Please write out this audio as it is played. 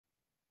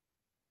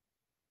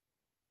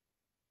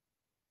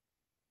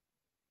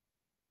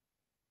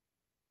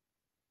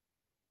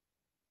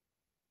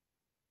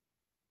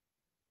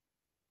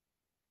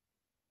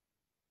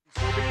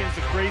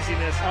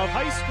craziness of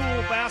high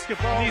school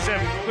basketball. These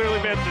have clearly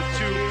been the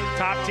two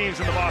top teams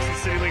in the Boston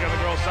City League on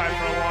the girls' side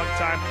for a long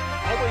time.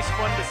 Always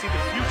fun to see the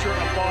future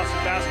of Boston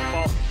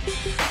basketball.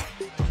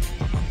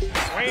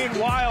 Wayne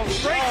Wild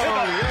straight to the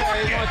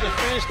bucket. He wanted to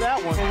finish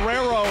that one.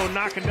 Ferrero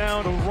knocking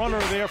down the runner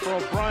there for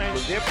O'Brien.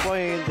 They're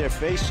playing their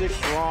basic,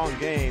 strong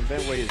game.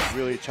 Fenway is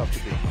really tough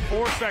to beat.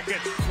 4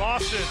 seconds.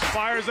 Boston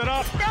fires it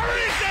up.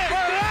 Buries it! For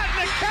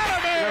Latin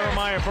Academy!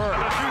 Jeremiah Burke,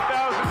 the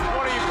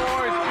 2020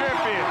 boys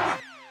champions.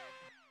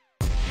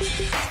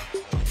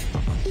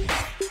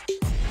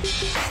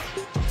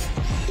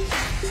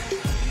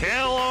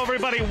 Hello,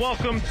 everybody.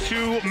 Welcome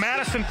to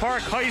Madison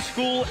Park High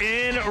School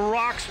in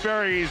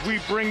Roxbury. We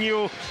bring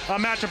you a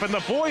matchup in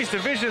the boys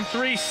Division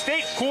III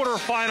state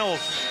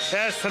quarterfinals,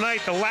 as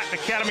tonight the Latin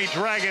Academy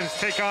Dragons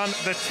take on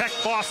the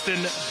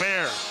TechBoston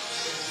Bears.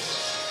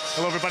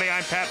 Hello, everybody.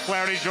 I'm Pat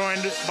Flaherty,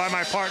 joined by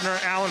my partner,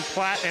 Alan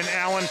Platt. And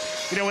Alan,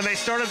 you know, when they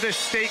started this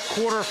state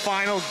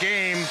quarterfinal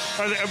game,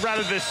 or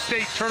rather this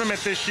state tournament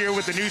this year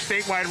with the new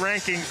statewide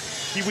rankings,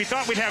 we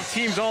thought we'd have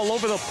teams all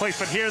over the place,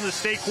 but here in the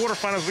state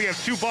quarterfinals, we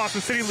have 2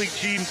 Boston City League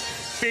teams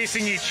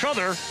facing each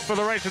other for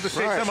the right to the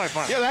state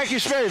semifinals. Yeah, thank you,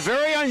 Spade.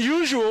 Very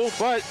unusual,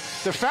 but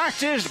the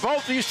fact is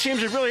both these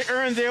teams have really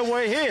earned their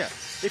way here.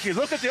 If you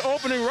look at the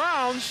opening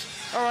rounds,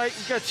 all right,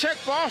 you got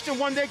TechBoston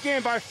won their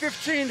game by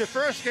 15 the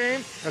first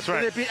game. That's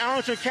right. And they beat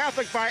Arlington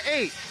Catholic by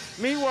 8.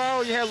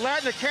 Meanwhile, you had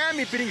Latin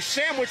Academy beating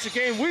Sandwich, the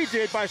game we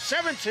did, by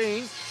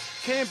 17.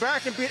 Came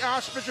back and beat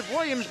Archbishop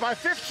Williams by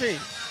 15.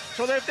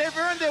 So they've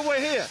earned their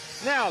way here.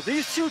 Now,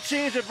 these two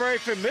teams are very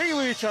familiar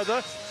with each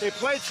other. They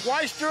played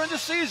twice during the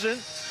season.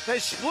 They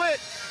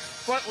split,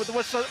 but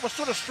what's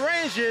sort of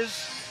strange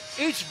is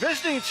each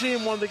visiting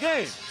team won the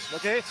game.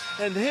 Okay,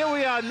 and here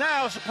we are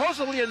now,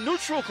 supposedly a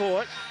neutral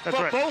court,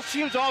 but both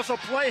teams also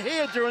play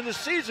here during the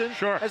season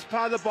as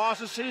part of the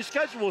Boston City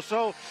schedule.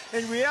 So,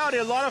 in reality,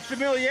 a lot of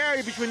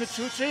familiarity between the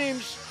two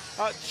teams.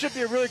 Should be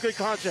a really good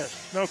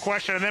contest. No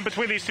question. And then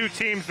between these two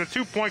teams, the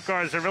 2 point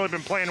guards have really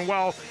been playing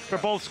well for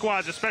both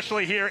squads,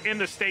 especially here in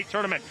the state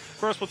tournament.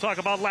 First, we'll talk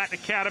about Latin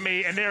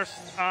Academy and their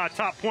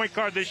top point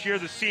guard this year,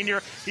 the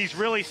senior. He's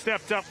really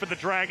stepped up for the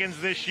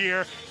Dragons this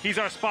year. He's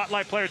our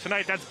spotlight player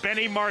tonight. That's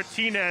Benny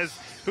Martinez,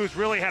 who's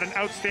really had an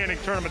outstanding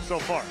tournament so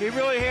far. He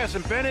really has.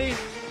 And Benny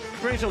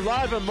brings a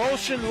lot of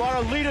emotion, a lot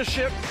of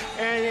leadership.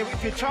 And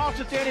if you talk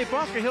to Danny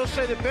Bunker, he'll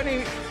say that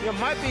Benny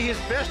might be his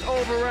best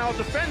overall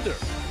defender.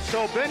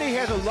 So Benny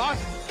has a lot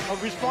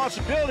of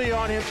responsibility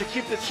on him to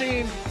keep the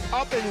team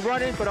up and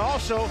running, but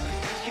also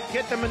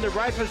get them in the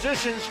right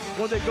positions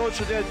when they go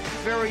to their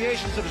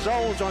variations of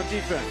zones on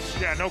defense.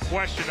 Yeah, no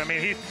question. I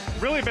mean, he's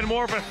really been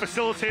more of a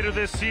facilitator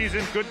this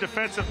season, good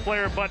defensive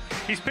player, but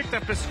he's picked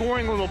up his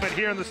scoring a little bit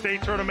here in the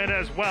state tournament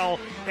as well.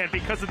 And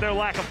because of their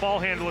lack of ball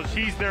handlers,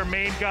 he's their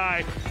main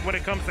guy when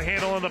it comes to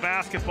handling the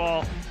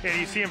basketball. And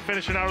you see him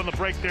finishing out on the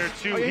break there,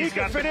 too. He's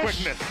got the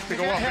quickness to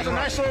go up and run. He has a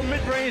nice little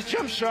mid-range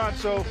jump shot.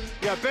 So,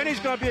 yeah, Benny's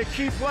going to be a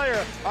key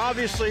player,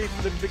 obviously,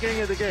 from the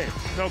beginning of the game.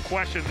 No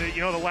question.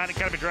 You know, the Latin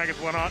Academy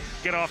Dragons went on,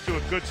 get off to a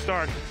good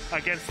start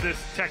against this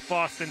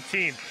TechBoston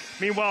team.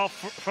 Meanwhile,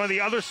 from the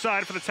other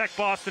side, for the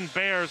TechBoston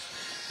Bears,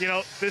 you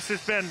know, this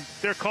has been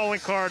their calling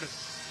card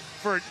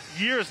for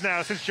years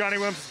now, since Johnny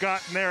Williams has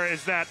gotten there,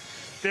 is that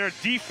their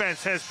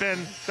defense has been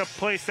the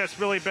place that's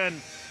really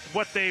been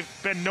what they've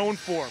been known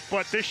for.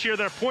 But this year,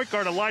 their point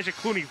guard, Elijah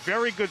Clooney,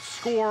 very good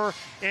scorer,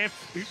 and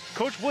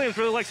Coach Williams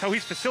really likes how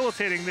he's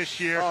facilitating this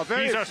year.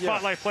 He's our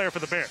spotlight player for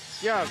the Bears.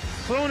 Yeah,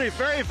 Clooney,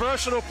 very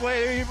versatile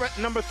player.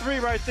 Number 3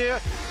 right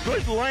there.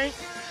 Good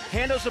length,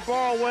 handles the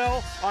ball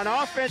well. On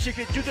offense, he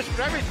can do just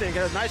everything.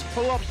 Has nice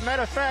pull-ups.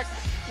 Matter of fact,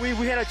 we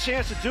had a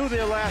chance to do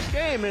their last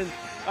game, and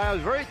it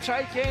was a very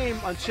tight game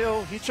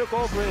until he took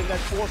over in that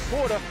fourth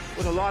quarter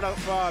with a lot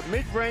of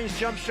mid-range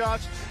jump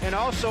shots. And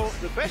also,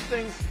 the best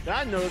thing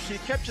that I noticed, he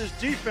kept his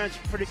defense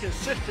pretty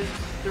consistent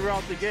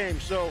throughout the game.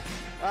 So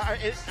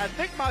I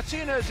think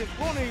Martinez and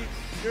Clooney,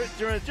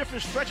 during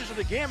different stretches of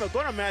the game, are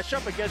going to match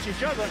up against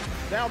each other.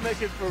 That'll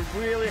make it for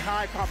really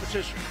high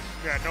competition.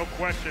 Yeah, no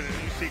question.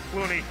 And you see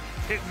Clooney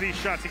hitting these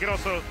shots. He can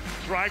also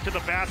drive to the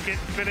basket,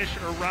 finish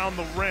around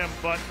the rim,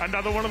 but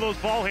another one of those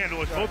ball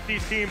handlers. Both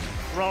these teams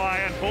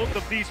rely on both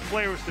of these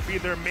players to be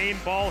their main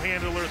ball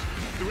handlers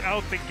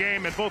throughout the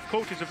game, and both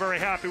coaches are very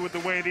happy with the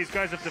way these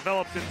guys have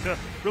developed into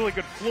really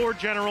good floor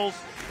generals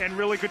and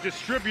really good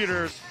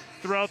distributors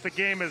throughout the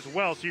game as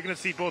well. So you're going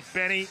to see both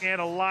Benny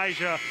and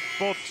Elijah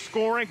both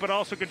scoring, but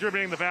also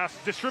distributing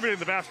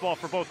the basketball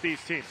for both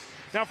these teams.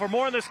 Now, for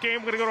more on this game,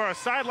 we're going to go to our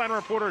sideline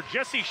reporter,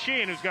 Jesse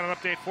Sheehan, who's got an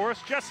update for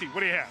us. Jesse, what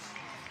do you have?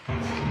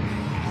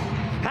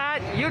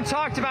 Pat, you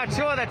talked about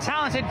 2 of the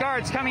talented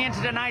guards coming into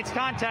tonight's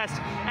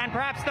contest, and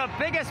perhaps the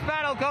biggest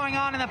battle going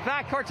on in the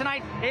backcourt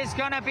tonight is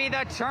going to be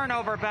the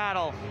turnover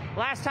battle.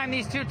 Last time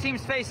these two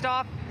teams faced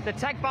off, the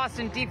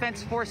TechBoston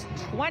defense forced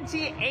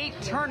 28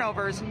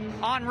 turnovers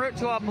en route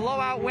to a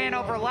blowout win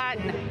over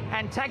Latin,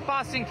 and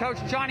TechBoston coach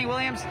Johnny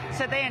Williams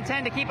said they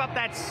intend to keep up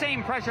that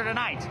same pressure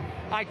tonight.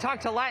 I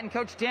talked to Latin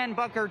coach Dan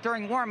Bunker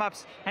during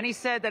warm-ups, and he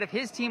said that if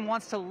his team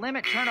wants to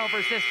limit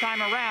turnovers this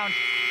time around,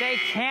 they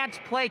can't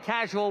play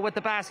casual with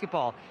the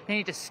basketball. They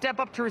need to step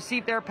up to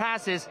receive their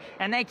passes,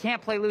 and they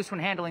can't play loose when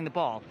handling the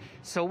ball.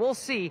 So we'll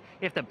see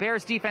if the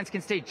Bears defense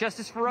can stay just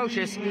as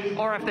ferocious,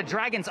 or if the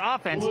Dragons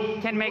offense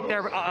can make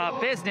their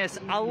business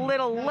a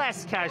little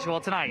less casual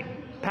tonight.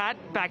 Pat,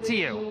 back to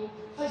you.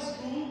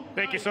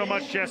 Thank you so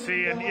much,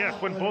 Jesse. And yeah,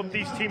 when both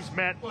these teams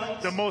met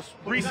the most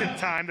recent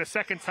time, the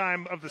second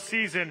time of the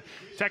season,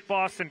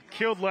 TechBoston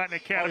killed Latin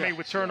Academy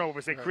with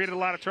turnovers. They created a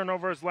lot of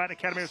turnovers. Latin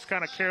Academy was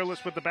kind of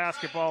careless with the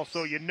basketball,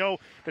 so you know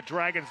the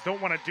Dragons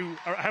don't want to do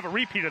or have a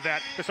repeat of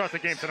that to start the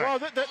game tonight. Well,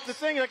 the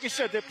thing, like you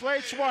said, they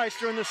played twice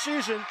during the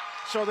season,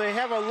 so they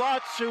have a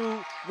lot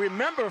to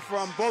remember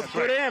from, both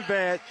good and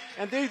bad.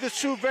 And these are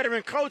two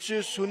veteran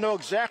coaches who know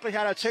exactly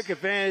how to take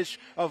advantage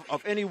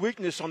of any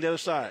weakness on the other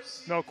side.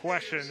 No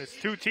question. It's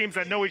two teams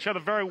that know each other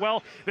very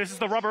well. This is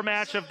the rubber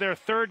match of their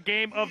third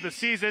game of the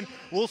season.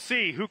 We'll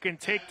see who can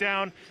take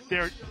down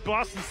their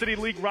Boston City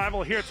League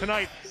rival here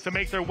tonight to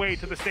make their way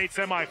to the state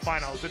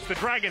semifinals. It's the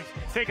Dragons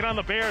taking on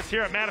the Bears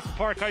here at Madison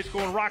Park High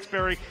School in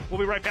Roxbury. We'll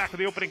be right back with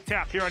the opening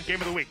tap here on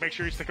Game of the Week. Make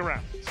sure you stick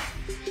around.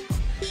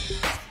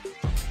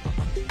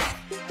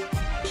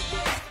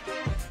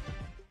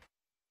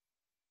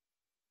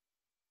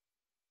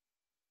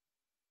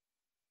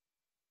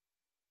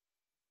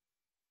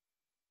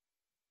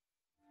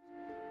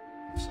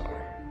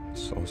 Sorry. I'm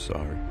so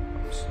sorry.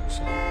 I'm so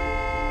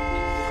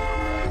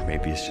sorry.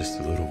 Maybe it's just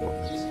the little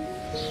moments.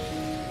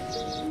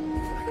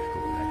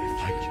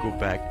 If I could go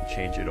back and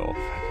change it all. If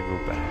I could go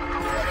back,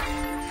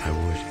 I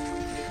would.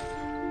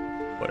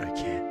 But I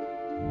can't.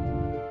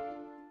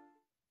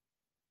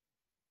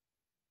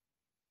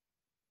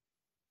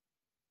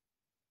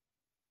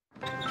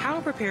 How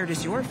prepared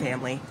is your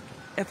family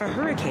if a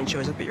hurricane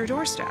shows up at your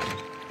doorstep,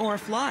 or a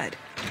flood,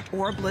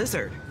 or a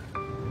blizzard?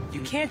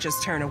 You can't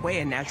just turn away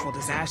a natural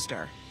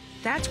disaster.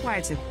 That's why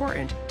it's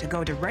important to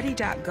go to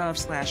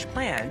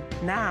ready.gov/plan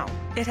now.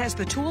 It has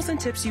the tools and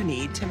tips you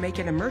need to make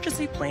an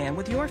emergency plan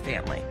with your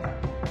family.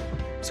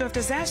 So if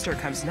disaster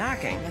comes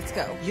knocking, let's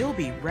go. You'll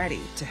be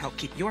ready to help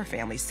keep your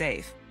family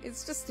safe.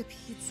 It's just a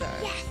pizza.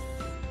 Yes!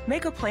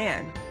 Make a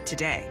plan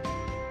today.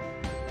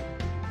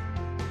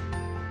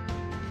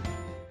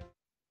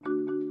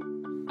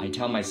 I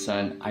tell my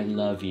son, I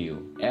love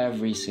you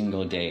every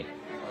single day.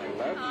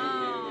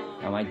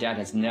 Now, my dad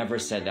has never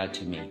said that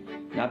to me.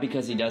 Not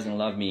because he doesn't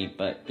love me,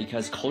 but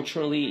because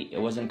culturally it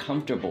wasn't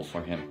comfortable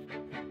for him.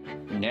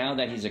 Now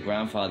that he's a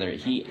grandfather,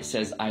 he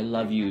says, I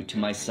love you to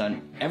my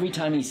son every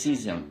time he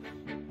sees him.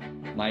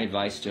 My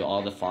advice to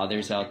all the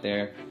fathers out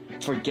there,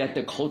 forget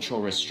the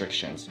cultural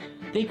restrictions.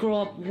 They grow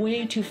up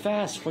way too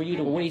fast for you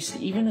to waste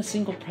even a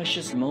single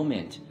precious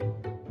moment.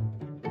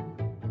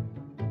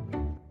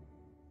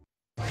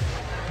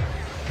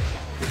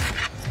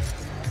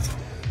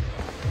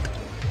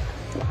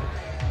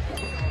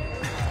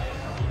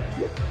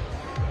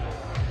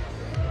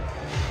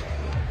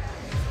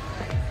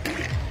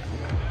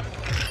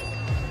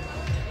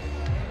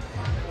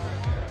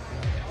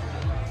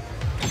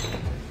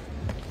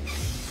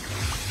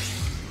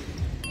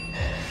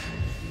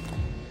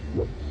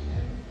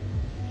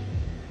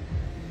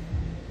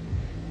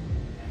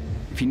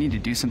 If you need to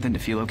do something to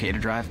feel okay to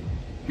drive,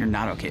 you're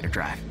not okay to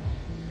drive.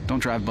 Don't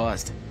drive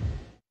buzzed.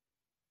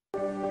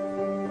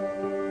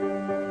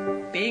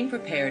 Being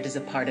prepared is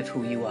a part of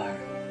who you are.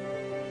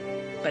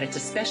 But it's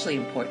especially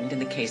important in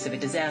the case of a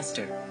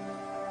disaster.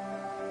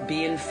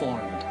 Be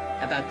informed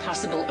about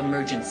possible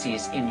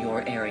emergencies in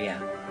your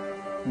area.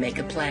 Make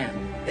a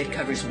plan that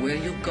covers where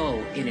you'll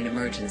go in an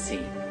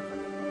emergency.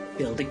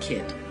 Build a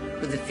kit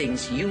with the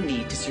things you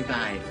need to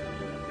survive.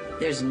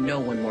 There's no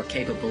one more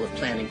capable of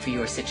planning for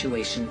your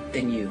situation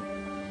than you.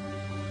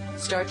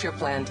 Start your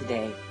plan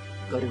today.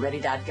 Go to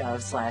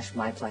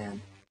ready.gov/myplan.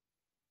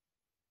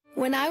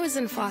 When I was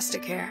in foster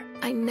care,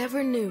 I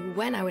never knew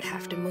when I would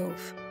have to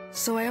move.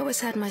 So I always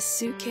had my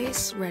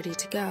suitcase ready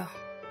to go.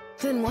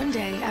 Then one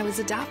day I was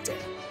adopted.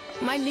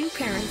 My new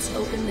parents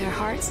opened their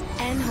hearts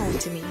and home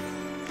to me.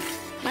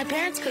 My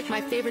parents cook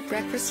my favorite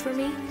breakfast for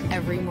me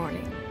every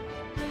morning.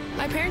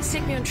 My parents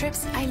take me on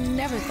trips I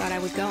never thought I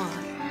would go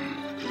on.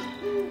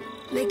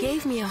 They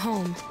gave me a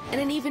home and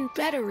an even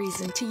better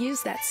reason to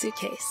use that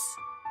suitcase.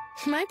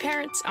 My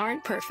parents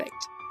aren't perfect,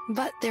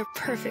 but they're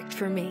perfect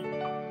for me.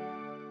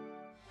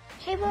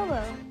 Hey,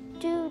 Bobo,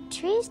 do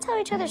trees tell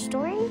each other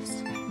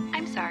stories?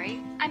 I'm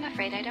sorry. I'm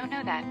afraid I don't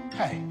know that.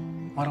 Hey,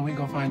 why don't we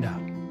go find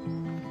out?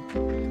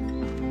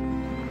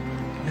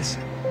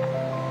 Listen.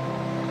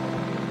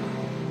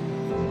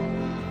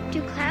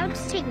 Do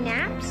clouds take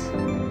naps?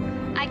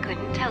 I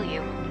couldn't tell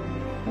you.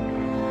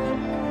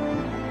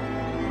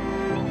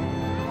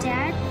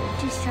 Dad,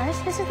 do stars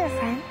visit their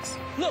friends?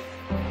 Look!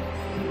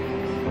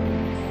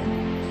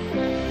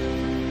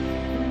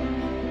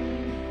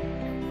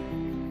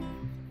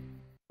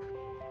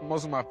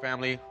 Most of my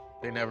family,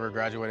 they never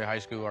graduated high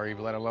school or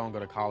even let alone go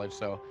to college,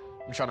 so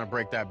I'm trying to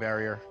break that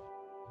barrier.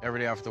 Every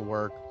day after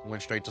work,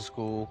 went straight to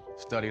school,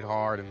 studied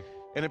hard, and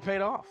And it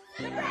paid off.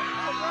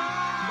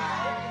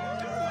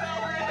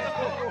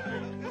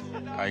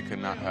 I could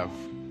not have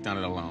done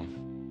it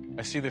alone.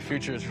 I see the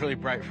future is really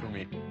bright for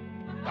me.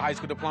 The high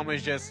school diploma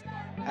is just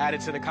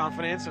added to the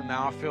confidence, and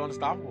now I feel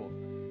unstoppable.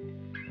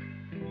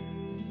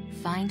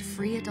 Find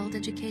free adult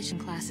education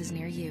classes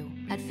near you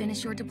at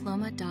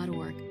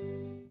finishyourdiploma.org.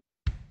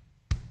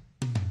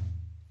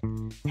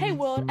 Hey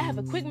world, I have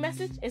a quick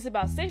message. It's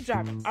about safe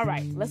driving. All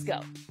right, let's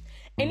go.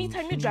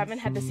 Anytime you're driving,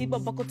 have the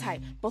seatbelt buckled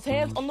tight, both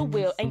hands on the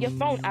wheel and your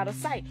phone out of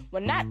sight.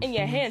 When not in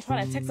your hand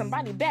trying to text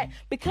somebody back,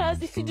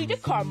 because if you do, your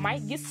car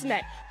might get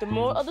smacked. The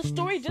moral of the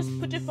story, just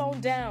put your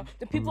phone down.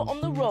 The people on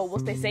the road will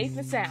stay safe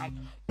and sound.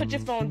 Put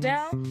your phone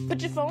down,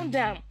 put your phone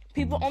down.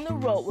 People on the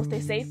road will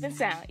stay safe and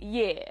sound.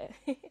 Yeah.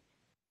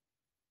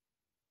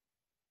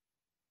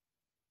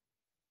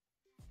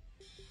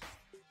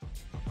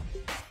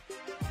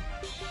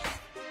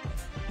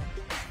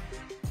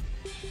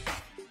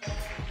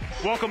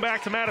 Welcome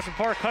back to Madison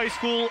Park High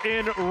School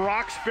in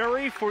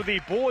Roxbury for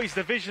the boys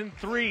Division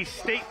III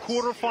state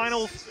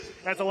quarterfinals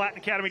as the Latin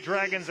Academy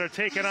Dragons are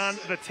taking on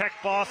the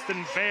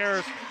TechBoston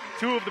Bears,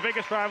 two of the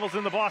biggest rivals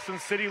in the Boston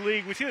City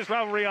League. We see this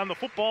rivalry on the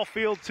football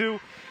field too,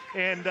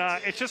 and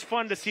it's just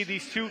fun to see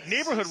these two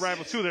neighborhood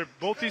rivals too.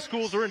 Both these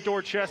schools are in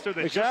Dorchester.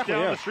 They're just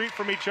down the street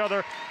from each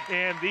other,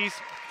 and these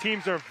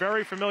teams are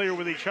very familiar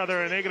with each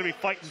other, and they're going to be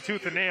fighting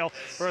tooth and nail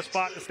for a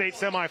spot in the state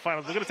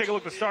semifinals. We're going to take a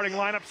look at the starting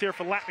lineups here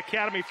for Latin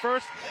Academy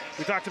first.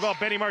 We talked about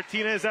Benny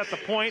Martinez at the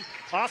point,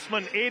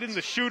 Osman Aiden,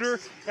 the shooter,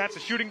 at the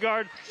shooting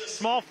guard,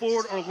 small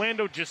forward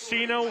Orlando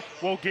Giacino,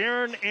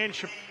 Wolgarin and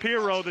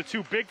Shapiro, the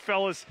two big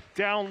fellas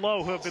down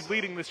low who have been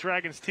leading this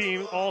Dragons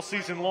team all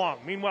season long.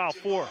 Meanwhile,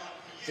 for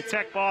the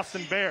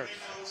TechBoston Bears,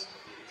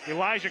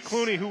 Elijah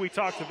Clooney, who we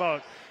talked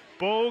about,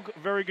 Bogue,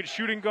 very good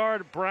shooting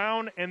guard,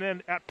 Brown, and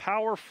then at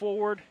power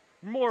forward,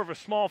 more of a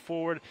small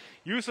forward,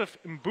 Yusuf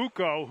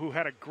Mbuko, who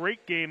had a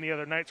great game the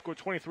other night, scored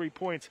 23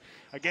 points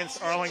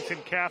against Arlington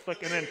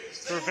Catholic, and then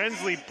for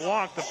Vensley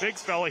Blanc, the big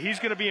fella, he's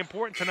going to be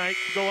important tonight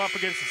to go up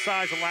against the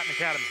size of Latin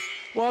Academy.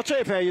 Well, I'll tell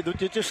you,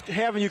 Patty, just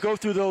having you go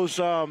through those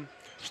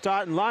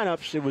starting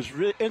lineups, it was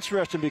really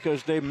interesting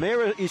because they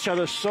mirror each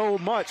other so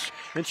much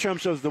in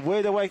terms of the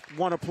way they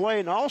want to play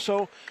and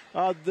also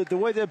the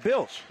way they're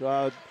built.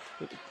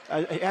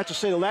 I have to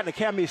say the Latin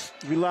Academy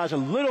relies a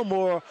little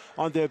more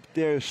on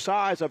their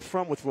size up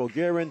front with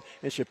Wolgarin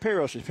and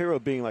Shapiro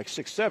being like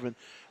 6'7",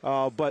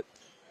 but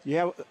you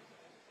have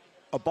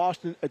a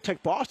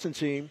TechBoston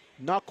team,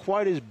 not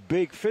quite as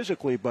big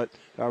physically, but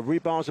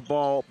rebounds the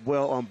ball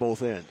well on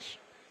both ends.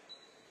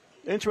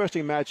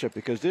 Interesting matchup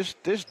because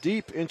this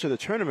deep into the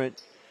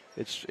tournament,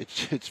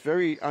 it's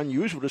very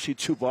unusual to see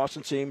two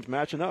Boston teams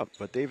matching up.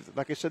 But they've,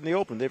 like I said in the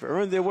open, they've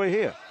earned their way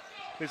here.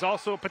 There's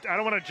also, I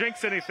don't want to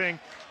jinx anything,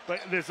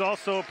 but there's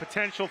also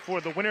potential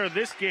for the winner of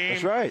this game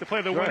to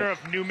play the winner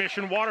of New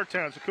Mission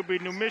Watertown. So it could be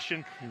New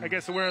Mission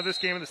against the winner of this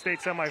game in the state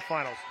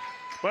semifinals.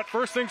 But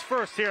first things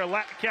first here,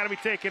 Latin Academy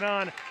taking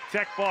on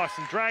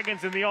TechBoston.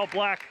 Dragons in the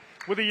all-black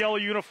with the yellow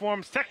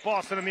uniforms.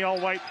 TechBoston in the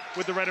all-white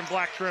with the red and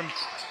black trim.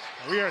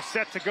 We are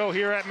set to go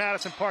here at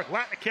Madison Park.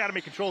 Latin Academy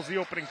controls the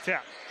opening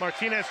tap.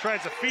 Martinez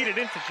tries to feed it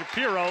into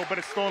Shapiro, but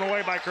it's stolen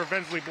away by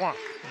Kervensley Blanc.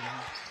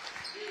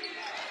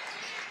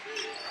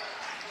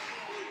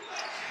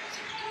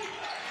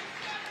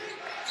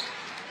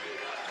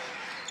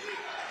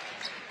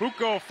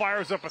 Bucco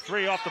fires up a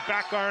three off the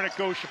back iron. It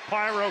goes.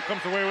 Shapiro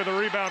comes away with a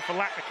rebound for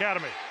Latin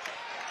Academy.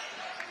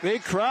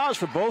 Big crowds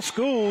for both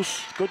schools.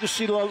 Good to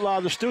see a lot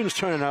of the students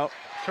turning out.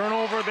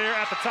 Turnover there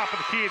at the top of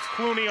the key. It's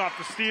Clooney off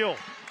the steal.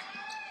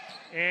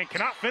 And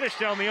cannot finish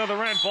down the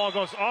other end. Ball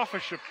goes off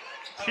of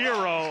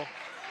Shapiro,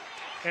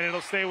 and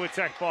it'll stay with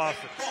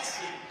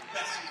TechBoston.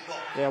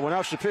 Yeah, when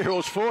out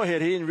Shapiro's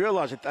forehead, he didn't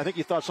realize it. I think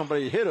he thought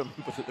somebody hit him,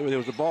 but it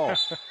was a ball.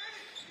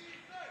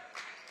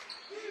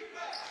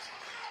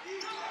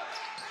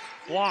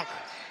 Blanc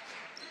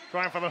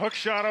trying for the hook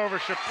shot over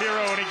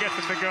Shapiro, and he gets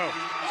it to go.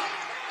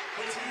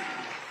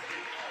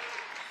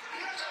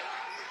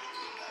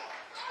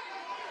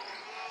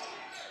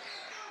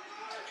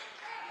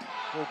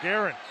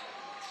 Wolgarin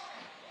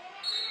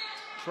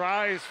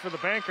tries for the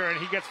banker, and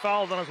he gets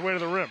fouled on his way to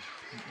the rim.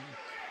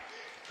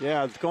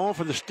 Yeah, going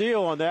for the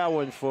steal on that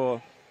one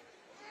for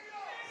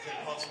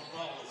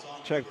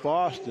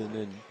TechBoston,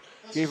 and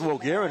gave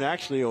Wolgarin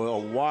actually a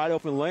wide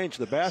open lane to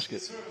the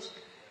basket.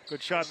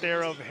 Good shot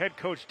there of head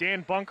coach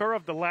Dan Bunker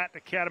of the Latin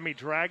Academy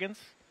Dragons.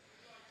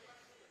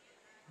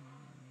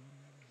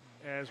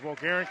 As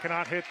Wolgarin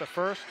cannot hit the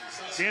first.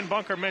 Dan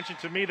Bunker mentioned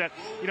to me that,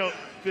 you know,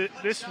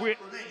 this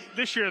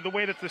year, the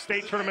way that the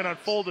state tournament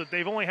unfolded,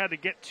 they've only had to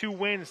get 2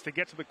 wins to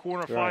get to the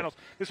quarterfinals.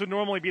 This would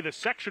normally be the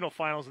sectional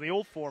finals in the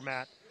old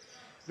format.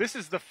 This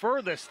is the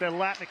furthest that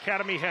Latin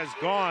Academy has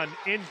gone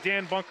in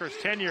Dan Bunker's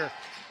tenure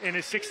in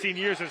his 16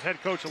 years as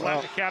head coach of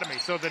Latin Academy.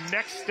 So the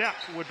next step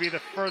would be the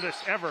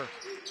furthest ever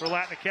for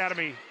Latin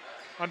Academy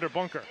under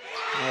Bunker.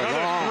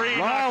 Another three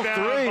knocked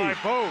down by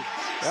Bogue.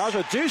 That was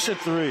a decent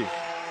three.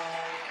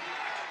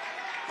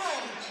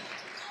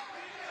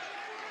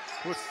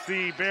 Puts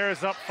the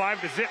Bears up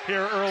 5-0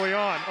 here early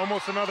on.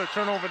 Almost another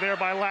turnover there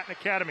by Latin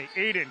Academy.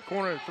 Aiden,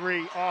 corner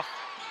three, off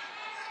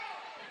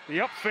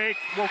the up fake.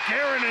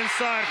 Wilgarin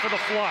inside for the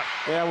flush.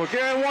 Yeah,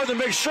 Wilgarin wanted to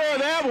make sure of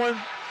that one.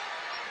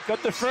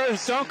 Got the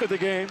first dunk of the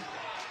game.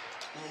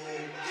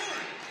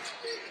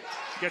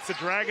 Gets the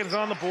Dragons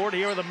on the board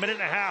here with a minute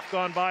and a half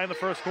gone by in the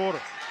first quarter.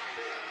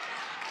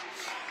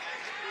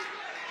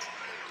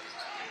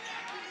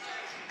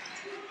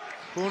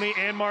 Clooney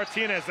and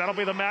Martinez, that'll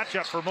be the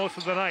matchup for most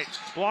of the night.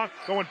 Blanc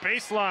going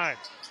baseline,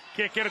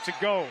 can't get it to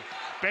go.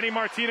 Benny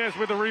Martinez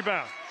with the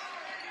rebound.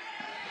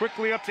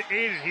 Quickly up to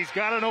Aiden, he's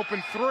got an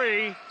open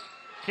three,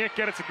 can't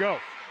get it to go.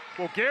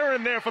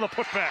 Wilgarin there for the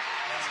putback.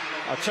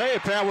 I'll tell you,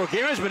 Pat,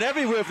 Wilgarin's been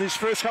everywhere for these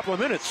first couple of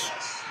minutes.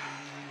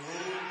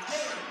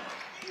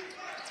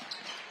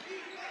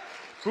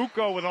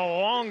 Bucco with a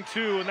long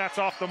two, and that's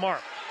off the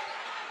mark.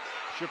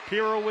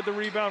 Shapiro with the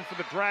rebound for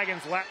the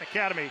Dragons. Latin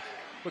Academy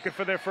looking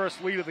for their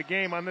first lead of the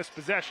game on this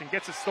possession.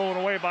 Gets it stolen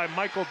away by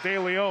Michael De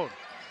Leon.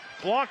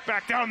 Blanc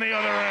back down the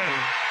other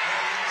end.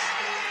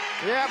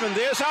 Yeah, and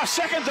there's our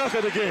second dunk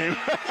of the game.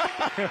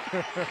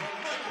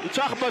 You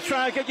talk about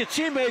trying to get your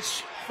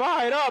teammates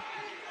fired up.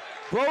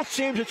 Both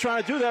teams are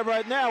trying to do that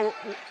right now.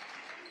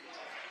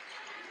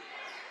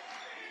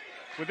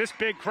 With this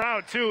big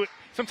crowd, too,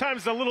 sometimes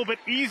it's a little bit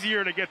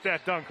easier to get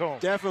that dunk home.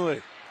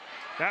 Definitely.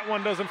 That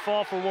one doesn't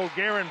fall for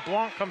Wilgarin.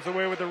 Blanc comes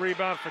away with the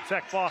rebound for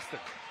TechBoston.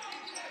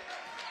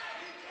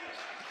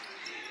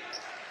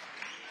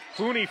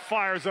 Clooney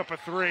fires up a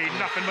three,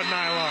 nothing but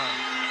nylon.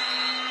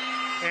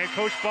 And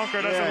Coach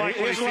Bunker doesn't like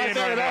what he's seeing right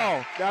now. At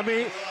all. I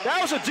mean,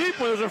 that was a deep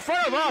one. It was in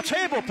front of our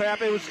table,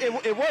 Pap. It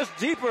was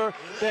deeper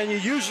than you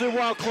usually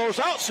want to close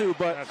out to,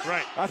 but that's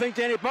right. I think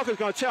Danny Bunker's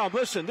going to tell him,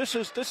 listen, this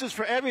is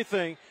for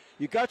everything.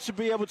 You got to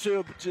be able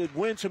to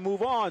win to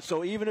move on.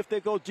 So even if they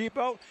go deep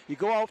out, you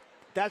go out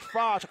that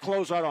far to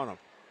close out on them.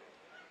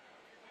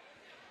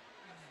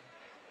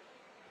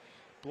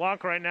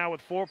 Blanc right now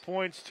with 4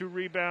 points, 2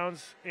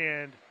 rebounds,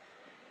 and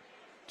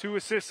 2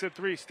 assists and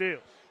 3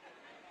 steals.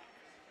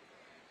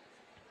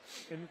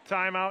 In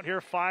timeout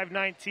here,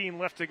 5:19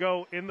 left to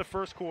go in the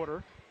first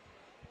quarter.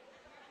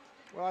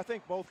 Well, I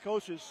think both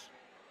coaches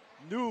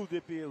knew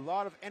there'd be a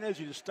lot of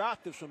energy to start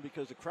this one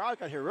because the crowd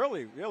got here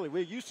early. Really,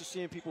 we're used to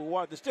seeing people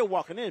walk. They're still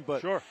walking in,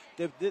 but sure.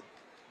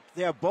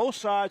 They have both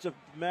sides of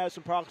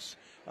Madison Park's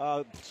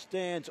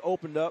stands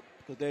opened up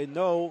because they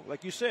know,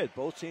 like you said,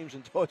 both teams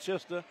in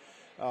Dorchester.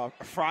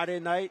 Friday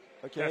night,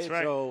 okay? That's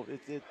right. So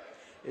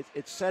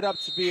it's set up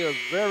to be a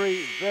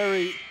very,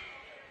 very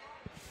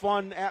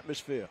fun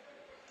atmosphere.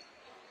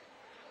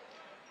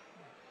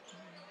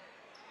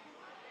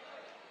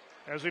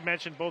 As we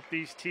mentioned, both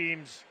these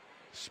teams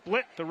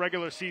split the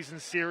regular season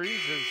series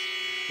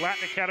as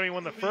Latin Academy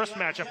won the first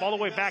matchup all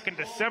the way back in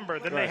December.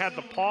 Then they had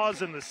the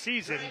pause in the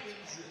season.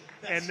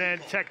 And then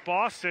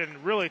TechBoston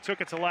really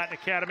took it to Latin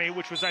Academy,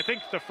 which was, I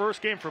think, the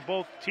first game for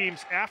both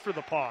teams after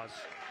the pause.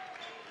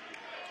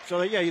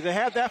 So, yeah, they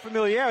have that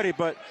familiarity.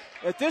 But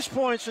at this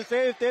point, since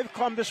they've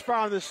come this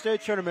far in the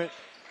state tournament,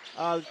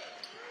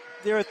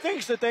 there are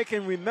things that they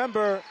can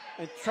remember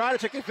and try to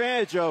take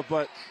advantage of,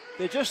 but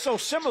they're just so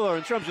similar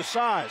in terms of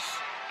size.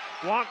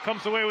 Blanc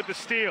comes away with the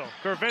steal.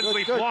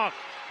 Gervensley Blanc.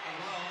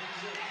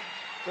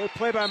 Good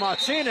play by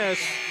Martinez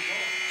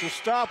to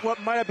stop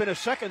what might have been a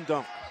second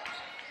dunk.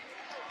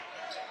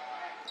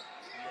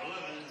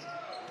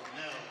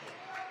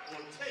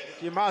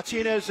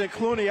 Martinez and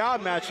Clooney are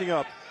matching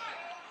up.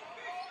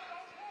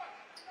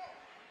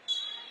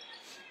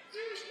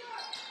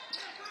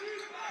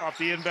 Off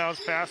the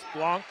inbounds pass,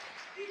 Blanc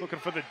looking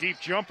for the deep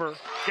jumper.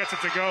 Gets it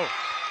to go.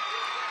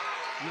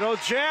 You know,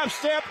 jab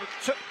step,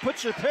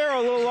 puts your pair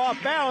a little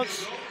off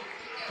balance.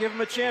 Give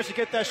him a chance to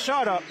get that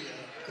shot up.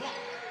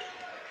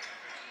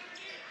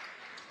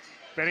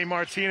 Benny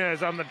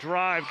Martinez on the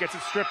drive, gets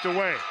it stripped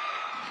away.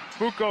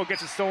 Bucco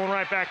gets it stolen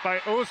right back by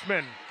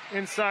Osman.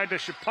 Inside to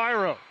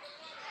Shapiro.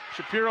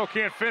 Shapiro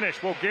can't finish.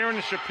 Wilgarin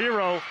and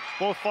Shapiro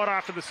both fought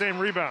after the same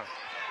rebound.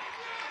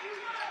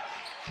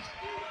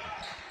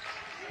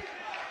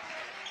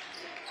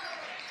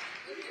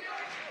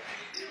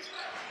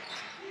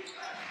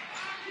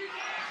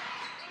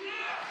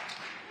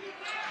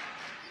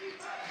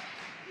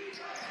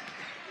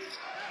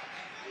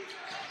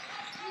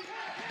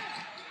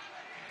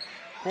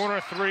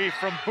 Corner three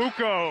from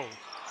Bucco.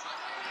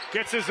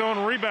 Gets his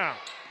own rebound.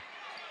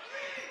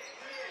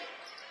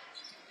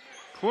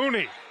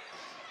 Clooney.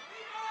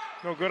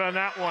 No good on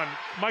that one.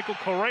 Michael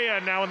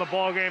Correa now in the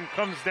ballgame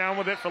comes down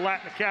with it for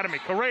Latin Academy.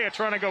 Correa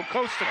trying to go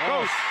coast to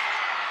coast.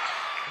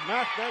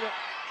 Not better.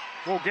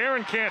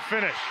 Wilgarin can't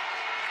finish.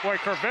 Boy,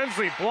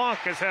 Gervensley Blanc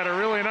has had a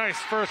really nice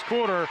first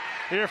quarter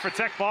here for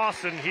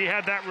TechBoston. He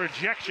had that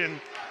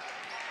rejection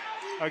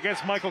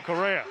against Michael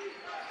Correa.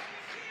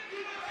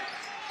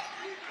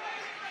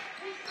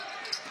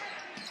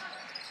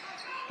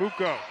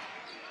 Bucco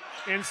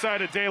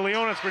inside of De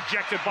Leon. It's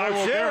rejected by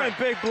Wilgarin.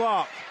 Big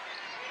block.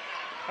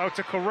 Out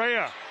to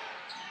Correa.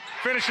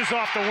 Finishes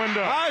off the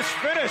window. Nice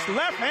finish,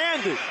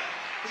 left-handed.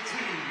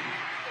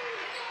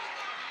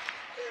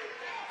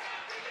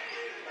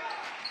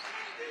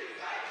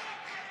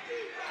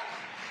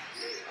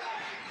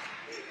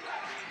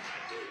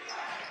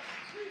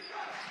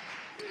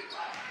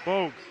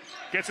 Bogue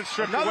gets it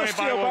stripped Another away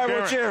steal by by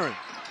O'Garen. Rogerin.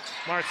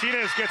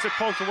 Martinez gets it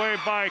poked away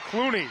by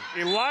Clooney.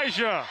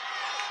 Elijah.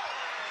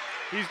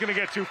 He's going to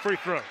get 2 free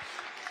throws.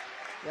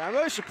 Yeah, I'm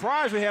really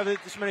surprised we have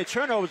this many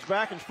turnovers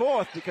back and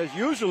forth, because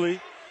usually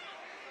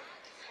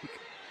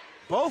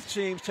both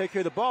teams take care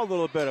of the ball a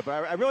little better.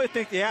 But I really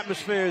think the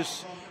atmosphere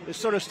is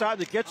sort of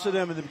starting to get to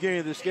them in the beginning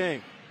of this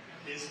game.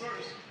 His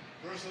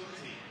first of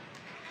the team.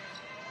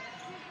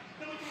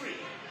 Number 3.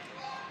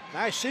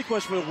 Nice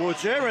sequence with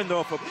Rogerin,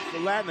 though, for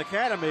Latin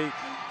Academy,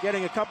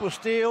 getting a couple of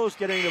steals,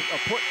 getting a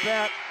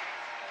putback.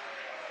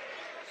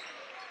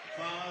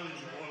 5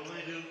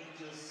 Orlando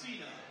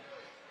Casino.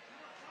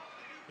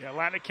 Yeah,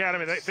 Latin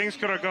Academy, things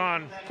could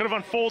have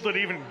unfolded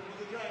even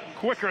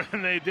quicker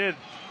than they did.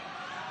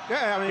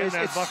 Yeah, I mean,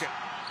 it's bucket.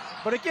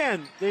 But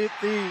again, the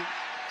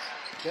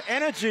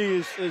energy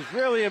is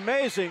really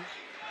amazing.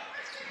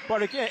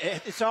 But again,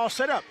 it's all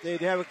set up. They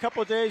have a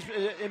couple of days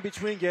in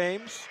between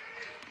games.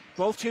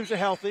 Both teams are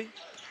healthy.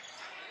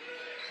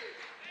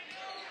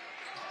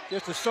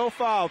 Just so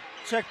far,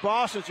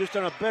 TechBoston's just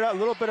done a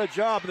little better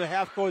job in the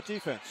half-court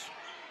defense.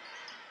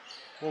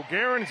 Well,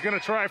 Garen's going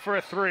to try for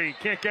a 3.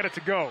 Can't get it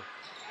to go.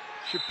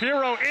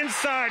 Shapiro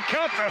inside.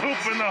 Count the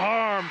hoop and the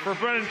harm for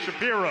Brennan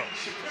Shapiro.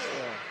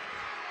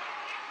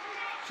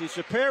 See,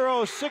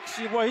 Shapiro,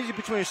 he's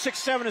between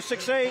 6'7" and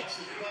 6'8".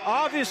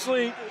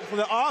 Obviously, for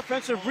the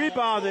offensive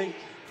rebounding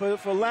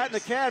for Latin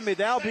Academy,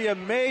 that'll be a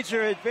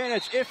major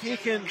advantage if he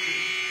can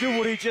do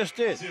what he just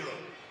did.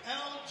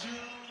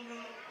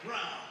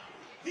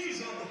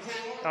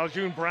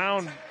 Aljun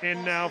Brown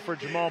in now for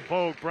Jamal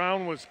Bogue.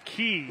 Brown was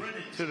key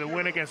to the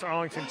win against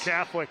Arlington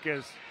Catholic,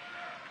 as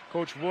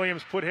Coach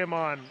Williams put him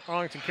on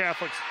Arlington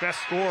Catholic's best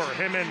scorer.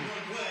 Him and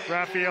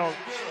Raphael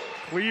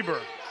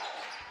Kleber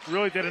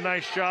really did a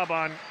nice job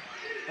on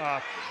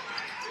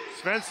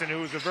Svensson, who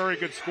was a very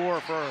good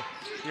scorer for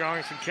the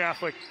Arlington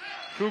Catholic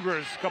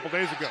Cougars a couple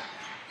days ago.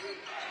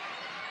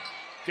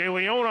 De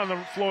Leon on the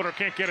floater,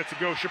 can't get it to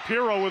go.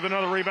 Shapiro with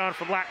another rebound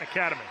for Latin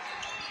Academy.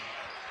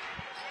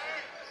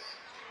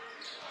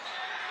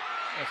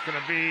 That's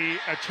going to be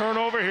a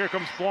turnover. Here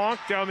comes Blanc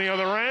down the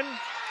other end.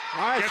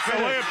 Nice Gets the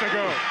layup to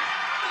go.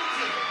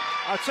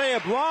 I'll tell you,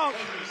 Blanc,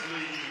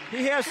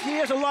 he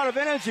has a lot of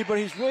energy, but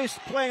he's really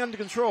playing under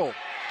control.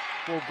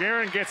 Well,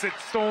 Garen gets it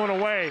stolen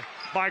away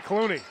by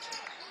Clooney.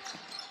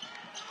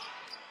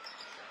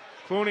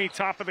 Clooney,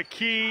 top of the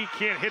key,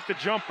 can't hit the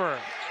jumper.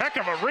 Heck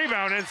of a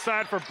rebound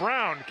inside for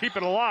Brown. Keep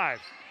it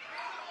alive.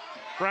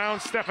 Brown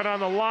stepping on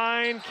the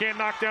line, can't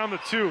knock down the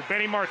 2.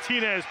 Benny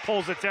Martinez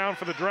pulls it down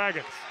for the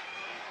Dragons.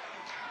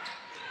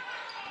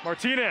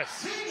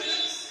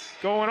 Martinez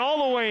going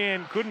all the way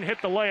in, couldn't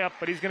hit the layup,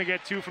 but he's going to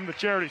get 2 from the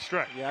charity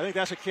stripe. Yeah, I think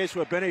that's a case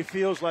where Benny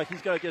feels like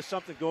he's got to get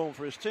something going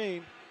for his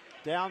team.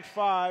 Down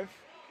 5,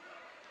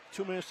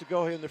 2 minutes to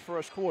go here in the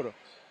first quarter.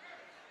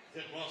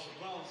 TechBoston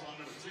fouls on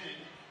number 10.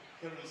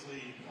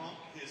 Currently Pump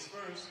his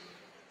first,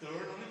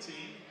 3rd on the team.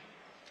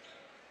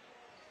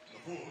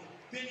 Number 4,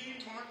 Benny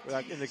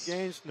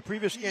Martinez. In the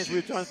previous games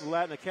we've done for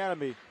Latin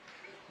Academy,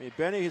 I mean,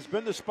 Benny has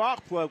been the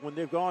spark plug when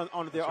they've gone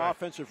on their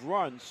offensive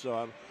runs.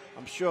 So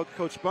I'm sure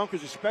Coach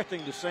Bunker's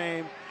expecting the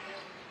same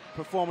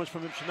performance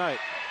from him tonight.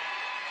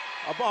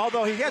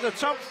 Although he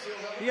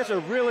has a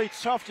really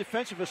tough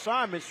defensive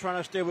assignment trying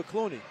to stay with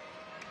Clooney.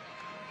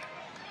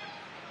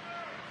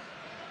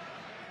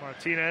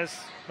 Martinez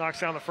knocks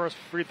down the first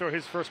free throw,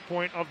 his first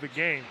point of the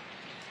game.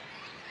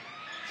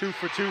 2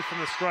 for 2 from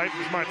the stripe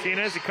is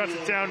Martinez. He cuts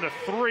it down to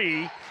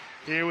 3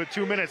 here with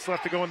 2 minutes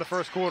left to go in the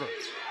first quarter.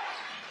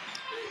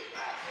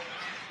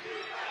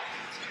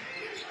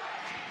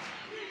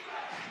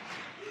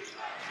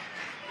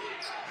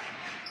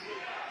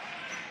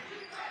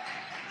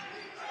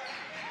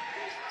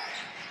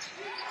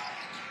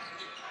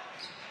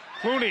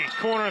 Clooney,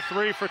 corner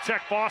 3 for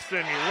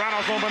TechBoston. He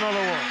rattles home another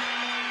one.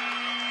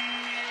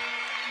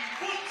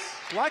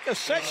 Like a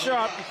set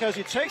shot because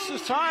he takes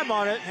his time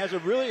on it, has a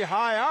really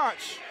high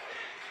arch.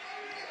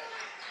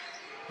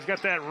 He's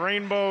got that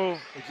rainbow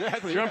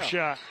jump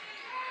shot.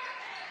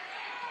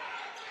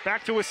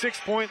 Back to a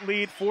 6-point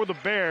lead for the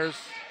Bears.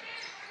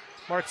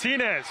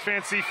 Martinez,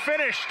 fancy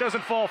finish,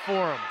 doesn't fall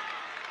for him.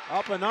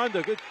 Up and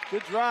under, good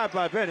drive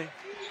by Benny.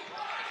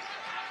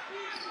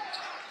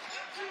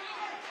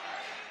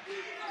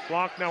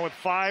 Blanc now with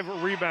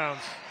 5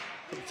 rebounds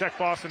for the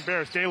TechBoston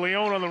Bears. De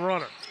Leon on the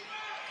runner.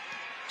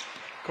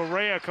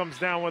 Correa comes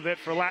down with it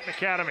for Latin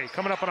Academy.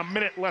 Coming up on a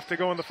minute left to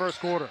go in the first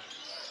quarter.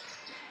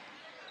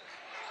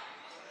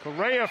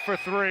 Correa for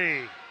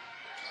 3.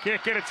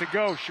 Can't get it to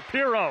go.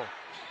 Shapiro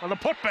on the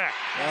putback.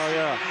 Oh,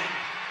 yeah.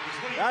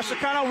 That's the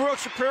kind of work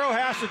Shapiro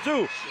has to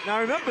do. Now,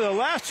 remember, the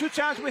last 2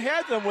 times we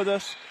had them with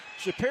us,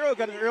 Shapiro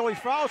got an early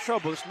foul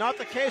trouble. It's not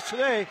the case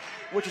today,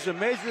 which is a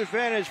major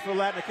advantage for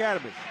Latin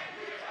Academy.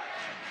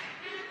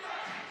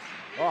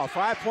 Oh,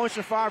 5 points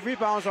and 5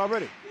 rebounds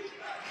already.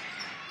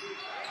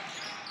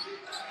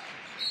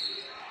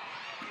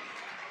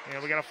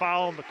 And we got a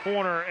foul in the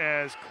corner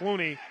as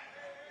Clooney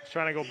is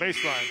trying to go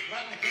baseline.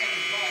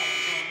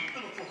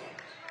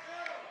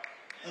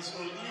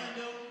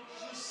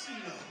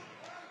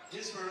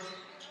 his first.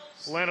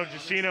 Orlando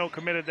Giacchino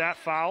committed that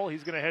foul.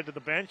 He's going to head to the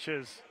bench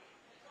as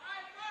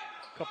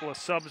a couple of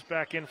subs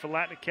back in for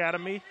Latin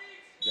Academy.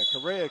 Yeah,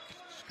 Correa is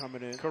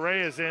coming in.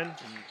 Correa's in.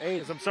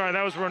 I'm sorry,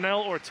 that was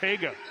Ronel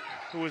Ortega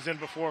who was in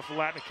before for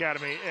Latin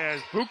Academy,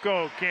 as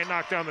Bucco can't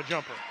knock down the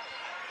jumper.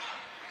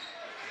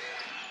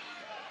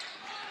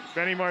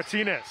 Benny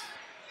Martinez.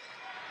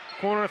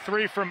 Corner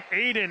three from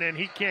Aiden, and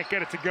he can't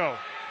get it to go.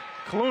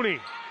 Clooney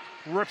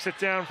rips it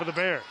down for the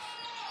Bears.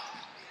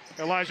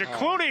 Elijah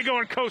Clooney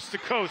going coast to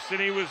coast, and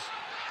he was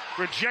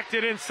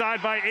rejected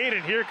inside by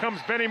Aiden. Here comes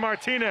Benny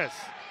Martinez.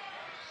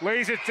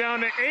 Lays it down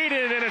to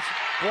Aiden, and it's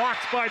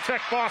blocked by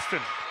TechBoston.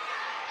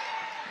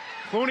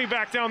 Clooney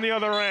back down the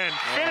other end.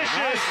 Finishes.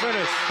 Nice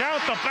finish.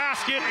 Count the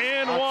basket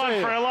and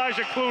one for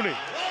Elijah Clooney.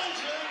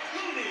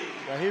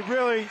 Yeah,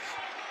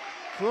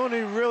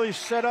 Clooney really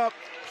set up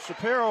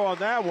Shapiro on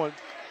that one.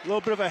 A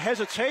little bit of a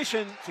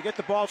hesitation to get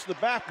the ball to the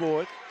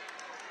backboard.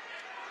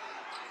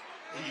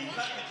 The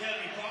Latin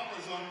Academy foul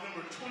is on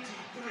number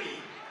 23.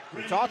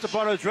 We talked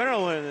about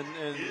adrenaline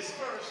and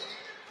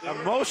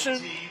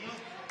emotion,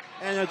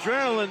 and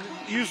adrenaline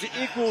usually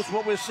equals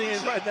what we're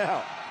seeing right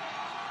now.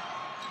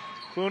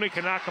 Clooney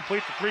cannot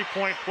complete the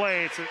three-point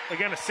play. It's,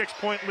 again, a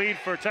 6-point lead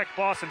for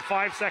TechBoston.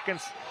 5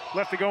 seconds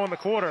left to go in the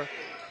quarter.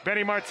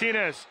 Benny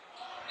Martinez.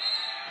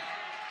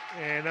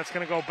 And that's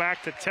going to go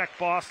back to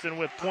TechBoston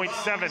with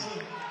 0.7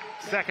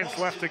 seconds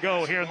left to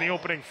go here in the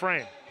opening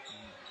frame.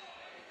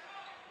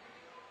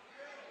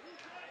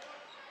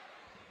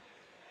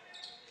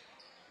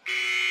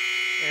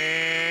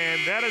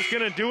 And that is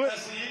going to do it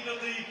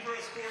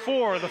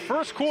for the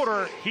first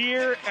quarter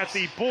here at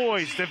the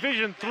boys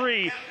Division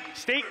III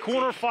state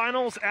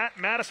quarterfinals at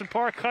Madison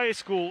Park High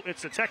School.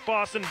 It's the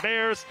TechBoston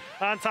Bears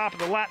on top of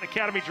the Latin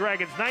Academy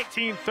Dragons,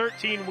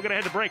 19-13. We're going to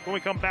head to break. When we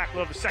come back,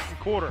 we'll have the second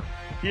quarter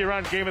here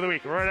on Game of the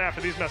Week, right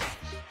after these messages.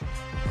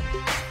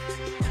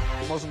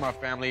 Most of my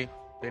family,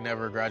 they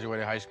never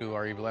graduated high school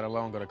or even let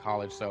alone go to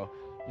college, so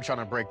I'm trying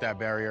to break that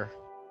barrier.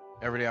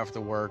 Every day after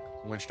work,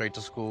 went straight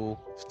to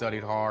school,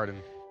 studied hard, and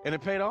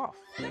it paid off.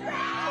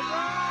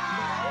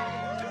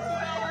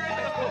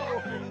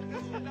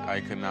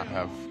 I could not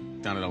have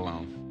done it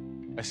alone.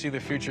 I see the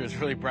future is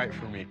really bright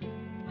for me.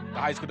 The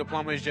high school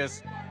diploma is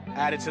just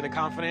added to the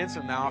confidence,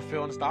 and now I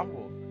feel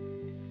unstoppable.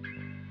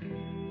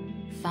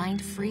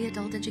 Find free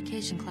adult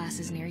education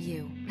classes near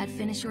you at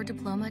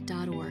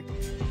finishyourdiploma.org.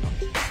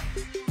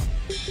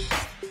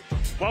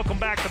 Welcome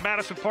back to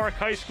Madison Park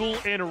High School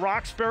in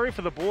Roxbury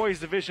for the boys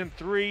Division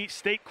III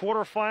state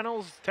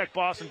quarterfinals.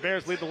 TechBoston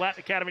Bears lead the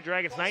Latin Academy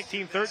Dragons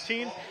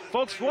 19-13.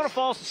 Folks, if you want to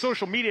follow us on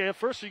social media,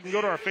 first you can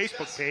go to our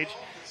Facebook page.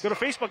 Go to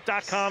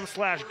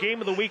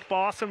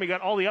facebook.com/GameOfTheWeekBoston. We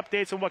got all the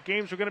updates on what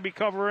games we're going to be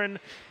covering,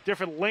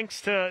 different links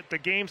to the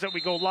games that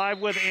we go live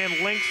with, and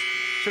links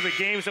to the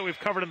games that we've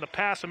covered in the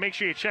past. So make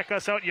sure you check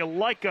us out. You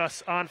like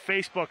us on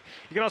Facebook.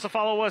 You can also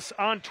follow us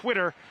on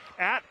Twitter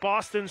at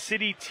Boston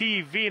City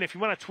TV. And if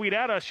you want to tweet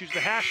at us, use the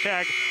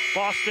hashtag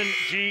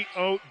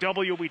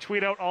BostonGOW. We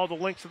tweet out all the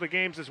links to the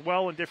games as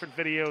well and different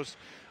videos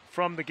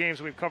from the games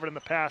that we've covered in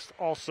the past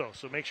also.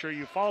 So make sure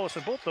you follow us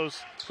on both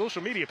those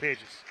social media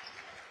pages.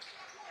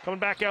 Coming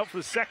back out for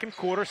the second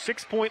quarter,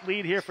 6-point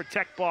lead here for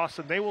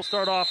TechBoston. They will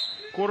start off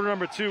quarter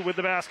number 2 with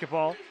the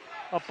basketball,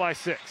 up by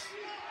 6.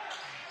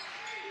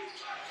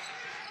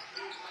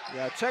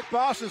 Yeah,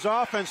 TechBoston's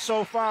offense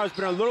so far has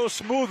been a little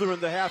smoother in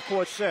the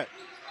half-court set.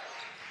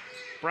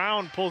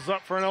 Brown pulls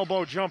up for an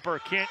elbow jumper,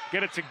 can't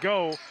get it to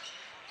go,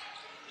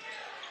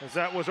 as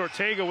that was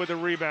Ortega with the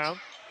rebound.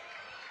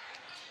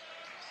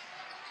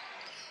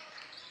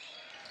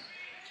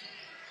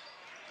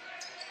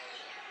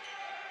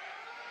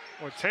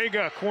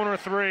 Ortega, corner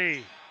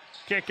three.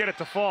 Can't get it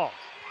to fall.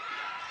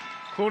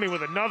 Clooney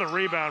with another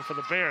rebound for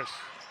the Bears.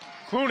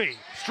 Clooney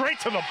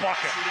straight to the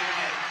bucket.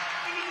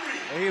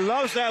 And he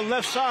loves that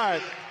left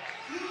side.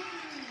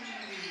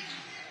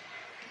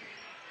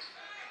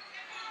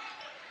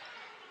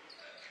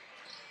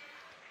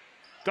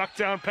 Duck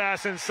down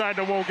pass inside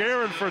to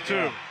Wogarin for 2.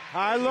 Yeah.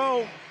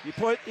 High-low. You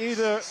put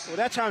either, well,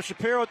 that time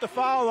Shapiro at the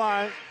foul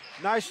line.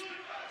 Nice,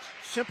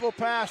 simple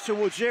pass to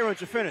Wogarin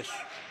to finish.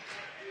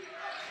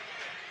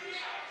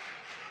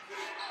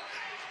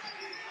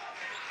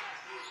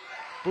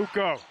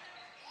 Bucco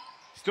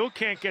still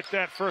can't get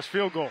that first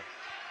field goal.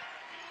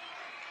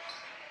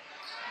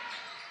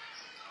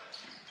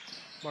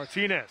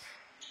 Martinez.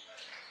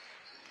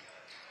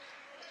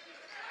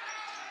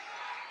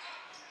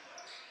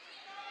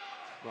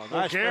 Well,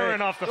 nice Wogarin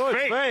fake. off the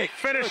Good fake.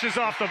 Finishes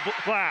off the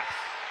glass.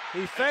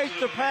 He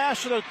faked the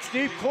pass to the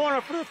deep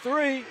corner for the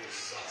 3.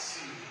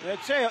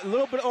 I'd say a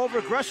little bit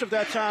over-aggressive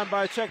that time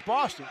by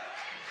TechBoston.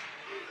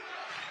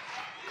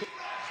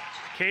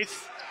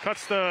 Cates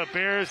cuts the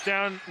Bears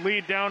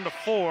lead down to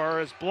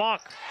 4 as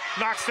Blanc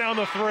knocks down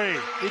the 3.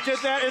 He did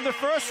that in the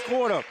first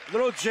quarter.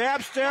 Little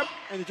jab step,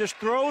 and he just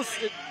throws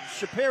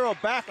Shapiro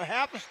back a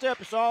half a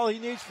step. Is all he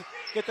needs to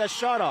get that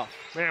shot off.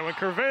 Man, when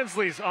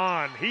Kervensley's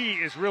on, he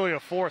is really a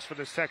force for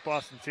this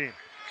TechBoston team.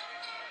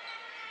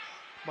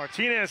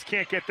 Martinez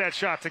can't get that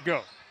shot to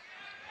go.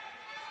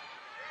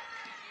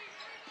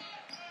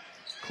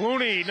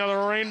 Clooney,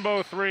 another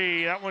rainbow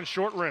three. That one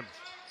short rim.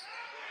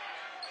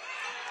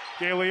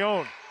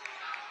 DeLeon.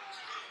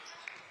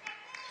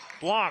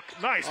 Block.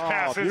 Nice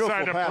pass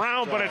inside to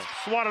Brown, but it's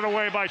swatted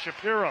away by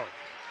Shapiro.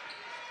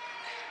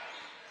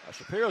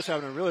 Shapiro's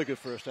having a really good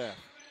first half.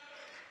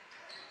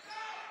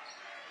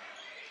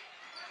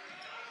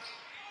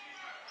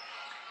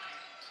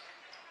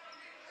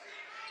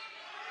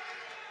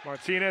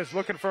 Martinez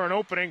looking for an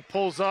opening,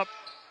 pulls up,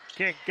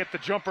 can't get the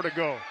jumper to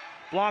go.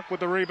 Blanc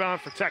with the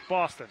rebound for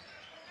TechBoston.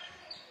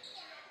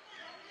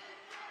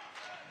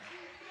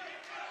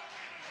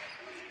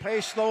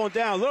 Pace slowing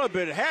down a little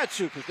bit. It had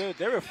to because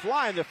they were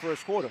flying the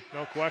first quarter.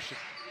 No question.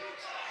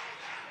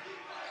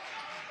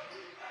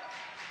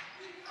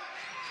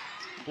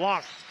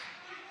 Blanc.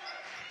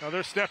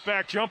 Another step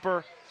back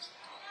jumper.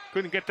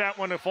 Couldn't get that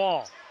one to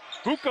fall.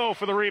 Bucco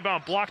for the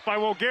rebound, blocked by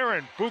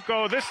Wogarin.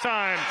 Bucco this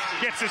time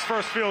gets his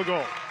first field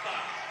goal.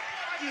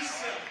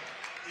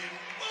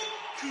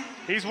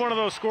 He's one of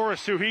those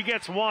scorers too. He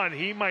gets one,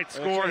 he might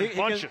score in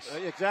bunches.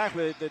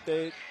 Exactly.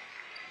 They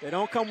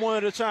don't come one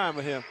at a time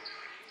with him.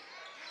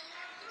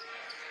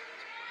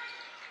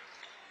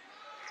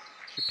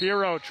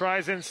 Shapiro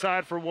tries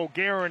inside for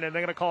Wogarin, and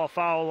they're going to call a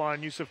foul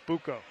on Yusuf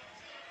Bucco.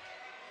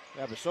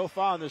 Yeah, but so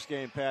far in this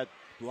game, Pat,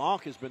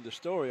 Blanc has been the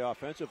story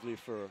offensively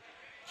for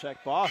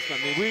TechBoston.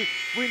 I mean,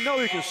 we know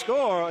he can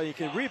score, he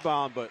can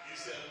rebound, but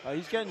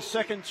he's getting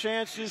second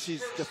chances.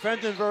 He's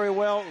defending very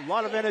well, a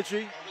lot of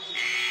energy.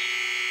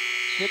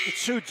 Hit the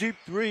 2 deep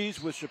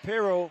threes with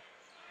Shapiro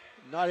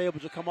not able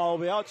to come all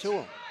the way out to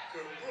him.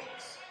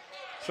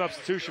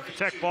 Substitution for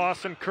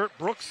TechBoston, Kurt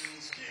Brooks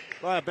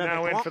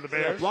now in for the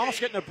Bears. Yeah, Blanc's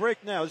getting a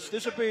break now.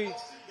 This could be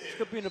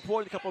an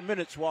important couple of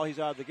minutes while he's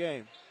out of the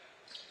game.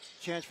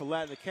 Chance for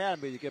Latin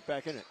Academy to get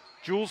back in it.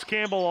 Jules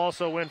Campbell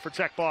also in for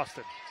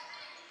TechBoston.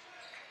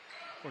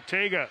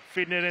 Ortega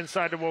feeding it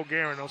inside to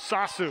Wogarin.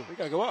 Osasu. We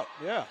got to go up,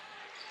 yeah.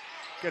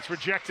 Gets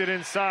rejected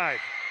inside.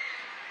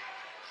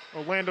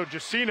 Orlando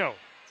Giacino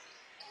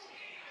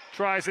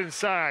tries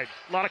inside.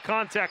 A lot of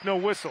contact, no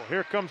whistle.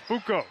 Here comes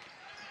Bucco.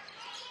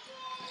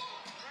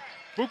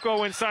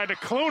 Bucco inside to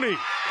Clooney.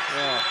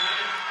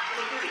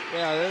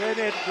 Yeah,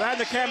 they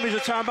Latin Academy's a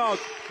timeout.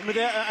 I mean,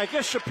 I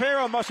guess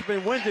Shapiro must have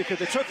been winded because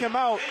they took him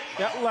out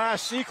that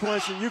last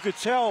sequence, and you could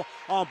tell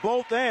on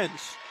both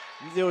ends.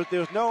 There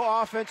was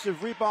no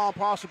offensive rebound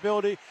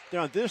possibility.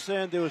 Then on this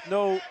end, there was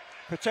no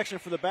protection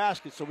for the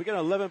basket. So we got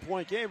an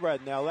 11-point game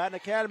right now. Latin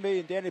Academy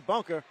and Danny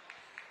Bunker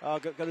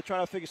got to try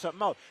to figure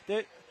something out.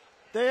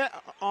 They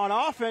on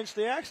offense,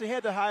 they actually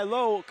had the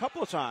high-low a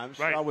couple of times.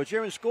 Right. Where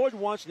Jeremy scored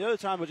once, and the other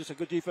time was just a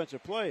good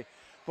defensive play.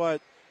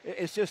 But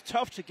it's just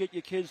tough to get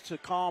your kids to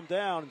calm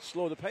down and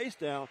slow the pace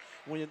down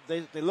when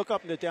they look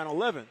up and they're down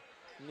 11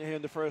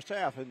 in the first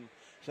half. And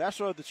so that's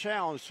sort of the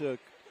challenge, to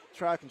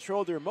try to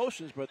control their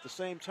emotions, but at the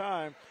same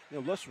time,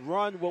 let's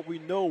run what we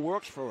know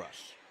works for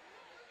us.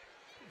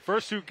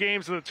 First 2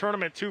 games of the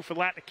tournament, too, for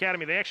Latin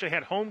Academy. They actually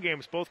had home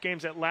games, both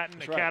games at Latin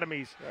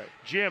Academy's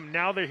gym.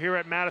 Now they're here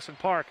at Madison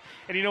Park.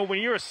 And, when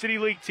you're a City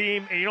League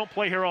team and you don't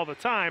play here all the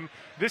time,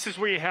 this is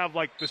where you have,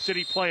 like, the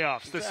city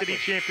playoffs, the city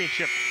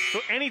championship. So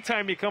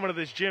anytime you come into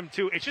this gym,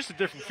 too, it's just a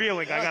different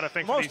feeling, I got to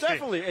think, for these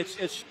teams. Most definitely.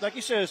 It's like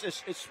you said,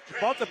 it's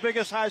about the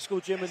biggest high school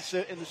gym in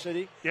the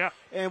city. Yeah.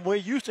 And we're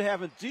used to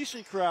having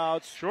decent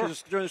crowds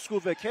during the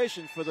school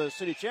vacation for the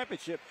city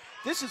championship.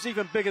 This is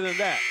even bigger than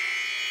that.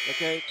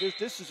 Okay,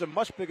 this is a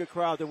much bigger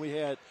crowd than we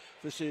had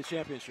for the city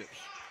championships.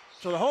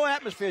 So the whole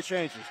atmosphere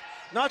changes.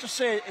 Not to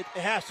say it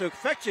has to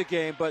affect your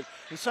game, but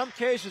in some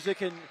cases it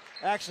can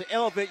actually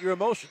elevate your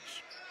emotions.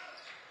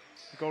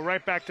 Go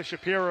right back to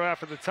Shapiro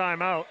after the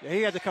timeout. Yeah,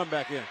 he had to come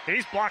back in.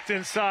 He's blocked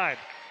inside.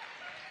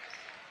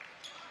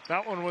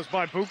 That one was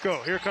by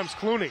Bucco. Here comes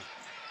Clooney.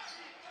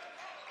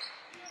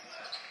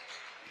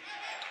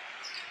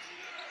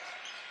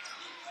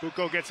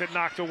 Bucco gets it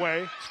knocked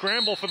away.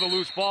 Scramble for the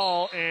loose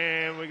ball,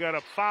 and we got a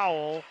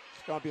foul.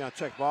 It's going to be on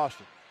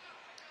TechBoston.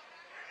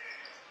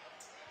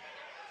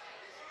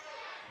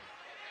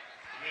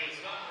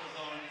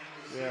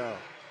 Yeah.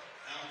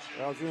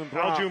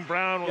 Aljun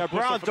Brown. Yeah,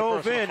 Brown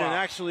dove in and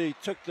actually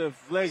took the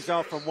legs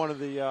out from one of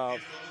the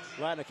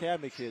Latin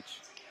Academy kids.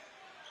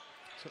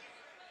 So,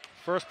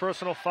 first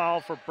personal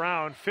foul for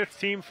Brown, 5th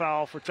team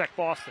foul for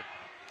TechBoston.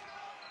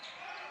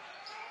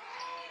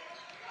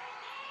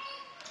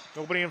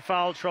 Nobody in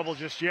foul trouble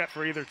just yet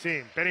for either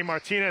team. Benny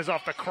Martinez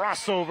off the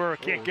crossover,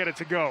 can't get it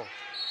to go.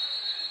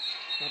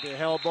 Gonna be a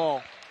hell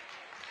ball.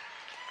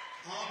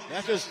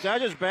 That's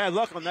just bad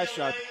luck on that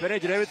shot. Benny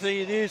did everything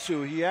he needed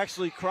to. He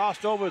actually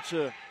crossed over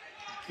to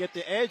get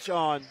the edge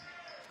on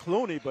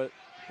Clooney, but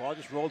the ball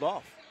just rolled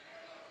off.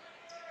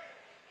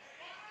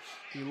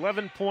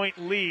 11-point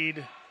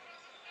lead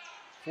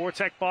for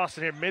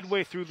TechBoston here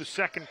midway through the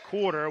second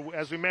quarter.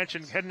 As we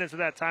mentioned, heading into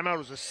that timeout, it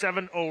was a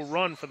 7-0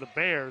 run for the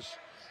Bears.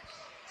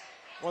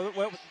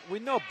 Well, we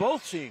know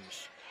both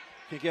teams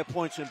can get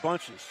points in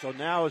bunches, so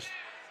now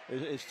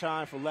it's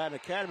time for Latin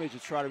Academy to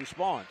try to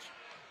respond.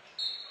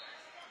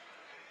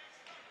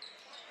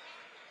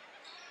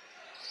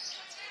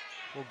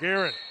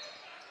 Wogarin.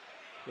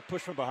 The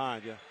push from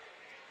behind, yeah.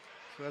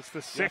 So that's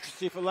the sixth.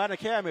 See, for Latin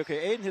Academy,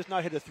 okay, Aiden has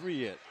not hit a 3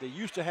 yet. They're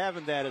used to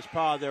having that as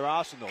part of their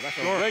arsenal. That's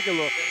a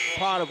regular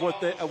part of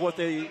what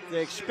they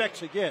expect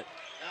to get.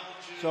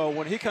 So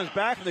when he comes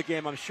back from the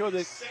game, I'm sure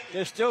that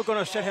they're still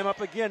going to set him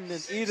up again in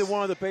either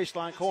one of the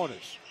baseline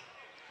corners.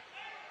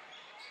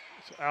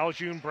 So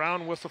Aljune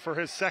Brown whistle for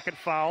his second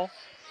foul.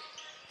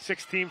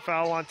 16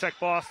 foul on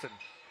TechBoston.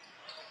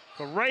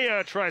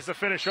 Correa tries to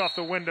finish off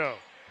the window.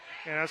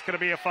 And that's going to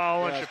be a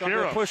foul on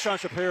Shapiro. Be a push on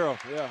Shapiro,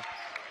 yeah.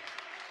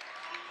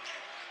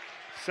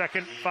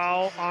 Second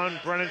foul on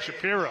Brennan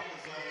Shapiro.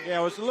 Yeah,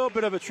 it was a little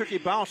bit of a tricky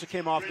bounce that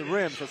came off the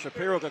rim, so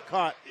Shapiro got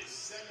caught.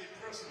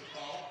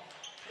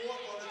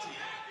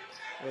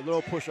 A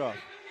little push off.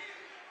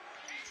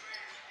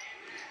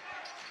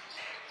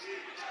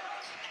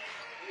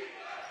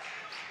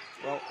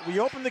 Well, we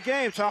opened the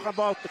game talking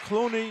about the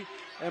Clooney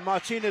and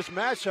Martinez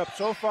matchup.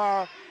 So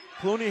far,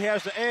 Clooney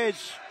has the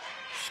edge,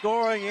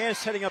 scoring and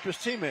setting up his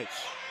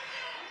teammates.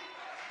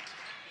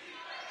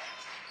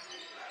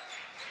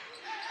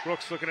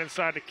 Brooks looking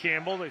inside to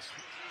Campbell. They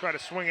try to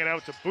swing it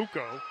out to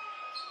Bucco.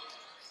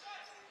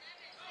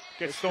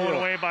 Gets stolen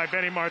away by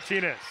Benny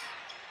Martinez.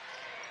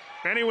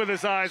 Benny with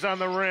his eyes on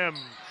the rim.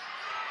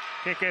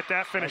 Can't get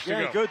that finish to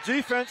go. Good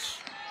defense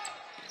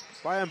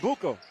by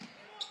Mbuko.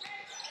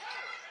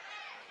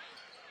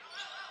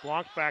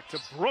 Blanc back to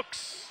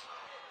Brooks.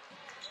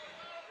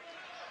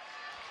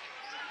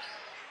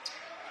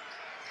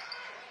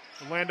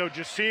 Orlando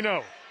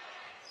Giacino.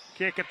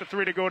 Can't get the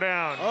 3 to go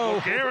down.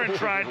 Oh. Garen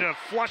tried to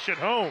flush it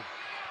home.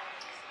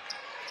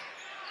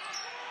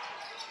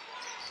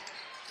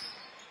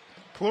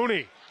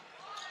 Clooney.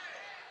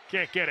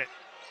 Can't get it.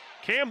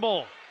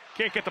 Campbell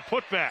can't get the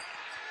putback.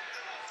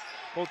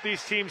 Both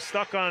these teams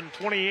stuck on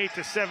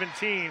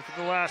 28-17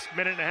 for the last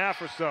minute and a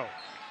half or so.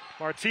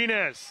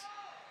 Martinez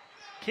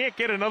can't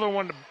get another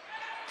one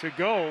to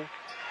go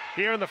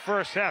here in the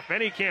first half.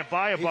 Benny can't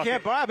buy a bucket. He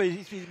can't buy, but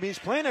he's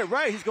playing it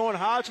right. He's going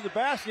hard to the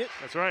basket.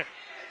 That's right.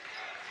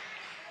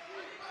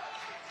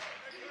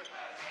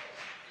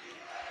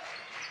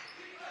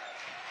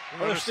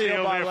 Another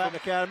steal by Latin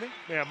Academy.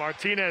 Yeah,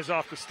 Martinez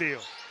off the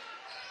steal.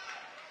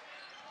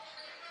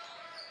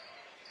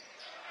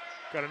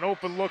 Got an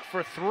open look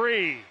for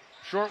 3.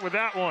 Short with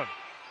that one.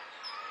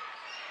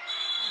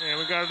 And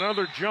we got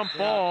another jump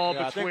ball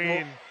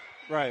between.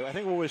 I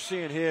think what we're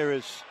seeing here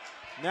is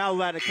now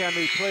Latin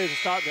Academy players are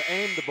starting to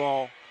aim the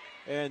ball.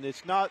 And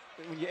it's not,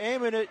 when you're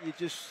aiming it,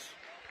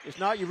 it's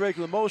not your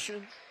regular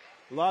motion.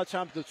 A lot of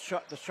times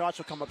the shots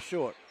will come up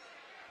short.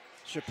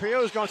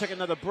 Shapiro's going to take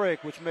another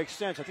break, which makes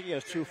sense. I think he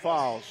has 2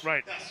 fouls.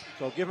 Right.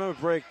 So give him a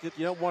break. You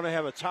don't want to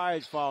have a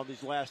tied foul in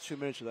these last 2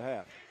 minutes of the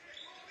half.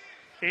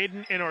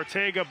 Aiden and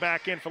Ortega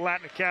back in for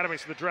Latin Academy.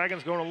 So the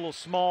Dragons going a little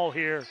small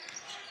here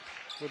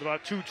with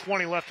about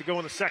 2:20 left to go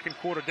in the second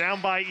quarter.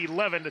 Down by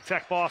 11 to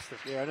TechBoston.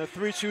 Yeah, in a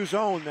 3-2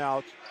 zone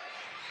now.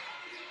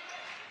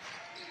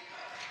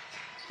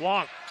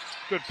 Blanc,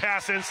 good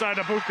pass inside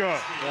to Bucco.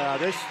 Yeah,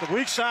 the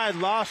weak side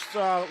lost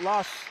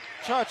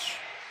touch.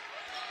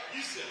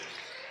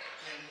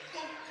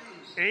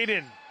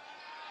 Aiden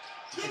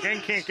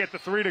again can't get the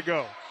 3 to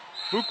go.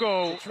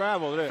 Bucco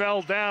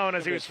fell down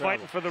as he was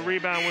fighting for the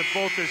rebound with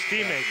both his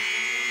teammates.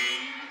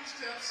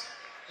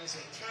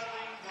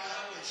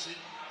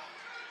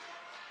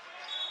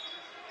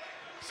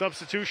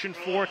 Substitution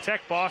for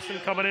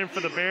TechBoston coming in for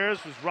the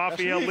Bears was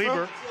Raphael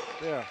Lieber.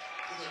 Yeah.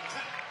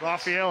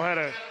 Raphael had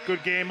a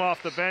good game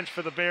off the bench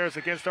for the Bears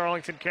against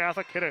Arlington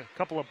Catholic. Hit a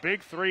couple of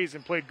big threes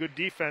and played good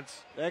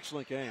defense.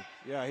 Excellent game.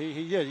 Yeah,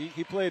 he did.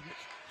 He played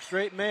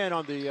straight man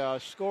on the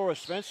scorer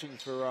Svensson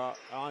for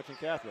Arlington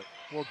Catholic.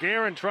 Well,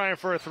 Garen trying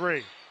for a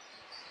 3.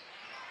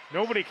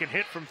 Nobody can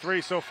hit from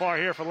 3 so far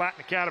here for Latin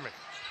Academy.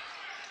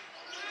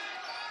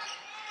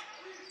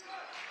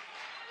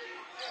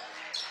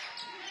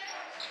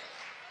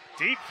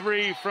 Deep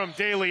 3 from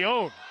De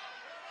Leon.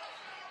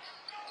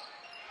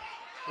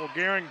 Well,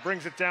 Garen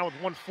brings it down with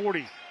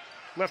 1:40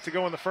 left to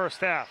go in the first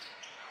half.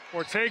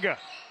 Ortega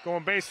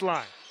going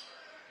baseline.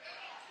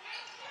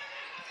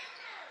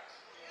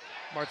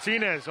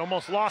 Martinez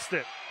almost lost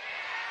it.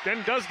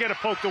 Then does get it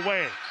poked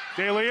away.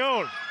 De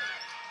Leon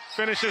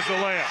finishes the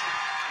layup.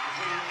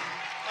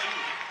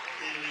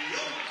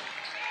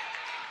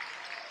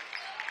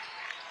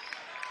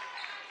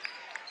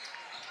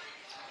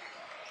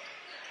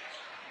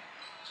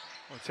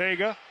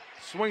 Ortega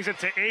swings it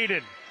to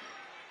Aiden.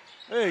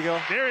 There you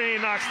go. There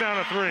he knocks down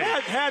a 3.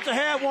 Had to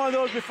have one of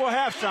those before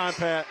halftime,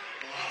 Pat.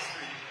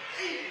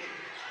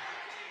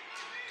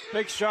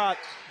 Big shot,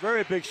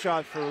 very big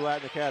shot for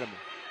Latin Academy.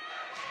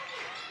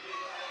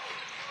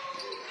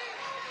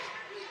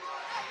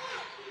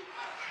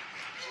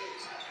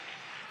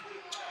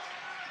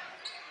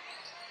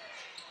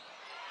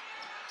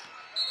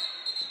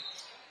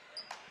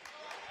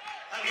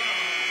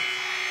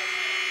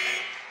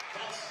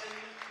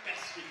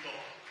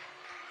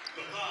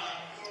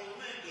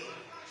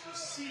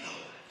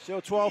 Still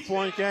a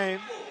 12-point game.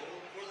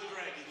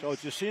 So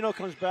Giacino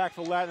comes back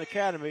for Latin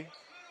Academy.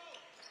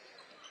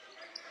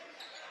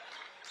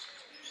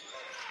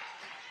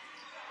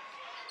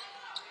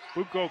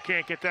 Buko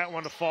can't get that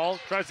one to fall.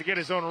 Tries to get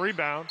his own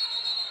rebound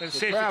and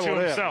saves it to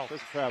there. himself.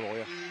 That's travel,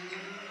 yeah.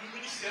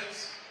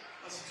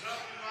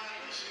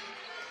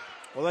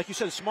 Well, like you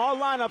said, small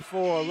lineup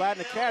for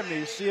Latin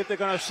Academy. See if they're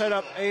going to set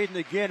up Aiden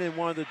again in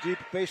one of the deep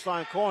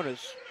baseline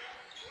corners.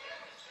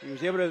 He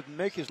was able to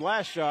make his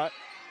last shot.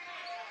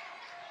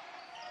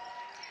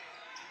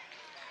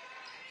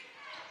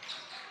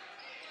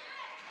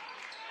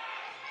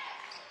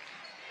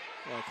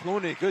 Well,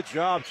 Clooney, good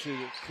job to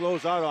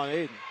close out on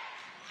Aiden.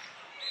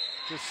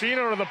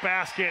 Casino to the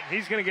basket.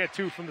 He's going to get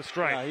 2 from the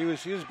strike. Yeah,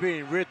 he was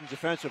being ridden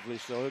defensively,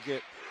 so he'll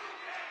get.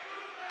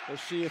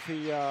 Let's see if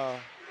he.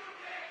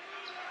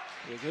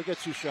 He'll get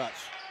 2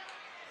 shots.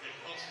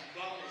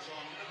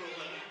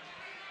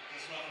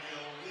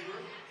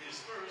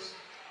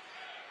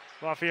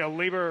 Rafael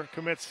Lieber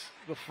commits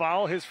the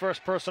foul, his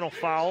first personal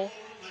foul.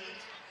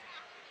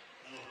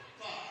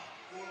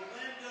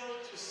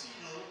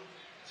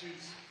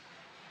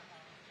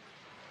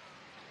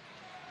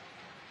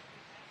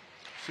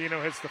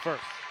 Casino hits the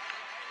first.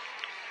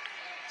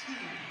 1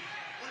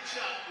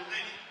 shot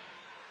remaining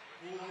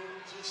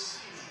for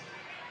Casino.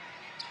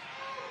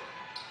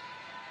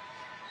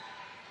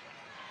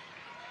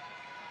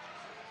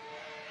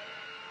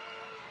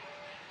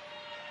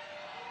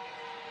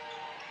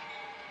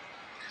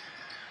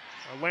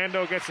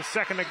 Orlando gets a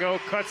second to go,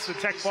 cuts the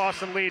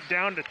TechBoston lead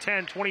down to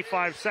 10,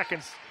 25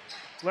 seconds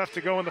left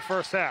to go in the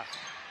first half.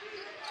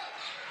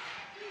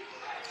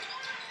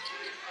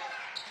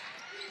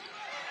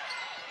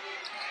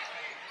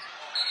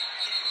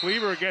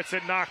 Cleaver gets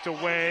it knocked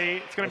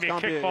away. It's going to be a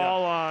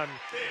kickball on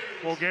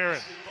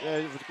Bulgarian. Yeah,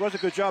 it was a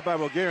good job by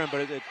Bulgarian,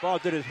 but the ball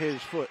did it hit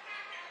his foot.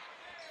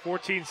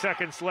 14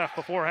 seconds left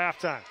before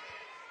halftime.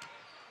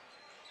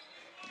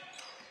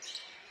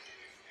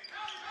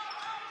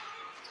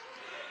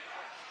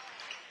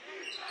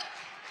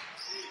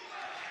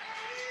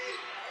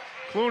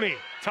 Clooney,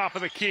 top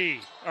of the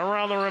key,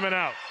 around the rim and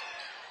out.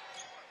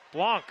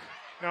 Blanc,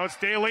 now it's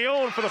De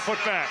Leon for the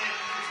putback.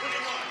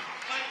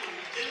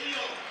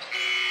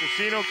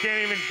 Casino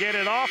can't even get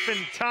it off in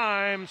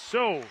time,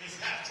 so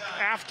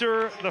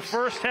after the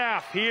first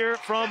half here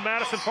from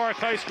Madison Park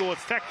High School,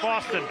 it's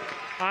TechBoston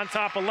on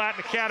top of Latin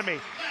Academy,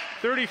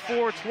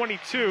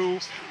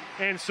 34-22.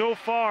 And so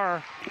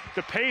far,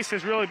 the pace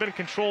has really been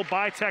controlled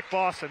by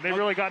TechBoston. They've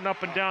really gotten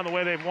up and down the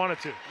way they've wanted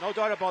to. No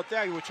doubt about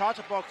that. We talked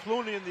about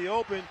Clooney in the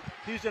open.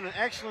 He's done an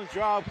excellent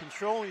job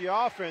controlling the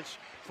offense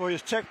for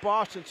his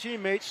TechBoston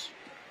teammates.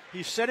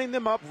 He's setting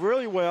them up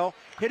really well,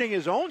 hitting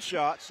his own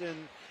shots.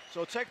 And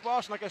so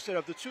TechBoston, like I said,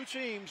 of the 2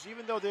 teams,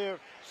 even though they're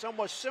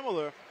somewhat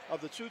similar,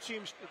 of the 2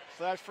 teams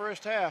for that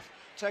first half,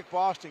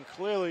 TechBoston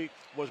clearly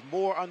was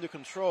more under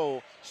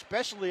control,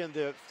 especially in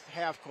the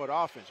half-court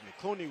offense. I mean,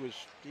 Clooney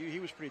he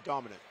was pretty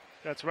dominant.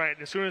 That's right.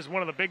 And as soon as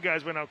one of the big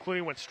guys went out,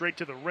 Clooney went straight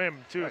to the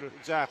rim, too. Right,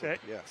 exactly,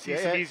 See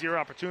some easier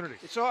opportunities.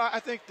 So I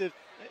think that,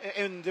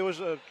 and there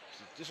was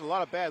just a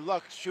lot of bad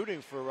luck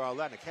shooting for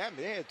Latin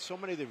Academy. They had so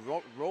many that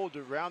rolled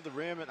around the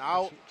rim and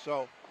out.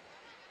 So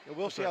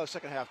we'll see how the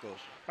second half goes.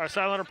 Our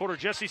sideline reporter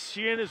Jesse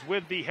Sheehan is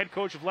with the head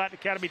coach of Latin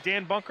Academy,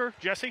 Dan Bunker.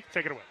 Jesse,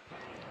 take it away.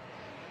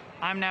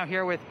 I'm now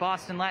here with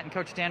Boston Latin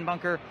coach Dan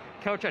Bunker.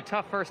 Coach, a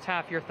tough first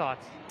half. Your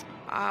thoughts?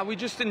 We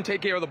just didn't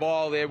take care of the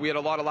ball. We had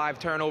a lot of live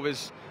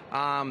turnovers.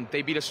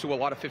 They beat us to a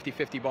lot of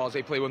 50-50 balls.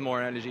 They play with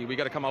more energy. We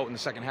got to come out in the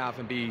second half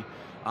and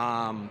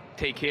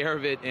take care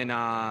of it and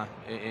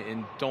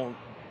don't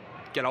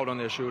get out on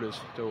their shooters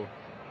too.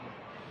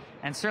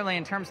 And certainly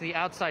in terms of the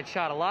outside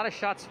shot, a lot of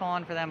shots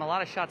falling for them, a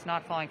lot of shots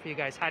not falling for you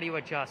guys. How do you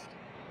adjust?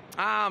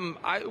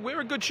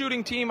 We're a good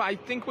shooting team. I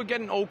think we're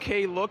getting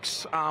okay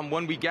looks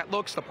when we get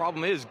looks. The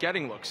problem is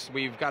getting looks.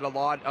 We've got a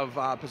lot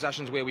of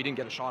possessions where we didn't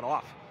get a shot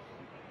off.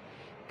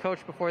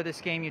 Coach, before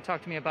this game, you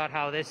talked to me about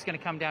how this is going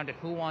to come down to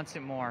who wants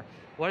it more.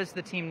 What does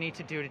the team need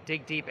to do to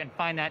dig deep and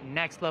find that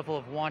next level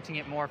of wanting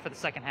it more for the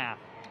second half?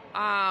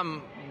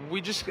 We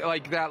just,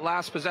 like that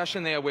last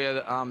possession there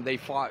where they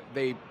fought,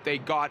 they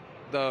got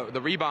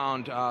the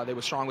rebound. They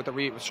were strong with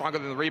stronger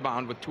than the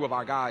rebound with 2 of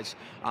our guys.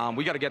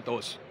 We got to get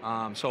those.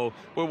 So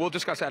we'll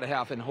discuss that at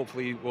half, and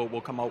hopefully we'll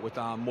come out with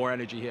more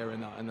energy here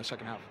in the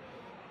second half.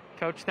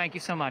 Coach, thank you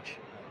so much.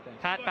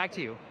 Pat, back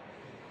to you.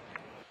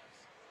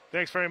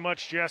 Thanks very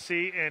much,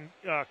 Jesse. And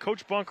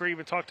Coach Bunker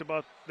even talked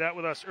about that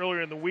with us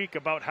earlier in the week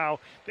about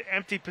how the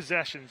empty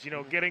possessions,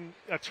 getting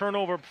a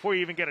turnover before you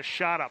even get a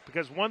shot up.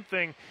 Because one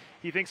thing,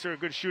 he thinks they're a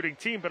good shooting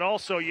team, but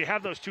also you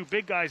have those 2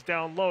 big guys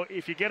down low.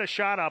 If you get a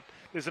shot up,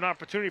 there's an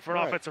opportunity for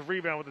an offensive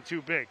rebound with the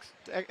 2 bigs.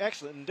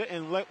 Excellent.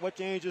 And what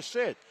Danny just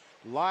said,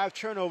 live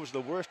turnovers are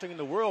the worst thing in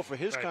the world for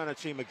his kind of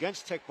team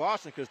against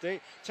TechBoston, because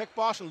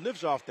TechBoston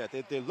lives off that.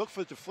 They look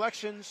for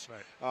deflections,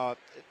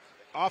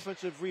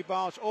 offensive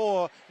rebounds,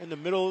 or in the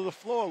middle of the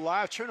floor,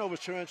 live turnovers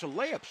turn into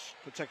layups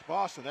for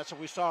TechBoston. That's what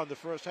we saw in the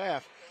first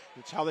half.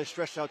 It's how they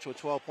stretched out to a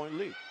 12-point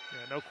lead.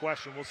 Yeah, no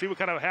question. We'll see what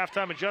kind of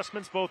halftime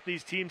adjustments both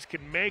these teams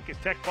can make as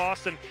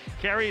TechBoston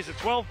carries a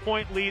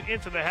 12-point lead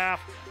into the half.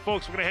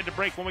 Folks, we're going to head to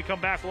break. When we come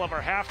back, we'll have our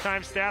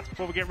halftime stats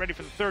before we get ready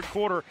for the third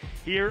quarter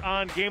here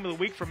on Game of the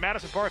Week from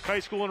Madison Park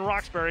High School in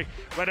Roxbury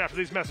right after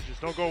these messages.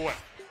 Don't go away.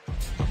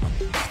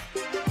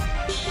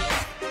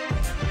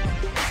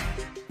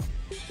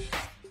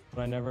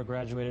 When I never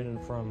graduated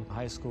from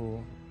high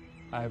school,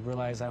 I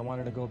realized I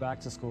wanted to go back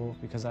to school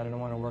because I didn't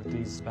want to work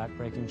these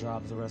back-breaking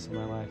jobs the rest of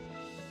my life.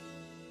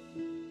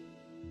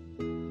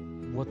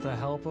 With the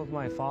help of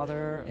my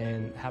father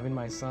and having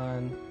my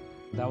son,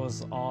 that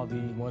was all the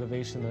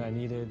motivation that I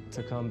needed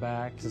to come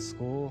back to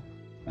school.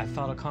 I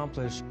felt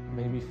accomplished,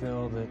 made me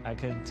feel that I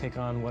could take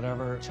on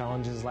whatever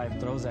challenges life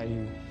throws at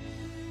you.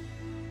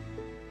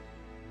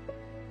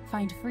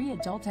 Find free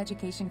adult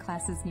education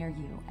classes near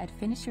you at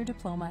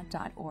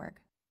finishyourdiploma.org.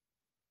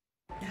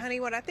 Honey,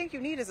 what I think you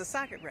need is a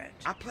socket wrench.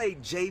 I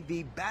played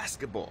JV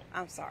basketball.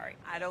 I'm sorry.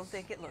 I don't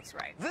think it looks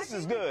right. This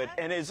is good,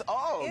 and it's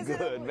all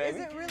good, baby.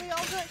 Is it really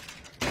all good?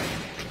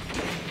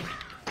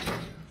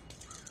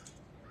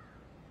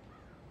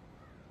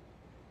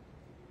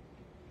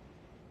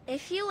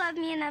 If you love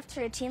me enough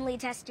to routinely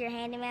test your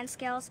handyman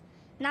skills,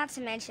 not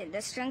to mention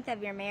the strength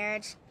of your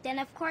marriage, then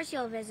of course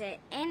you'll visit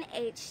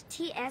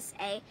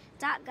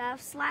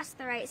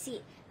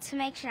nhtsa.gov/the-right-seat to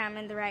make sure I'm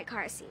in the right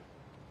car seat.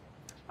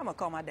 I'm gonna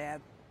call my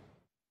dad.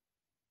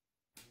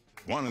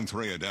 1 in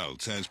 3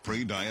 adults has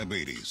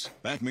pre-diabetes.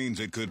 That means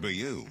it could be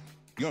you,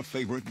 your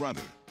favorite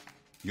brother,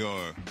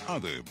 your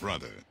other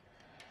brother,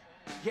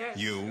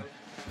 you,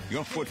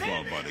 your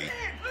football buddy,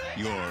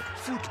 your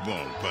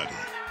football buddy,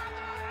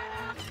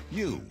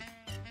 you,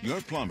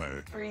 your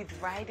plumber, Breathe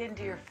right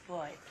into your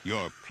foot.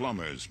 your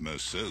plumber's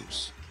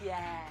masseuse,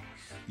 Yes.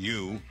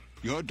 you,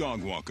 your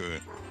dog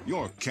walker,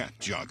 your cat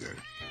jogger.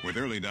 With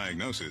early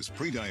diagnosis,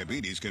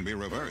 pre-diabetes can be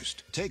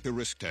reversed. Take the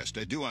risk test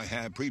at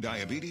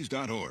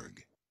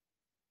doihaveprediabetes.org.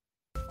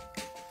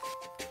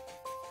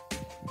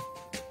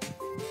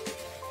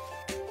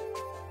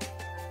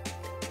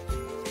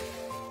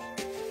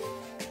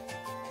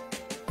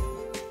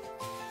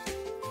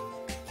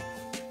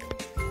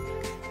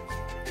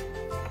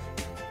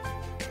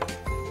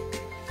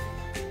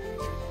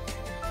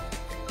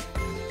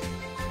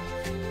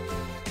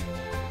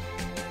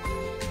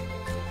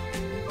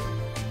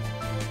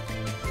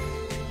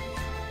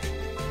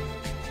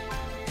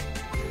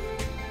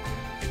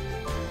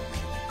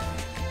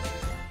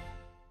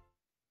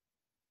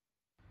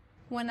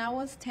 When I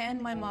was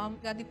 10, my mom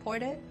got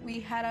deported. We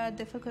had a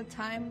difficult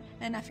time,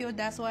 and I feel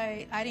that's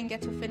why I didn't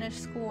get to finish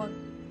school.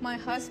 My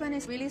husband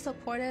is really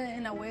supportive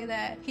in a way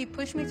that he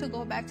pushed me to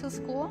go back to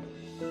school.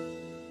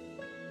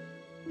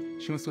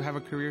 She wants to have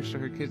a career so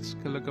her kids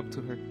can look up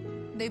to her.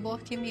 They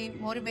both keep me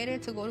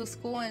motivated to go to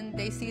school, and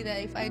they see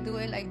that if I do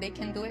it, like, they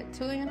can do it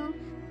too, you know?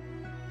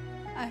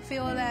 I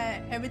feel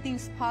that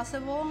everything's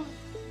possible.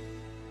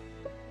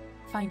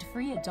 Find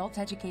free adult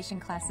education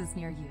classes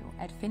near you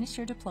at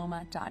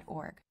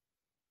finishyourdiploma.org.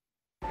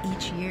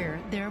 Each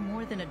year, there are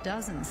more than a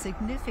dozen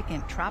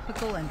significant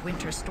tropical and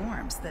winter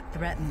storms that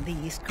threaten the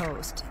East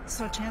Coast.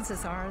 So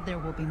chances are there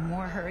will be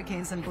more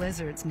hurricanes and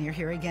blizzards near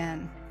here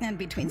again. And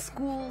between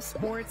school,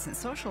 sports, and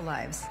social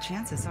lives,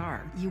 chances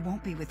are you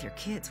won't be with your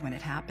kids when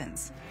it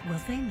happens. Will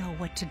they know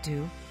what to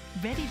do?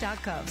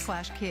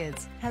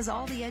 Ready.gov/kids has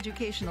all the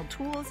educational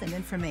tools and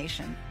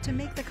information to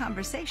make the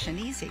conversation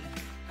easy.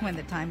 When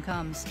the time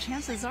comes,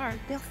 chances are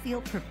they'll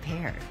feel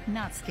prepared,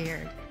 not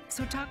scared.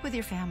 So talk with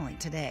your family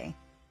today.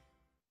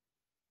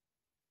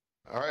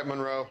 All right,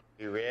 Monroe,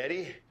 you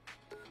ready?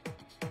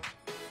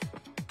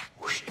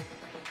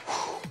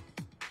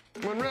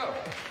 Monroe!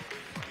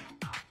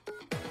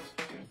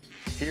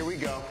 Here we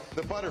go,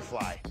 the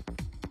butterfly.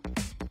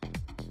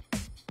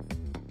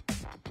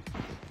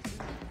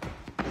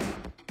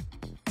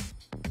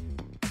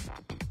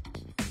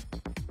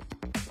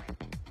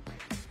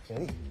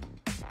 Ready?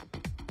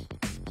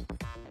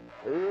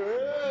 Ooh.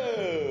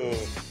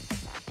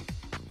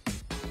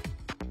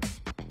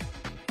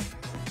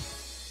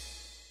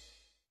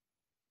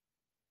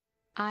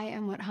 I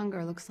am what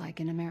hunger looks like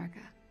in America.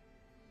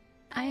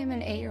 I am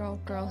an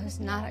 8-year-old girl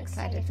who's not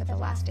excited for the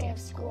last day of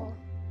school.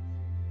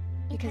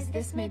 Because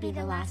this may be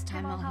the last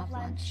time I'll have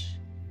lunch.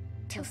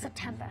 Till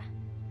September.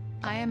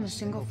 I am a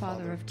single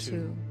father of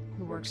 2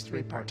 who works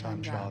 3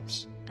 part-time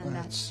jobs, and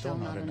that's still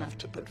not enough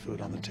to put food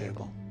on the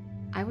table.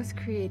 I was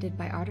created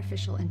by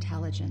artificial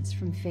intelligence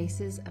from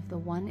faces of the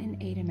 1 in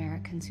 8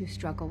 Americans who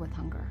struggle with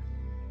hunger.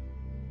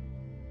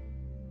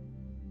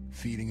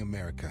 Feeding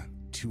America,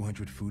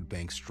 200 food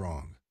banks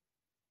strong.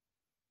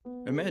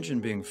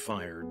 Imagine being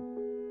fired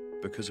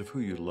because of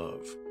who you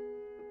love.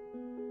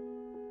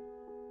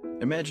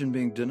 Imagine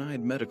being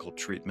denied medical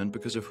treatment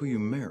because of who you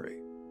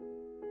marry.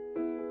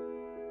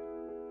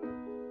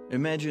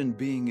 Imagine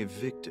being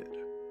evicted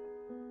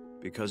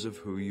because of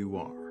who you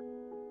are.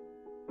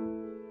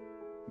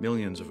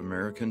 Millions of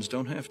Americans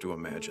don't have to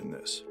imagine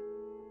this.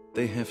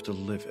 They have to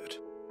live it.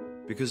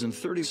 Because in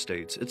 30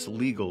 states, it's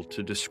legal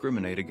to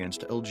discriminate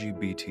against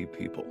LGBT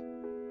people.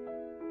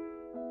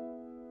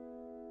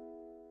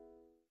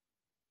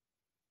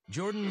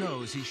 Jordan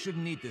knows he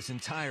shouldn't eat this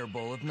entire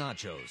bowl of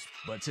nachos,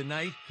 but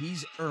tonight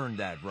he's earned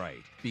that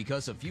right.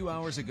 Because a few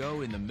hours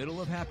ago, in the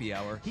middle of happy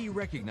hour, he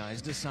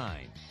recognized a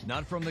sign.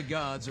 Not from the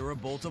gods or a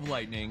bolt of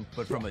lightning,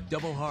 but from a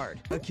double heart,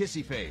 a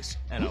kissy face,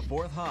 and a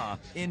 4th ha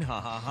in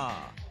ha ha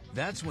ha.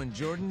 That's when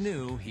Jordan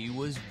knew he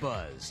was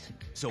buzzed.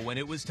 So when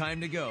it was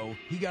time to go,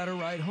 he got a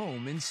ride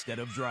home instead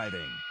of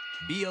driving.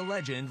 Be a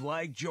legend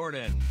like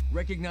Jordan.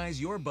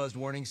 Recognize your buzzed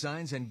warning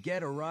signs and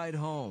get a ride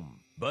home.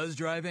 Buzz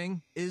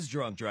driving is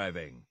drunk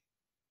driving.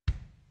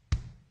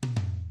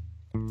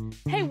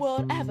 Hey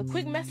world, I have a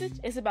quick message.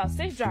 It's about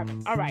safe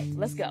driving. All right,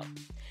 let's go.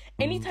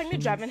 Anytime you're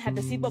driving, have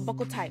the seatbelt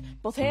buckled tight.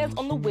 Both hands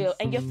on the wheel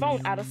and your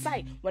phone out of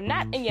sight. When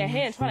not in your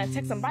hand trying to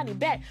text somebody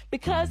back.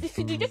 Because if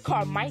you do, your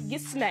car might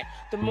get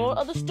smacked. The moral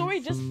of the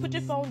story, just put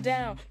your phone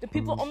down. The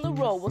people on the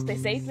road will stay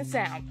safe and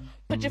sound.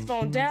 Put your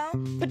phone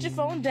down, put your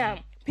phone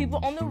down.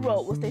 People on the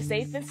road will stay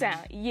safe and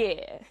sound.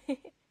 Yeah.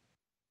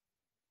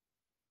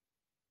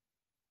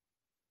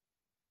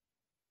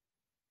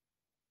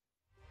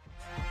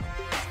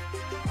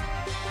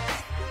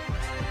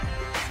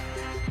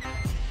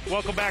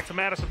 Welcome back to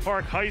Madison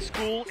Park High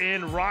School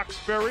in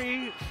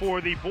Roxbury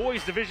for the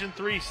boys Division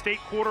III state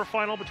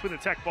quarterfinal between the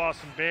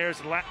TechBoston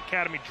Bears and Latin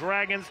Academy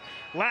Dragons.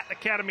 Latin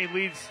Academy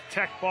leads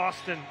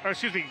TechBoston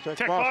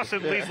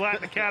leads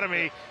Latin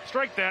Academy.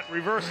 Strike that,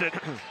 reverse it.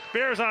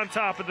 Bears on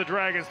top of the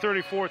Dragons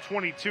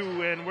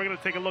 34-22, and we're going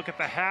to take a look at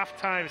the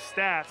halftime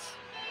stats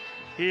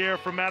here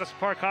from Madison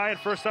Park High. And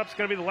first up is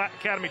going to be the Latin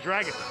Academy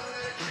Dragons.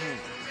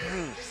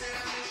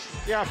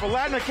 Yeah, for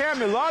Latin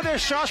Academy, a lot of their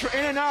shots were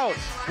in and out.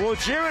 Well,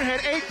 Jiren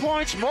had 8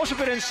 points, most of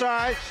it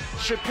inside.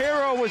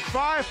 Shapiro with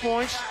 5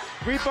 points.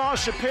 Rebound,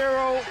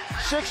 Shapiro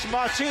 6,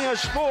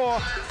 Martinez 4.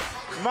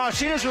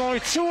 Martinez with only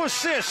 2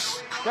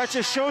 assists. That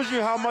just shows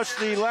you how much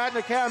the Latin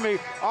Academy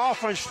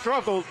offense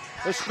struggled,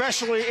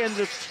 especially in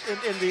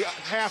the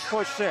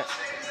half-court set.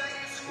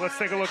 Let's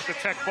take a look at the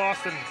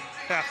TechBoston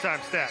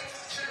halftime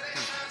stats.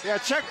 Yeah,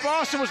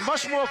 TechBoston was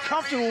much more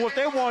comfortable with what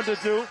they wanted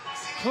to do.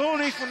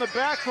 Clooney from the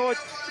backcourt,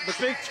 the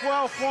big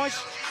 12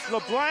 points.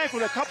 LeBlanc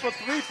with a couple of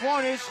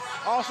three-pointers,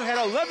 also had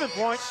 11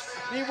 points.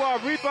 Meanwhile,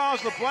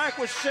 rebounds, LeBlanc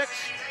with 6.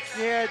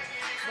 He had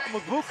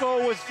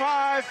Mabuko with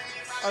 5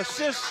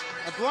 assists.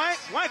 And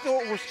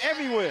Blanco was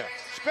everywhere,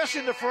 especially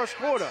in the first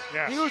quarter.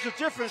 Yes. He was the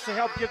difference to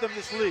help give them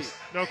this lead.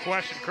 No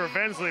question.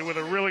 Kervensley with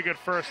a really good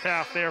first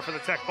half there for the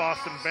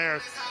TechBoston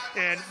Bears.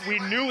 And we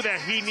knew that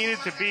he needed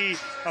to be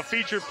a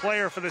featured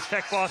player for this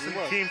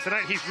TechBoston team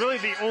tonight. He's really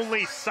the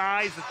only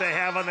size that they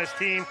have on this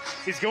team.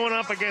 He's going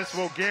up against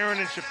Wogarin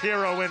and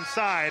Shapiro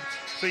inside,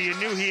 so you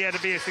knew he had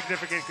to be a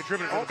significant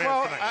contributor to the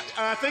Bears tonight.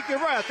 I think you're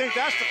right. I think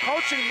that's the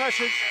coaching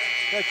message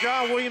that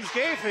John Williams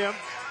gave him,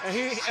 and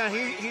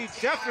he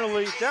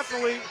definitely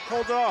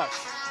pulled it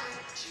off.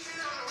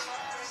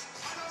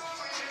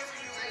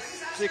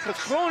 See, because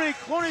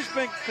Clooney's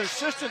been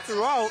consistent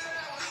throughout,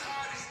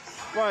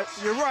 but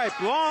you're right,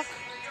 Blanc.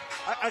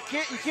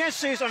 You can't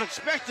say it's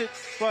unexpected,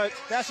 but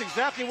that's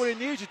exactly what he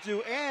needs to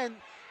do. And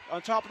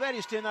on top of that,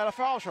 he's staying out of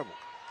foul trouble.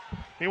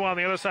 Meanwhile, on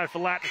the other side for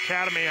Latin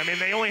Academy, I mean,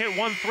 they only hit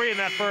 1 3 in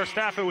that first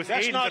half. It was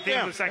Aiden at the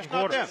end of the second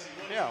quarter.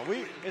 Yeah,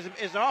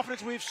 as often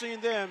as we've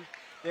seen them,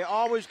 they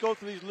always go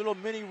through these little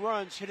mini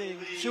runs, hitting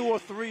 2 or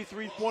 3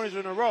 three-pointers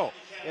in a row.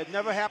 It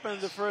never happened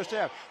in the first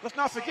half. Let's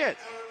not forget,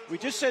 we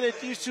just said that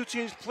these two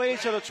teams played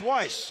each other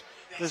twice.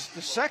 The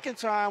second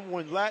time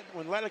when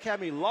Latin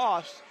Academy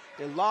lost,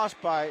 they lost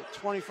by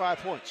 25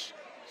 points.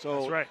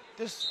 So that's right.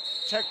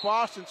 This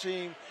TechBoston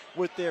team,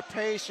 with their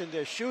pace and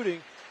their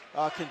shooting,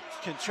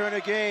 can turn a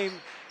game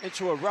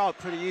into a rout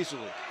pretty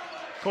easily.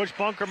 Coach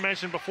Bunker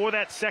mentioned before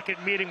that second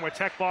meeting where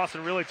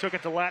TechBoston really took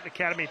it to Latin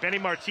Academy, Benny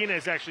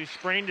Martinez actually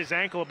sprained his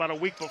ankle about a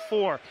week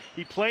before.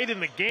 He played in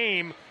the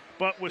game,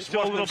 but was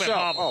still a little bit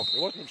hobbled. Oh,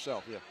 it wasn't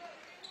himself, yeah.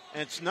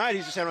 And tonight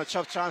he's just having a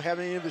tough time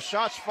having any of the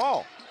shots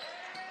fall.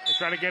 They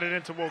try to get it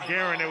into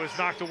Wogarin. It was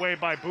knocked away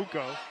by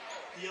Buko.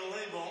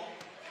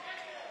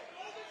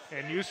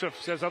 And Yusuf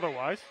says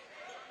otherwise.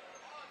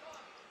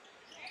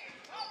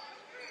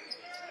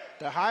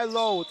 The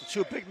high-low with the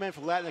two big men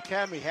from Latin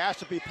Academy has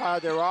to be part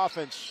of their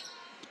offense.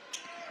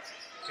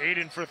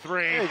 Aiden for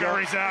 3,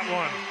 buries that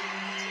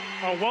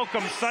one. A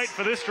welcome sight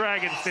for this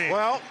Dragons team.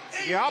 Well,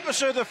 the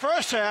opposite of the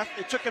first half.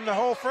 It took him the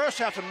whole first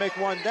half to make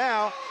one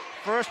down.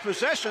 First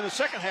possession, the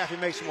second half he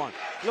makes one.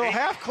 A little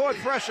half-court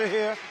pressure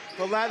here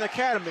for Latin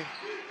Academy.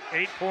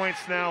 8 points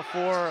now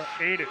for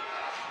Aiden.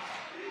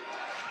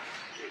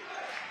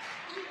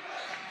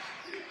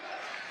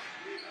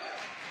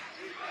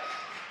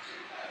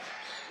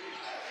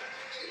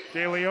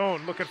 De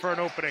Leon looking for an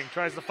opening,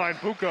 tries to find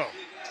Buko.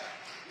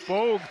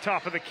 Bogue,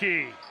 top of the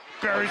key,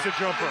 buries a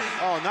jumper.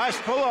 Oh, nice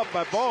pull-up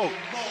by Bogue.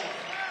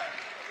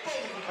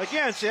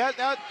 Again, see,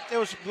 there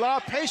was a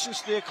lot of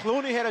patience there.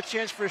 Clooney had a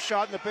chance for a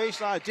shot in the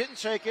baseline, didn't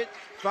take it,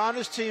 found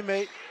his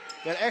teammate.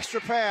 That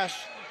extra pass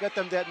got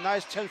them that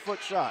nice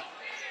 10-foot shot.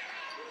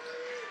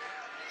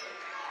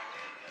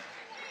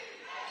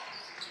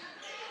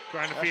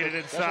 Trying to feed it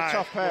inside. That's a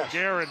tough pass.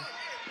 Garen.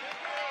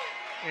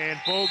 And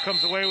Bogue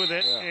comes away with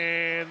it,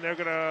 and they're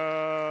going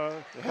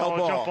to call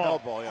a jump ball. Hell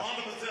ball, yeah.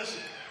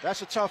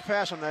 That's a tough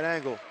pass on that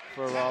angle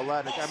for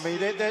Latin. I mean,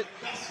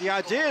 the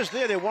idea is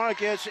there. They want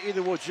to get to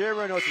either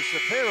Wojirin or to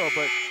Shapiro,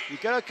 but you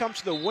got to come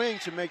to the wing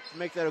to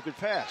make that a good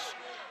pass.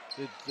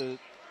 The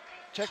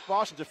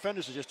TechBoston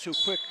defenders are just too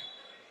quick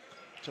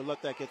to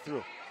let that get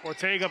through.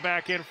 Ortega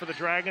back in for the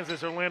Dragons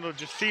as Orlando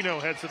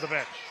Justino heads to the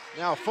bench.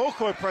 Now full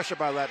court pressure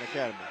by Latin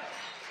Academy.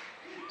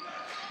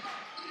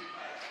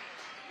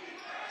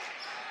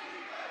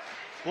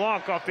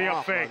 Blanc off the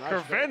up fake. Nice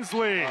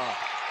Kervensley.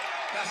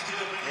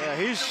 Yeah,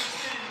 he's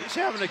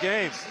having a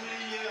game.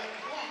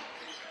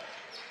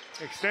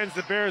 Extends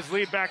the Bears'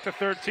 lead back to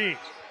 13.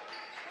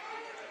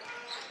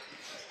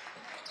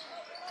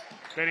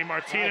 Benny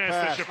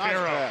Martinez to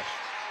Shapiro. Nice pass.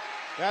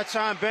 That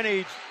time,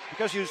 Benny,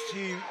 because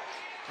he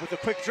with a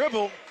quick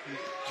dribble,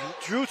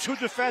 he drew 2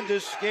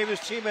 defenders, gave his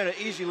teammate an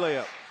easy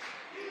layup.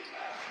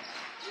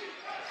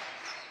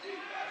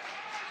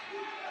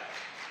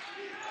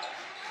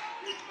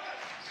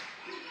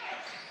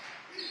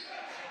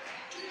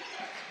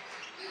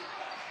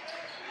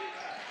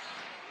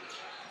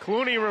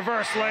 Clooney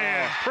reverse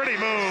lay-in. Pretty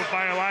move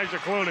by Elijah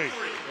Clooney.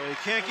 Yeah, you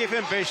can't give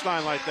him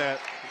baseline like that.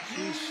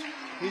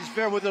 He's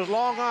fair with his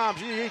long arms.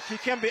 He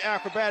can be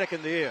acrobatic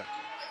in the air.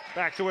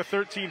 Back to a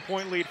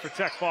 13-point lead for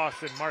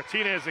TechBoston.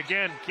 Martinez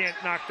again can't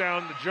knock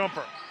down the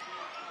jumper.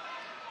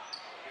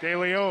 De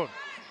Leon.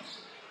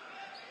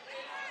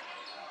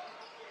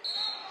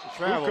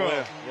 Travel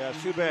there. Yeah,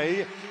 it's too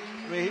bad.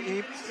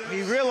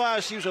 He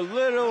realized he was a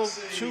little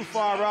too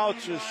far out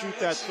to shoot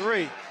that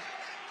 3.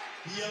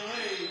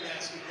 MIAA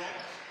Basketball.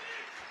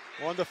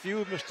 One of the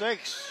few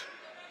mistakes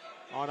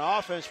on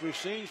offense we've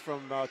seen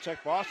from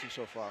TechBoston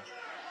so far.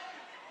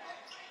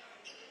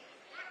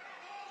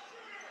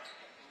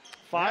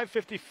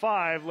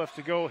 5:55 left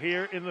to go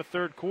here in the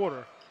third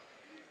quarter.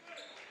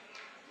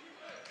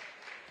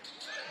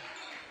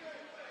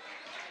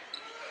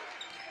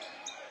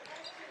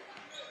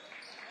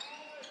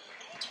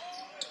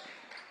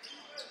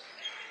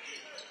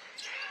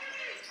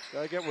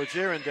 Gotta get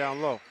Wajirin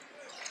down low.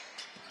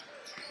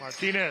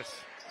 Martinez.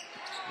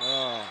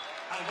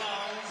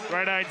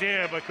 Right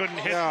idea, but couldn't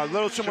hit. Yeah, a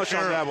little too much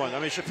on that one. I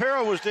mean,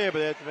 Shapiro was there,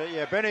 but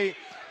yeah,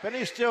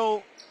 Benny's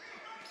still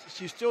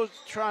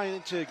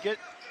trying to get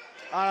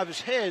out of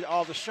his head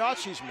all the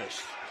shots he's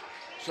missed.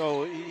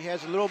 So he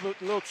has a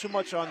little too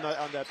much on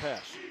that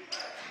pass.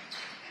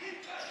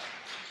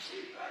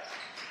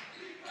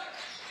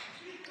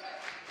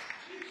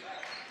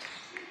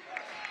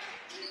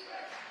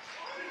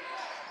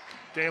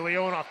 De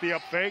Leon off the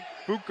up fake.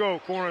 Bucco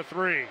corner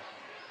 3.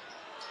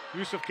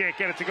 Yusuf can't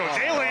get it to go.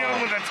 De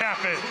Leon with a tap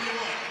in.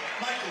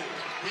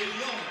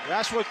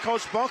 That's what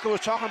Coach Bunker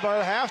was talking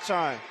about at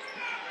halftime.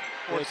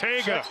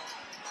 Ortega.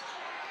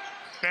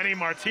 Benny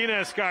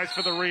Martinez guys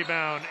for the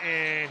rebound,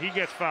 and he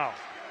gets fouled.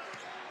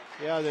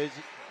 Yeah,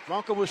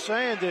 Bunker was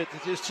saying that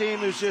his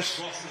team is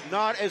just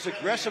not as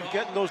aggressive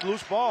getting those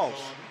loose balls.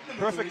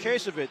 Perfect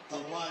case of it.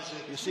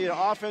 You see an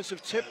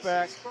offensive tip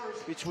back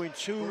between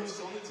 2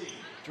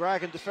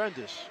 Dragon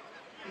defenders.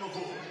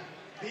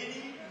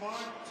 Benny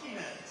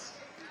Martinez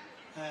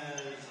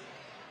has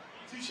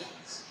 2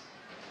 shots.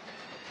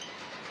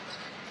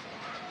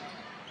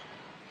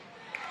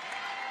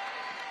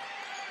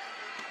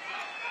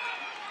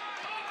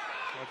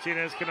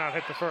 Martinez cannot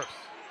hit the first.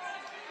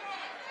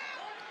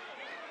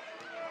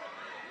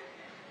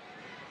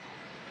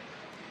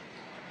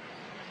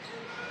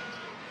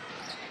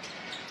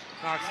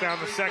 Knocks down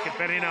the second.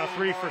 Benny now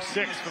 3 for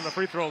 6 from the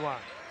free throw line.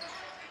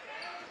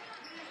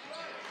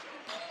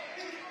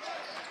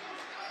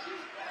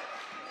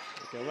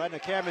 Okay, Latin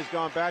Academy's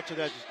gone back to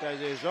that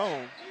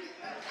zone.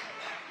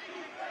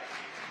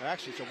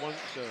 Actually, it's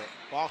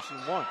a boxing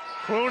 1.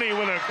 Clooney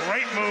with a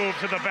great move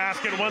to the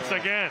basket once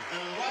again.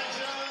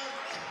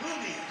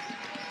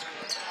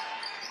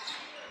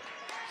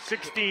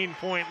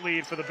 16-point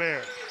lead for the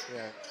Bears.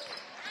 Yeah.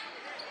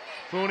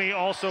 Clooney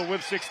also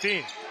with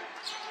 16.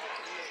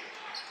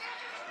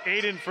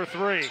 Aiden for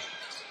 3.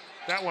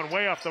 That one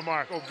way off the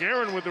mark.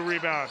 O'Garin with the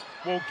rebound.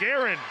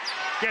 O'Garin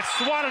gets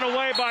swatted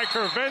away by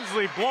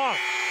Kervensley. Blanc.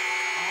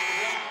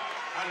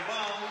 Out of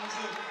bounds,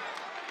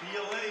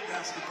 MIAA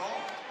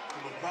Basketball,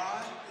 number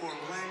 5,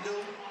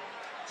 Orlando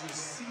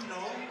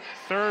Justino.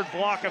 Third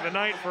block of the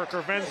night for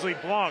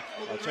Kervensley Blanc.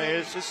 I'll tell you,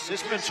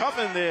 it's been tough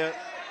in there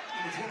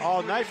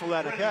all night for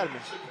Latin Academy.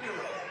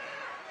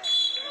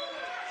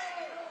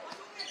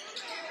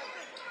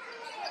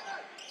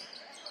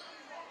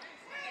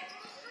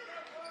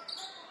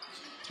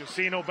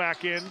 Justino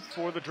back in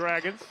for the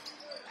Dragons.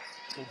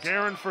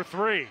 O'Garin for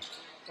 3.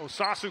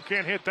 Osasu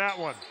can't hit that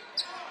one.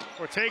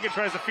 Ortega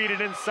tries to feed it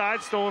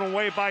inside, stolen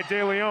away by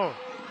De Leon.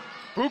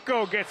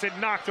 Bucco gets it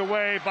knocked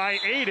away by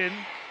Aiden.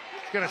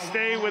 He's going to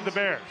stay with the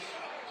Bears.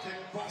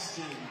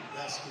 TechBoston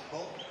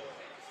Basketball.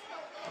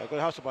 A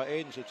good hustle by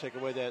Aiden to take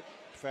away that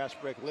fast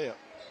break layup.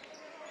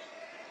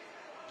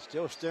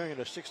 Still staring at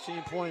a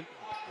 16-point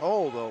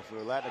hole, though, for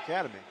Latin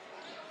Academy.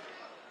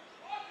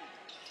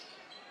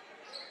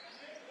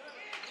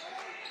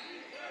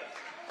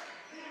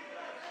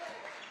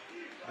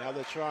 Now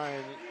they're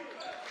trying,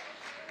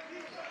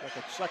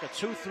 it's like a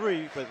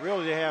 2-3, but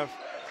really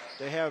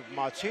they have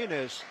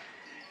Martinez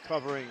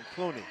covering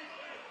Clooney.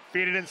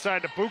 Feed it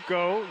inside to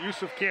Bucco.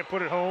 Yusuf can't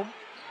put it home.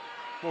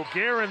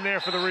 O'Garin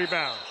there for the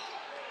rebound.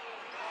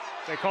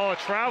 They call a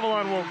travel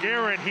on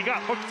O'Garin. He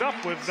got hooked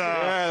up with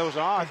yeah, it was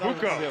odd. I thought it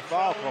was Bucco. gonna be a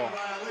foul call.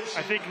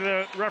 I think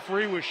the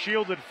referee was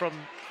shielded from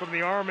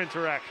the arm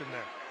interaction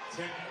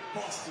there.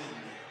 TechBoston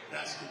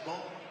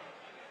basketball.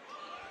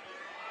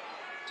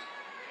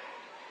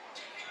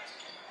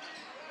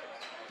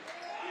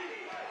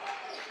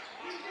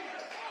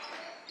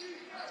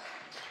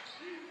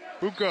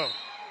 Bucco.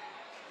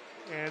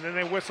 And then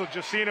they whistled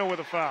Jacino with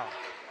a foul.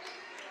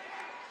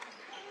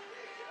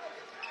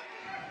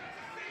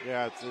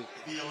 Yeah, it's a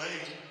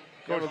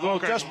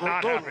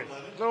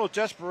little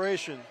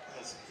desperation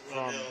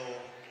from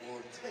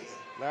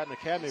Latin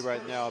Academy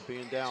right now,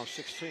 being down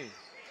 16.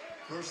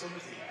 First on the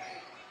team.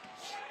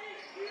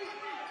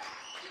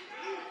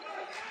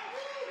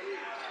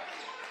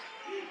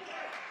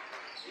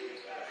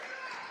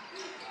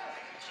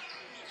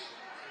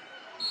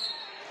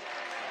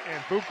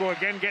 And Bucco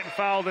again getting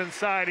fouled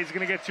inside. He's going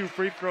to get 2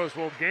 free throws.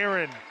 Well,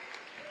 Guerin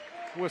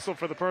whistle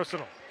for the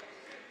personal.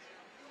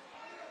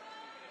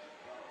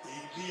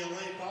 The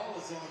MIAA foul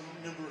is on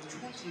number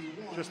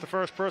 21. Just the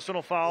first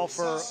personal foul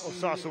for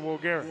Osasu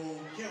Woguerin.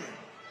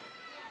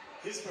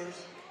 His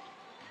first.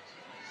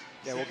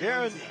 Yeah,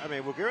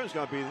 Woguerin's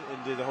going to be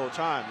in the whole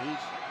time.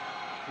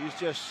 He's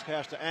just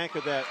has to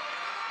anchor the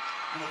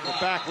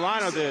back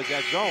line of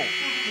that zone.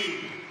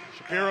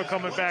 Shapiro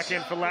coming back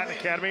in for Latin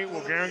Academy.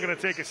 Woguerin going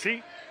to take a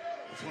seat.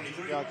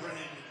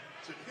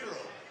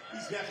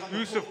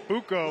 Yusuf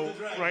Bucco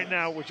right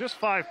now with just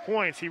 5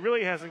 points. He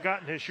really hasn't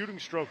gotten his shooting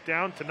stroke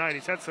down tonight.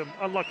 He's had some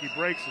unlucky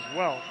breaks as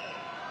well.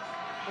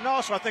 And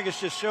also, I think it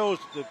just shows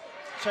the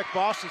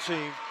TechBoston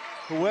team,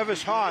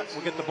 whoever's hot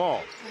will get the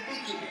ball.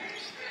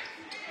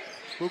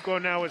 Bucco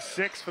now is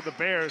 6 for the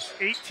Bears.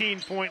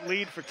 18-point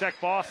lead for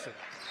TechBoston.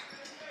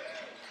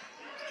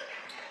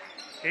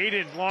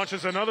 Aiden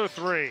launches another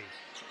 3.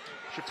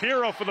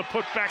 Shapiro for the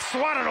putback,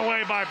 swatted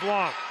away by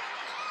Blanc.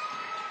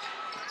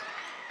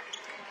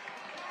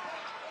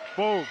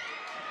 Bogue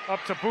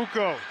up to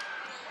Bucco.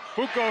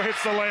 Bucco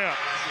hits the layup.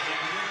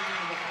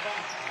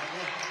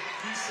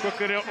 Look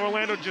at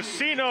Orlando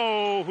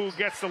Jacino, who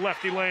gets the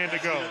lefty lane to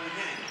go.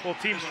 Both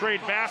teams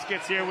trade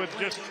baskets here with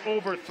just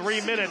over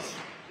 3 minutes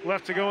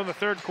left to go in the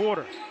third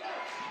quarter.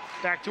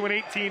 Back to an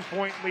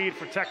 18-point lead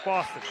for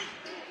TechBoston.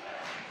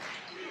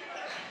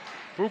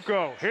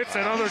 Bucco hits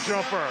another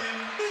jumper.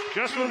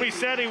 Just when we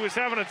said he was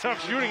having a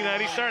tough shooting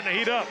night, he's starting to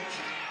heat up.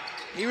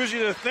 He was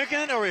either thinking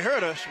it or he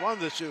heard us, one of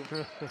the two.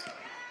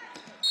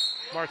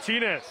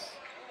 Martinez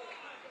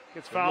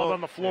gets fouled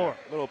on the floor.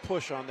 Yeah, little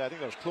push on that. I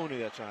think that was Clooney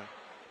that time.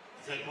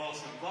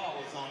 TechBoston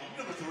foul is on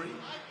number 3,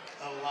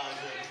 Elijah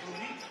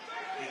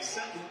Clooney, is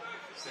second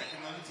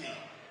on the team.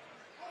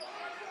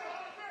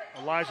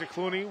 Elijah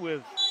Clooney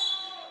with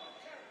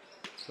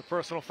the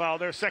personal foul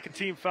there. Second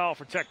team foul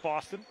for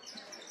TechBoston.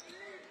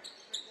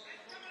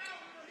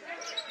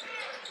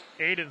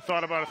 Aiden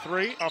thought about a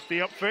 3 off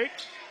the up fake.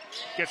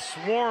 Gets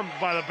swarmed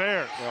by the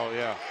Bears. Oh,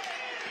 yeah.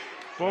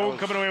 Bogue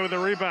coming away with the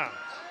rebound.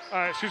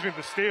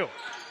 The steal.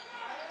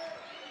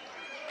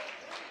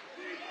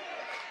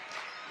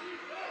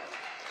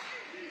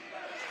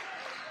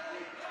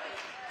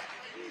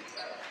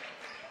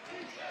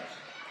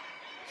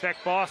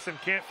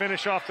 TechBoston can't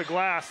finish off the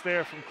glass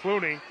there from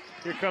Clooney.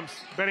 Here comes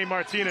Benny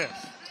Martinez.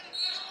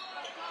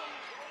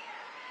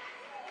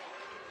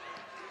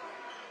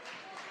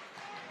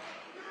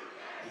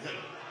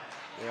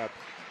 Yeah.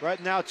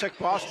 Right now,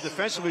 TechBoston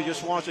defensively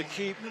just wants to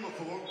keep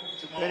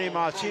Benny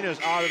Martinez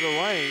out of the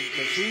lane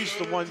because he's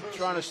the one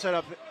trying to set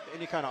up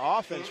any kind of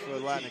offense for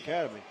Latin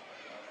Academy.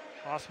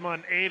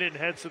 Osman Aiden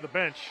heads to the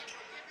bench.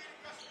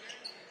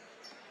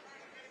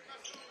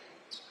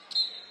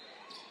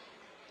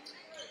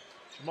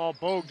 Jamal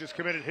Bogue just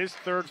committed his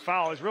 3rd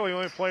foul. He's really the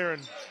only player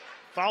in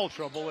foul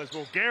trouble as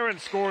Woguerin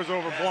scores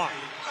over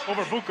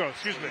Bucco,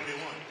 excuse me.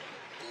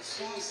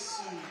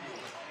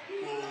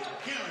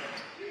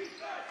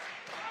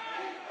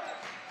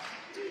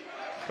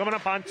 Coming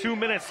up on 2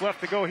 minutes left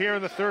to go here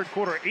in the third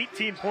quarter.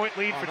 18-point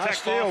lead for TechBoston.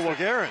 Steal,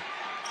 Woguerin.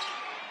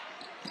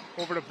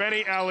 Over to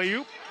Benny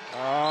alley-oop.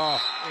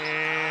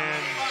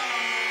 And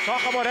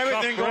talk about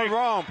everything going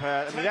wrong,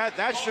 Pat. I mean,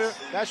 that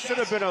should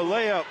have been a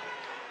layup.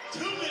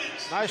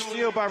 Nice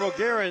steal by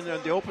Woguerin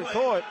in the open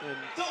court, and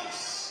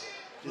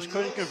just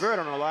couldn't convert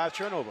on a live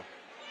turnover.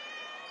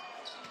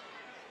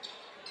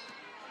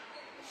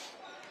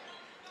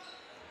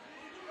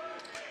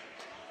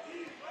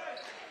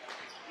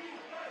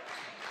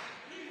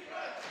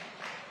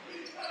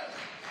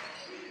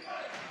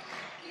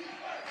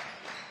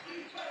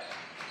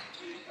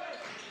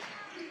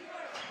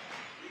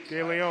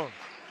 De Leon.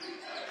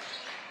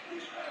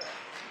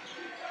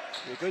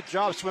 Good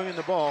job swinging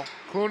the ball.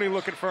 Clooney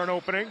looking for an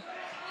opening.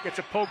 Gets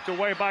it poked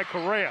away by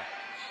Correa.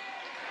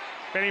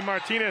 Benny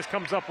Martinez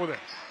comes up with it.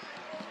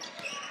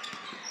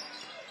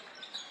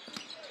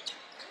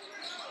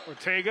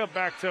 Ortega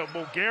back to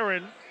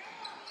Woguerin.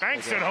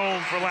 Banks it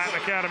home for Latin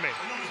Academy.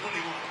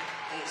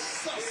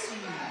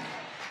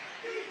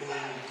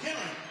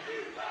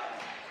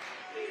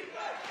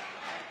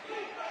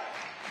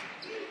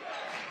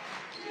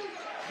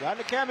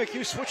 Latin Academy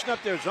keeps switching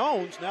up their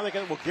zones. Now they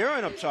got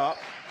Woguerin up top.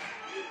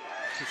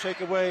 to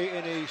take away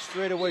any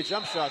straightaway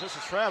jump shots. This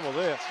is travel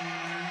there.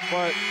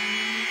 But,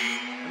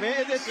 I mean,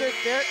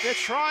 they're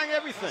trying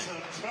everything.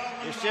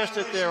 It's just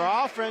that their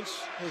offense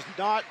has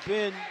not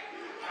been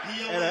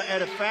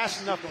at a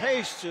fast enough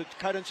pace to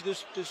cut into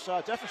this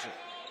deficit.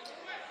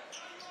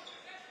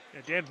 Yeah,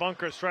 Dan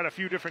Bunker's tried a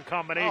few different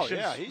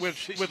combinations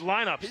with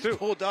lineups, he's too.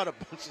 Pulled out a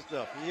bunch of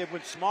stuff. He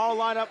went small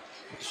lineup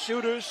with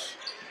shooters.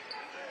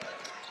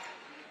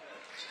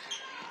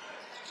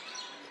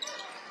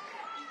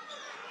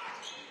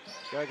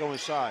 Gotta go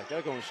inside. There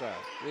you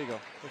go.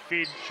 They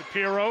feed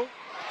Shapiro,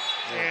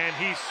 and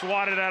he's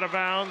swatted out of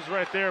bounds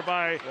right there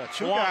by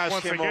two Blanc guys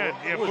once came again.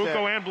 over. Yeah, Who was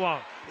Bucco that? and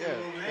Blanc. Yeah,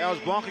 that was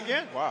Blanc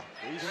again? Wow.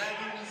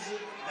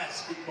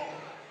 Basketball.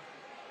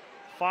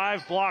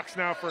 5 blocks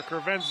now for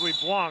Kervensley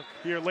Blanc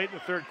here late in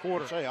the third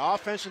quarter.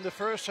 Offense in the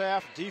first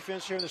half,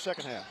 defense here in the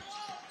second half.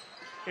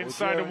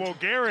 Inside to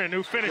Wolgarin,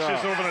 who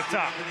finishes over the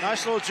top.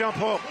 Nice little jump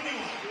hook.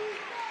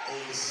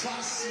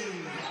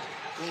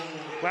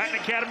 Latin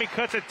Academy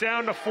cuts it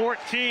down to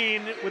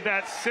 14 with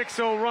that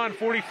 6-0 run.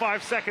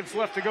 45 seconds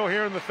left to go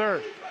here in the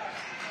third.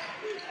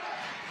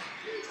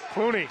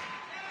 Clooney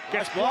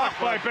gets blocked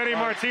by Benny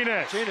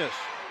Martinez.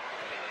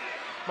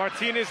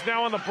 Martinez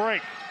now on the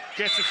break.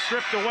 Gets it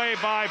stripped away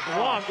by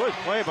Blanc. Good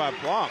play by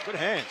Blanc. Good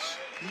hands.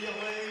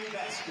 MIAA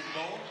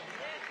Basketball.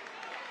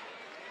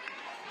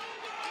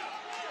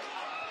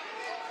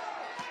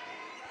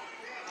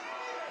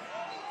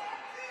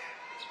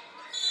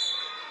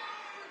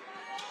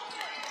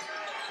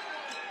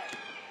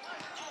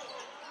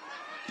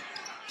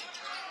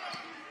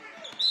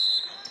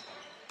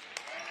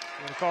 We're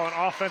going to call an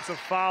offensive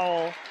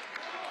foul,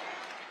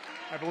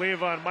 I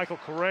believe, on Michael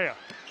Correa.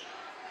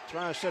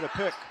 Trying to set a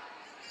pick.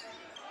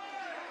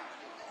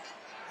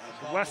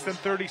 Less than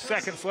 30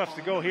 seconds left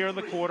to go here in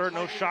the quarter.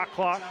 No shot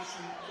clock.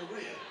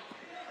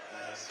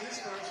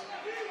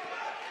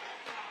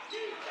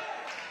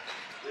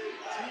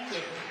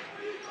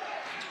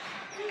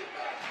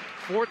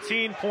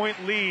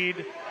 14-point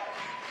lead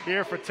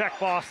here for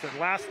TechBoston.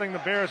 Last thing the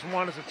Bears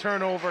want is a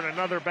turnover and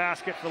another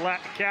basket for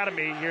Latin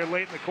Academy here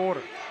late in the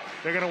quarter.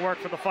 They're going to work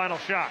for the final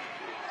shot.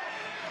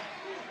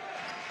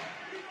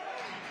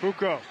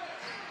 Bucco,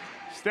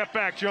 step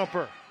back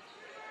jumper.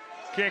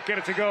 Can't get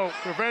it to go.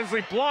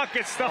 Kervensley Blanc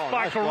gets stuffed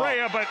by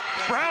Correa, but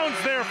Brown's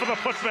there for the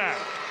putback.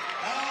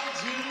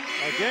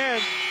 Again,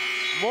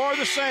 more of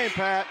the same,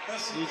 Pat.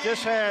 You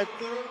just had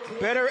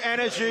better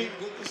energy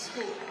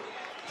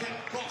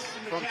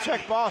from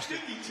TechBoston.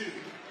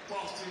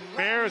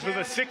 Bears with a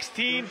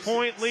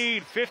 16-point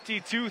lead,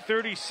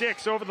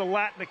 52-36 over the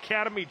Latin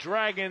Academy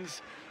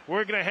Dragons.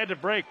 We're going to head to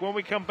break. When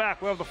we come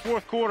back, we'll have the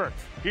fourth quarter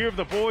here of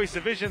the boys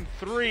Division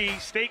III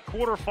state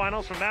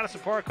quarterfinals from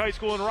Madison Park High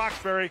School in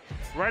Roxbury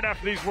right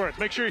after these words.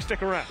 Make sure you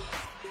stick around.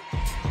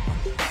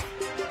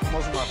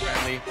 Most of my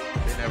family,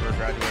 they never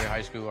graduated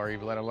high school or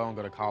even let alone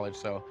go to college,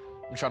 so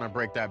I'm trying to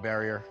break that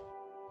barrier.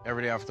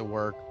 Every day after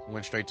work,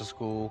 went straight to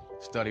school,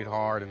 studied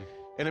hard,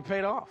 and it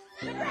paid off.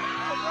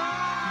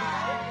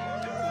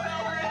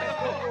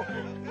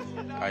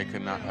 I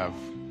could not have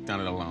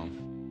done it alone.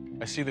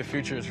 I see the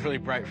future is really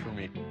bright for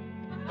me.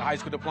 The high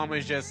school diploma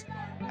is just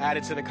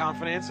added to the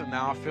confidence, and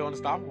now I feel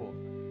unstoppable.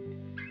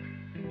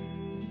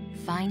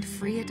 Find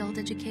free adult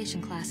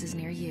education classes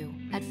near you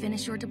at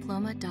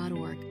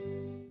finishyourdiploma.org.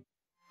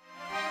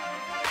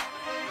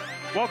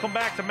 Welcome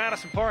back to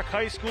Madison Park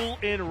High School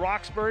in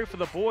Roxbury for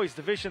the boys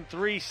Division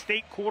III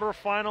state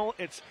quarterfinal.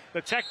 It's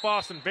the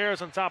TechBoston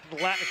Bears on top of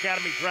the Latin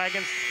Academy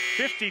Dragons,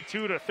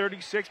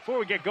 52-36. Before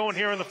we get going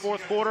here in the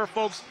fourth quarter,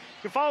 folks,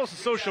 you can follow us on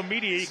social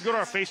media. You can go to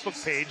our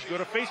Facebook page. Go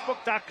to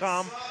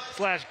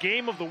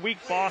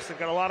facebook.com/GameOfTheWeekBoston.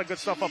 Got a lot of good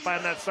stuff up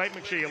on that site.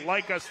 Make sure you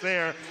like us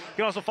there. You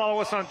can also follow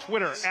us on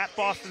Twitter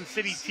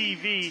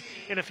 @BostonCityTV.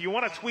 And if you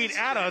want to tweet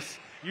at us,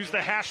 use the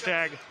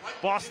hashtag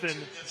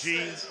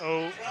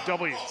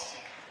BostonGOW.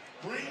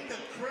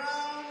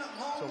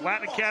 So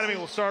Latin Academy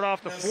will start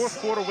off the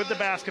fourth quarter with the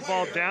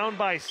basketball down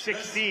by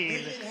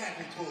 16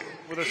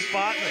 with a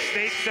spot in the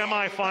state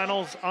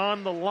semifinals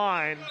on the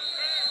line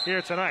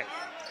here tonight.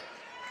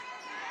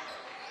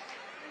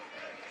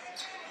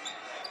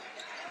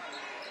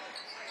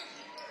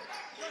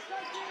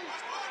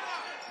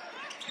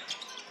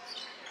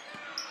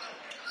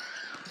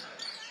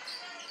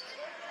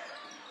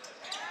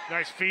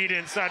 Nice feed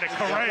inside to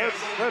Correa.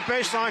 Good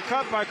baseline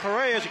cut by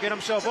Correa to get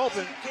himself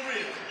open.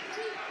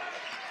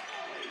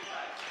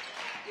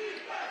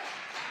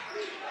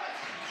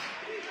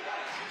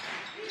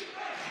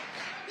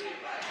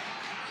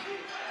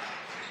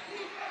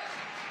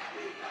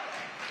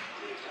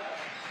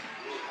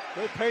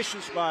 Good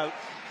patience by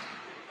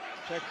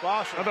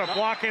TechBoston. Another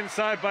block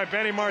inside by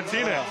Benny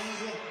Martinez.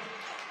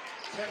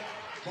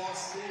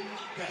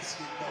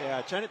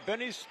 Yeah,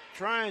 Benny's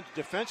trying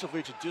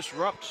defensively to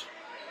disrupt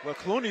what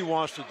Clooney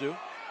wants to do.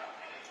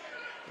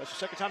 That's the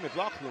second time they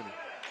blocked Clooney.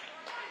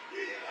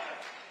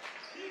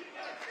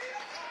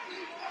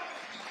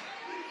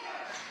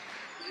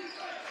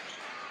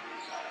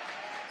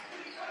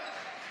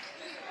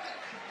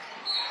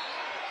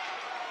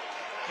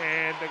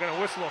 And they're going to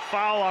whistle a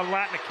foul on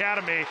Latin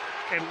Academy.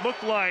 It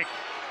looked like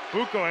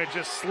Bucco had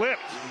just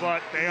slipped,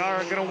 but they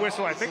are going to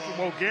whistle, I think,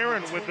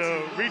 Mulgaren with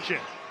the reach-in.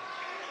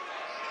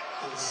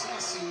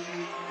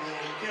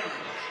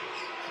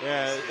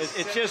 Yeah,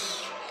 it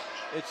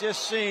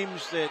just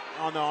seems that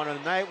on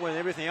a night when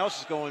everything else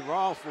is going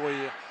wrong for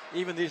you,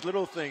 even these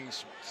little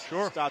things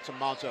start to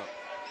mount up.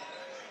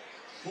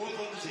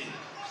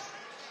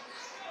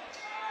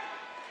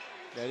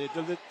 Yeah,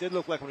 it did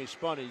look like when he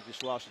spun, he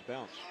just lost his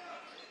balance.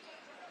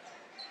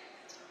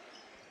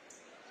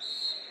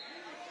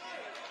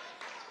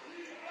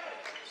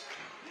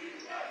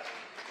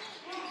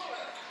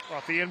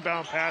 Off the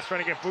inbound pass,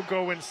 trying to get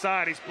Bucco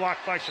inside. He's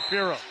blocked by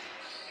Shapiro.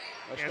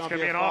 And it's going to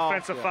be an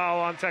offensive foul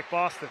on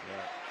TechBoston.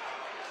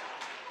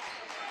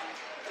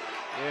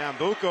 Yeah, and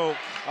Bucco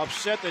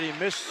upset that he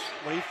missed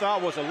what he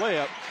thought was a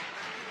layup.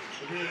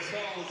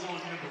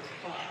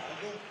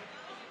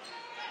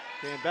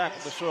 Came back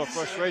with a sort of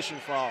frustration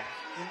foul.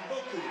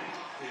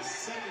 His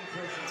second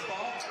personal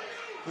foul,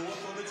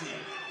 fourth on the team.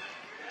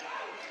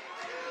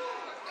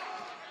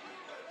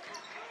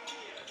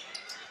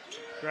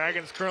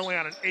 Dragons currently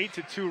on an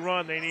 8-2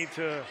 run. They need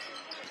to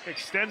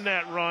extend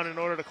that run in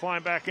order to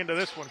climb back into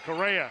this one.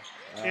 Correa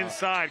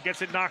inside,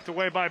 gets it knocked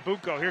away by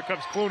Bucco. Here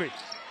comes Clooney.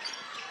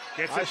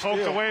 Gets it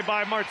poked away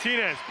by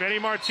Martinez. Benny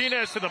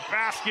Martinez to the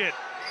basket.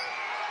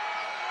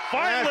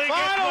 Finally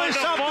gets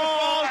the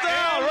ball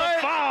down, right?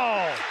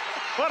 Foul.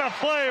 What a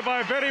play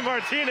by Benny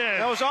Martinez.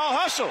 That was all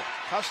hustle.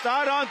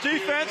 Started on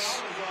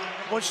defense,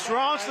 went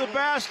strong to the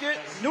basket,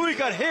 knew he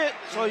got hit,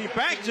 so he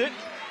banked it,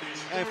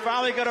 and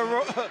finally got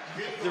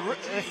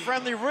a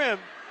friendly rim.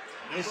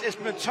 It's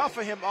been tough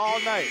for him all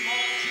night.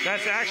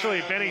 That's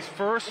actually Benny's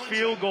first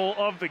field goal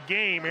of the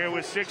game here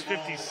with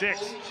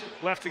 6:56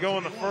 left to go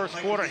in the first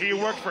quarter. He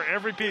worked for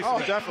every piece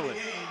of it. Definitely.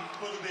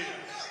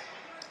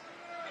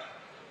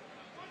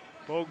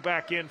 Bogue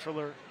back in for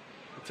the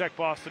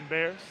TechBoston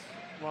Bears,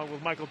 along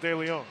with Michael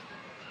DeLeon.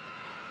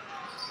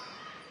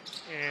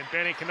 And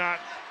Benny cannot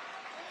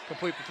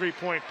complete the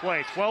three-point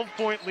play.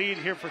 12-point lead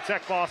here for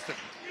TechBoston.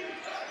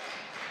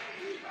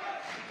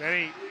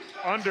 Benny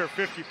under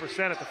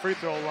 50% at the free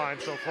throw line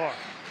so far.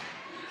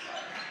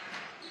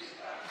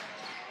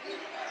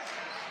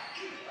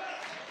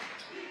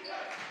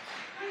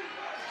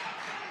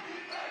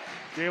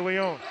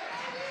 DeLeon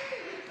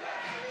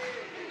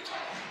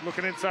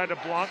looking inside to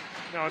Blanc.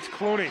 Now it's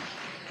Clooney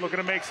looking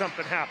to make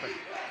something happen.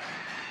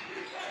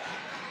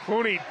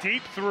 Clooney,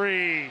 deep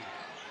three.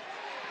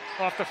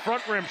 Off the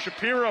front rim,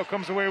 Shapiro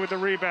comes away with the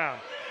rebound.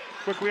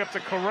 Quickly up to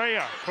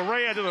Correa.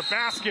 Correa to the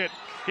basket.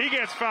 He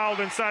gets fouled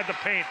inside the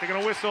paint. They're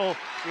going to whistle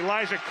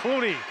Elijah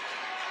Clooney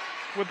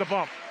with the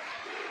bump.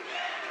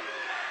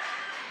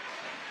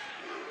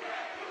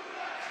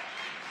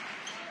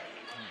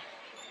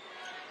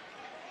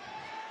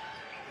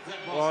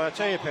 Well, I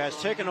tell you, Pat,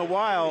 it's taken a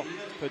while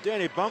for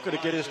Danny Bunker to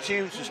get his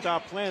team to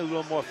start playing a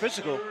little more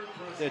physical.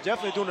 They're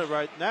definitely doing it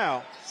right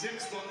now. It's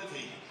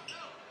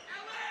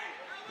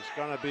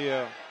going to be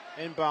an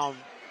inbound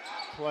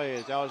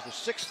play. That was the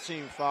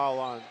 16th foul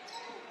on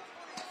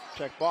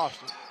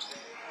TechBoston.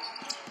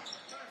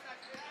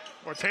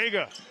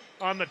 Ortega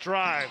on the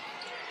drive.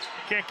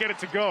 Can't get it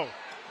to go.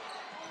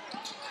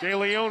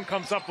 DeLeon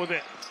comes up with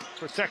it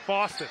for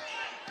TechBoston.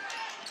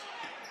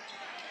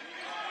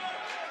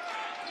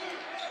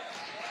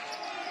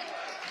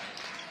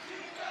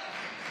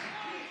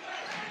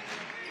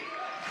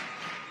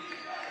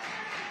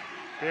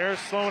 Bears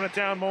slowing it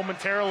down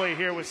momentarily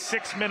here with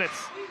 6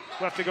 minutes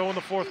left to go in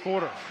the fourth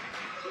quarter.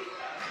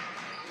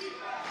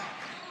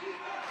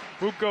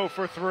 Bucco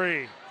for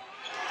three.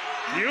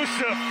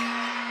 Yusuf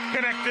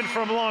connected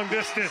from long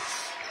distance.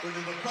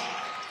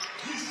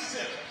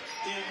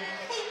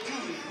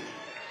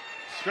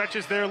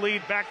 Stretches their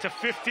lead back to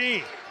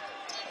 15.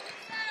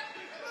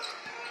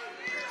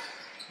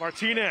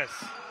 Martinez.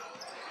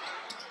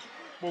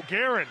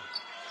 Mulgaren.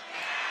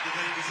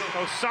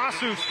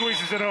 Osasu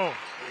squeezes it home.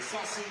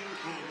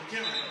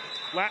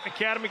 Latin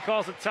Academy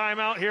calls a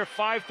timeout here.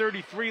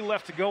 5:33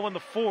 left to go in the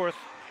fourth.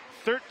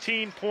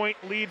 13-point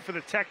lead for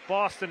the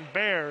TechBoston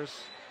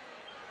Bears.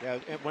 Yeah,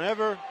 and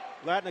whenever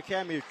Latin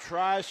Academy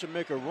tries to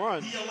make a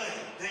run,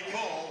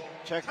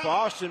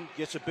 TechBoston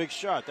gets a big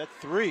shot. That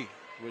three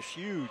was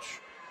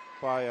huge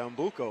by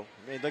Bucco.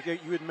 I mean, like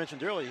you had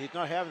mentioned earlier, he's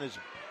not having as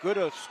good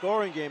a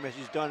scoring game as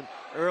he's done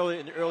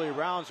in the early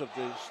rounds of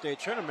the state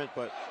tournament,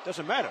 but it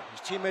doesn't matter.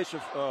 His teammates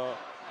are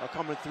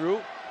coming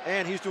through,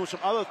 and he's doing some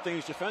other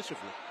things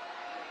defensively.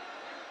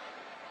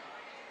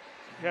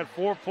 He had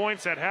 4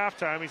 points at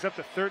halftime. He's up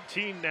to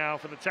 13 now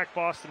for the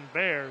TechBoston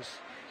Bears.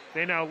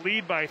 They now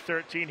lead by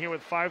 13 here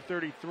with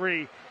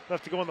 5:33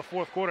 left to go in the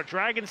fourth quarter.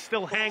 Dragons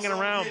still hanging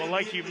around, but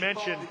like you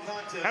mentioned,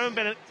 haven't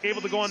been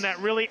able to go on that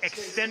really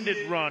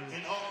extended run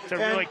to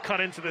really cut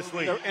into this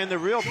lead. And the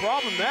real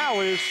problem now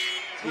is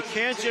you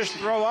can't just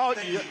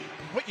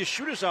put your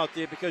shooters out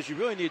there because you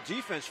really need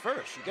defense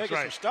first. You got to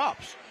get some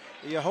stops.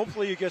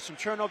 Hopefully you get some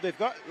turnovers.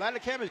 Latin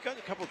Academy's got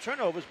a couple of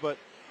turnovers, but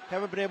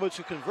haven't been able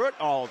to convert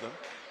all of them.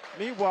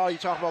 Meanwhile, you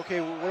talk about,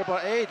 okay, what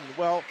about Aiden?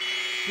 Well,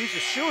 he's a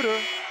shooter,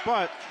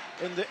 but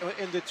in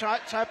the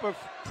type of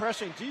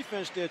pressing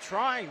defense they're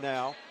trying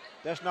now,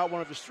 that's not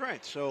one of his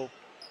strengths. So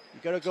you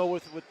got to go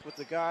with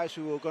the guys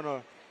who are going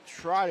to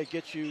try to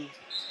get you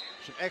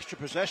some extra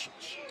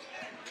possessions.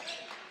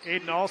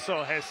 Aiden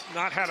also has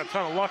not had a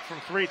ton of luck from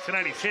three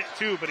tonight. He's hit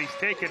 2, but he's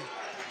taken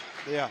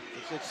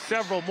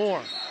several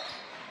more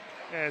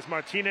as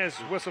Martinez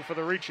whistled for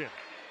the reach-in.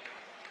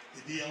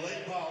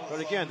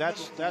 But again,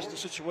 that's the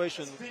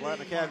situation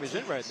Latin Academy is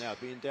in right now,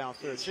 being down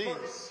 13.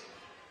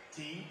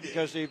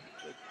 Because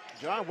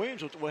John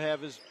Williams will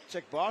have his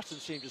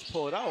TechBoston team just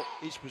pull it out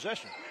each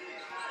possession.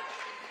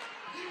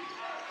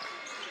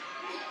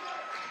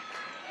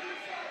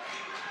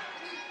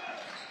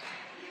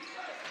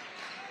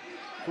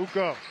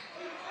 Bucco.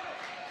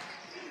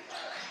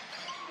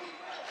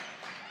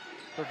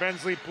 For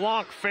Bensley,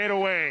 Blanc fade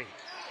away.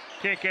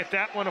 Can't get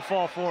that one to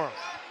fall for him.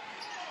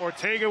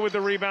 Ortega with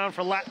the rebound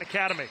for Latin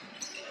Academy.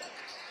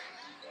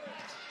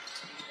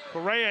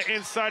 Correa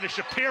inside to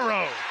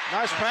Shapiro.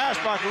 Nice pass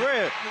by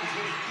Correa.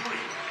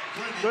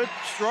 Good,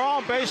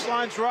 strong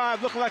baseline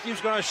drive. Looking like he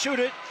was going to shoot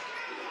it.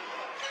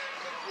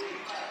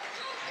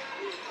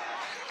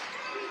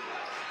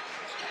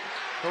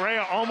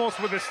 Correa almost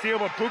with the steal,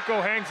 but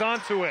Bucco hangs on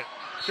to it.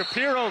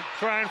 Shapiro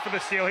trying for the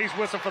steal. He's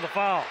whistling for the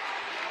foul.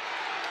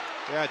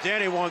 Yeah,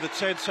 Danny wanted the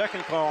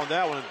 10-second call on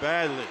that one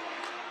badly.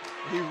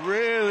 He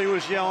really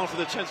was yelling for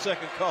the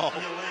 10-second call.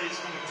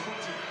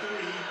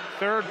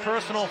 Third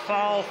personal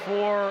foul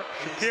for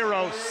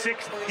Shapiro,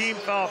 6th team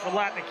foul for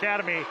Latin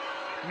Academy.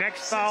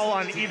 Next foul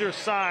on either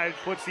side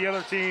puts the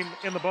other team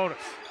in the bonus.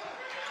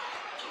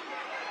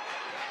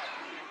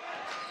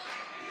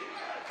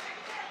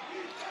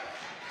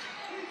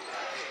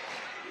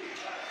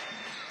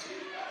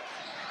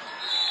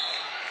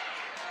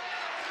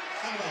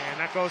 And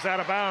that goes out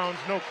of bounds.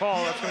 No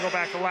call. That's going to go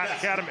back to Latin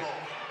Academy.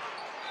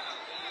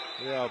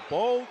 Yeah,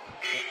 Bogue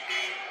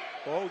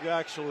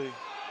actually.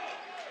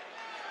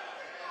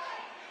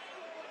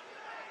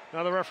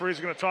 Now the referees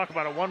are going to talk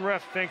about it. One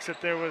ref thinks that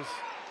there was,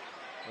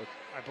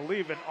 I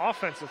believe, an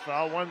offensive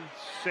foul. One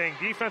saying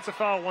defensive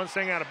foul, one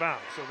saying out of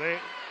bounds. So they're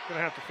going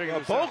to have to figure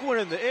this out. Bogue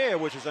went in the air,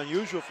 which is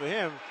unusual for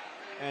him,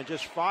 and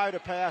just fired a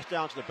pass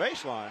down to the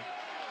baseline.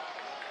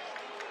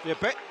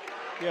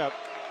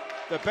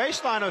 The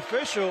baseline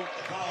official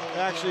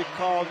actually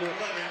called it.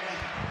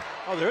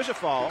 Oh, there is a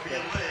foul.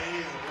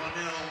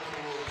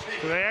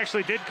 So they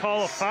actually did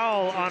call a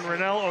foul on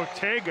Renel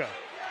Ortega.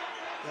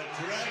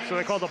 So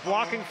they called a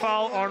blocking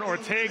foul on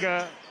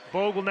Ortega.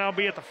 Bogue will now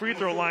be at the free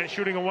throw line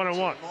shooting a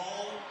 1-on-1.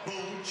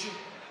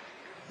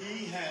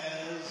 He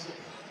has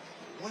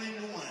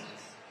 1-1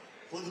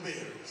 for the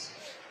Bears.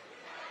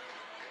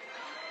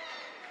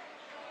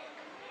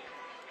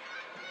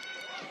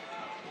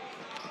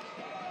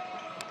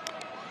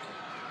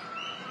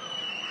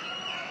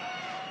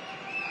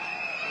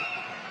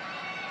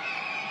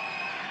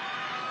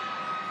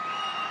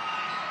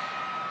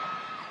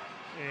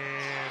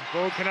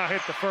 Bogue cannot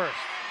hit the first.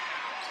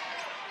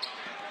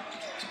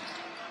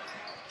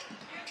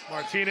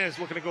 Martinez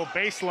looking to go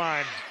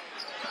baseline.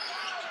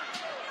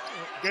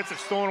 Gets it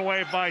stolen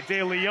away by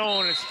De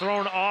Leon. It's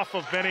thrown off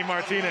of Benny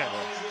Martinez.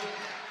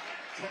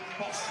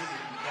 TechBoston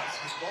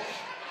basketball.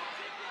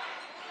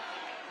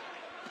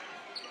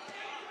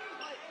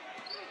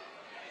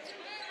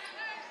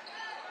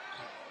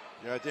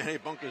 Yeah, Danny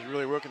Bunker's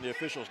really working the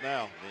officials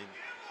now.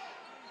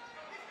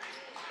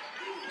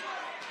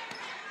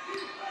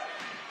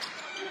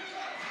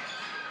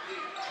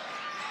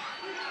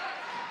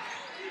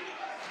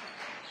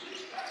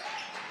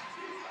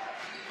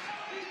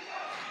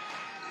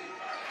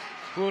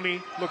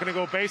 Clooney looking to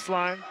go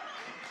baseline.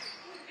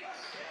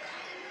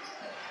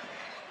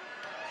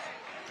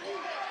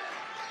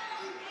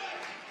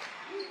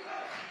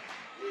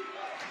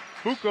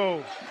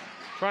 Bucco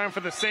trying for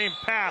the same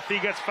path. He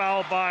gets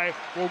fouled by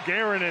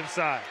Wolgarin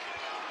inside.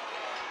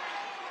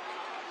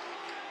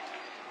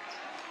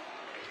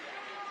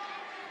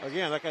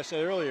 Again, like I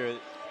said earlier,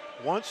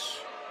 once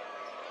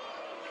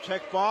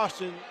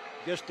TechBoston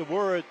gets the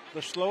word,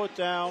 let's slow it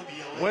down,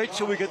 wait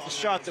till we get the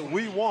shot that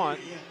we want,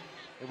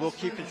 and we'll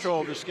keep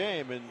control of this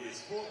game. And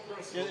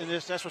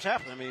that's what's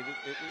happening. I mean,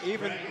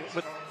 even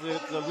with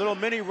the little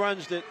mini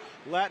runs that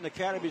Latin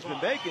Academy's been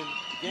making,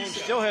 the game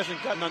still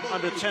hasn't gotten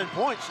under 10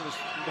 points in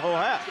the whole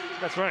half.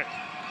 That's right.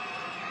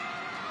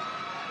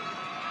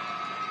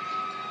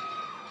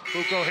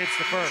 Bucco hits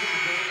the first.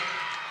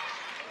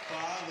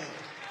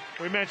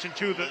 We mentioned,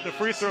 too, that the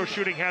free throw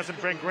shooting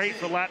hasn't been great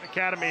for Latin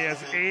Academy as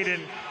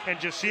Aiden and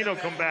Jacino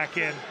come back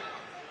in.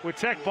 With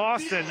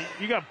TechBoston,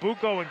 you got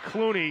Bucco and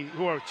Clooney,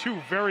 who are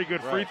two very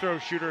good free throw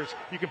shooters.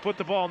 You can put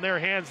the ball in their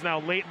hands now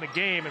late in the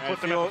game and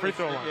put them at the free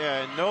throw line.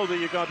 Yeah, and know that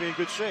you're going to be in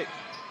good shape.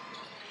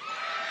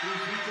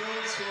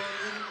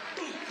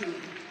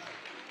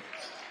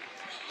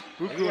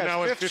 Bucco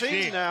now at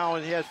 15 now,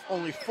 and he has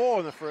only 4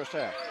 in the first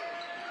half.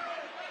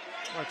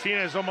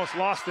 Martinez almost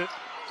lost it.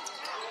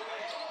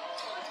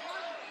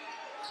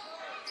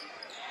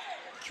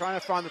 Trying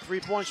to find the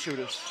three-point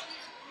shooters.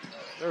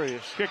 There he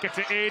is. Kick it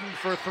to Aiden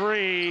for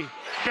 3.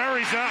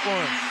 Buries that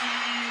one.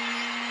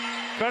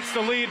 Cuts the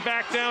lead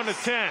back down to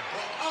 10.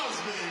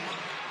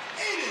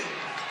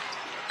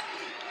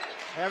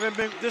 Haven't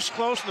been this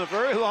close in a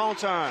very long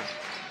time.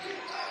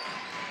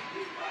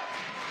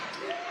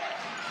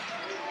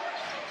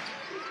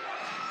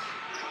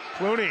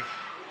 Clooney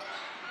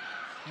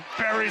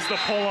buries the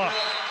pull-up.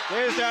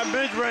 There's that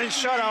mid-range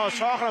shot I was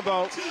talking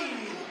about.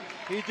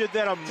 He did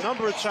that a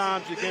number of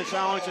times against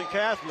Arlington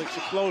Catholics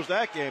to close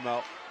that game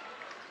out.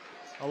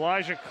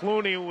 Elijah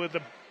Clooney with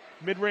the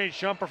mid-range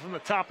jumper from the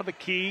top of the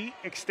key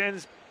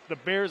extends the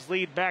Bears'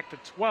 lead back to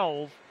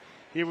 12.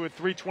 Here with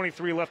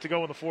 3:23 left to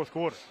go in the fourth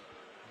quarter.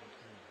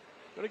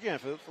 But again,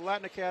 for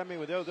Latin Academy,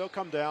 when they'll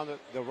come down,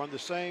 they'll run the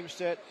same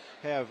set,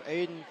 have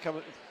Aiden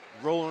come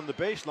rolling on the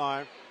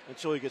baseline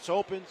until he gets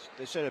open.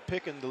 They set a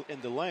pick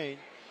in the lane.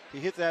 He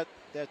hit that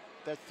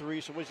three.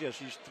 So what's he?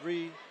 He's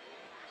three.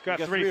 Got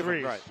three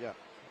threes. Right, yeah.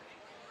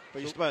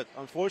 But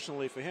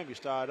unfortunately for him, he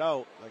started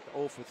out like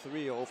 0 for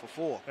 3 or 0 for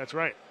 4. That's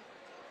right.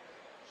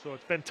 So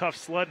it's been tough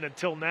sledding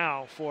until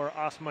now for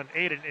Osman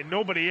Aiden, and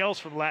nobody else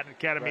from Latin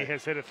Academy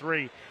has hit a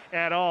three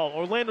at all.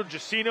 Orlando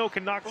Giacino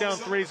can knock down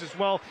threes as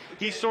well.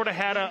 He sort of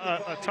had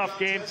a tough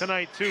game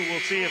tonight, too. We'll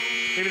see if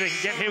maybe they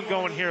can get him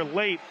going here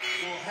late.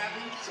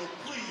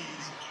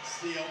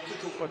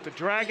 But the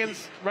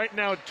Dragons right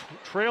now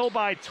trail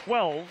by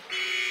 12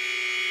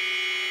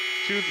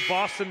 to the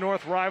Boston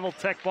North rival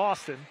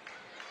TechBoston,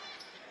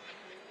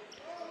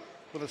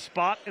 with a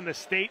spot in the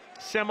state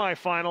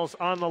semifinals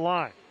on the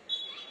line.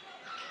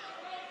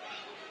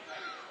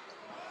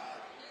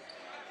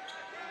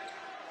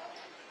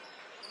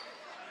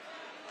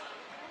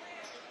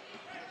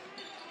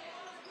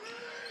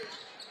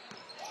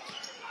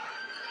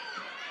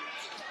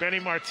 Benny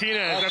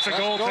Martinez, that's a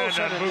goaltend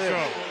on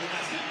Bucco.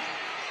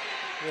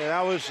 Yeah,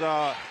 that was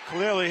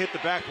clearly hit the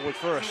backboard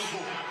first.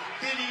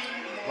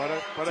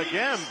 But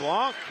again,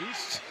 Blanc,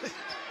 he's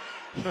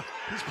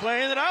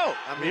playing it out.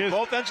 I mean,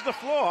 both ends of the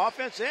floor,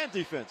 offense and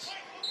defense.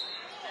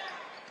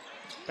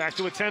 Back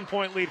to a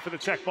 10-point lead for the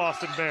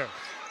TechBoston Bears.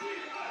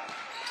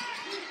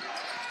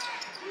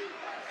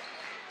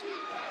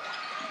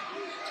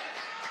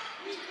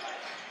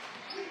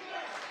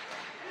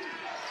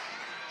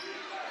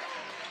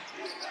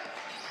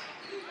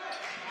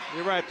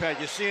 You're right, Pat.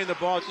 You're seeing the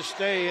ball to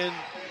stay in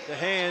the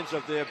hands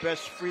of their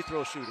best free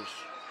throw shooters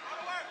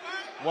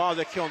while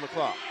they're killing the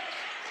clock.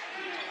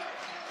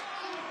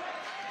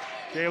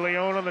 De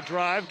Leon on the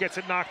drive, gets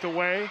it knocked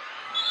away.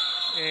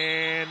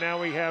 And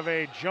now we have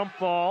a jump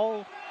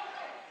ball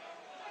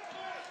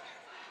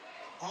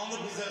on the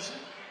possession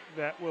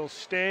that will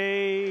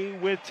stay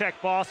with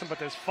TechBoston, but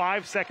there's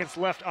 5 seconds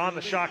left on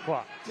the shot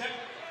clock.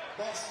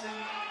 TechBoston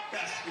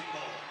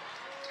basketball.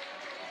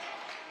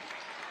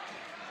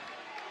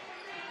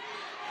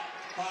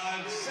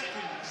 5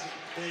 seconds.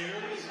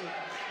 Bears.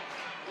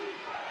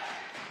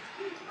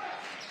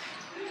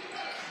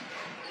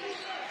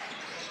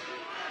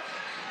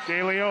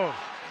 De Leon.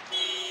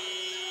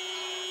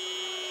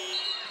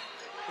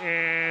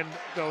 And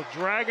the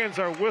Dragons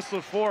are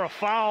whistled for a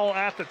foul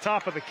at the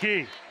top of the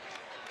key.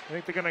 I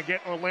think they're going to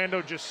get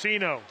Orlando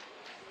Giacino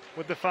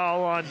with the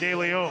foul on De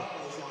Leon.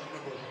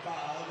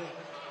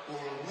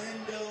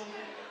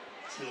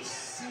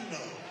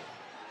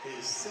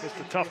 It's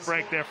a tough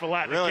break there for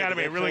Latin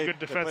Academy. Really good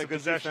defensive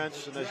possession.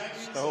 Defense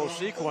and the whole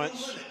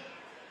sequence.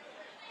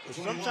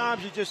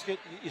 Sometimes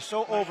you're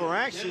so over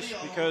anxious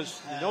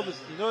because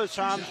you know the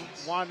time's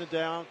winding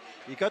down.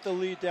 You got the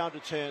lead down to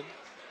 10.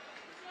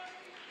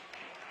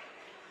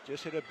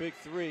 Just hit a big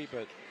three,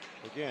 but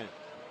again,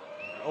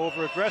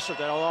 over aggressive.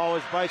 That'll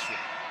always bite you.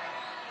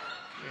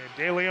 And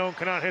De Leon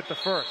cannot hit the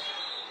first.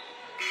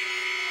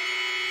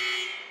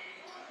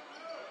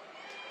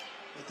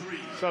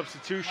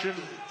 Substitution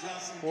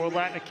for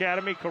Latin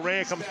Academy.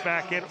 Correa comes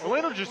back in.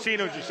 Orlando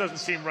Giacino just doesn't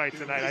seem right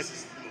tonight.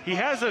 He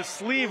has a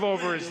sleeve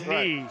over his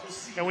knee,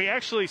 and we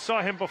actually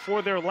saw him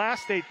before their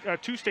last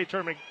two state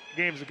tournament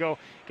games ago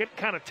get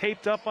kind of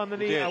taped up on the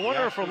knee. I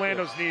wonder if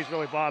Orlando's knee is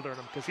really bothering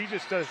him, because he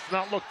just does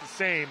not look the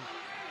same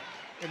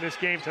in this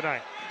game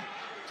tonight.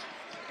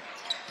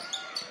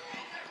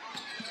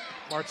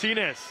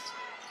 Martinez.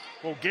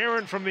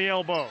 Bulgarian from the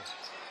elbow.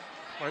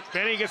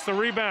 Benny gets the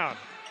rebound.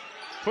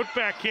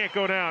 Putback can't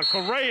go down.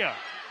 Correa.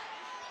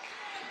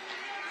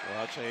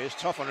 Well, I'll tell you, it's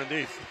tough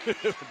underneath.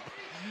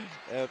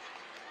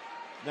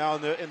 Now,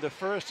 in the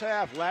first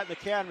half, Latin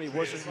Academy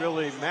wasn't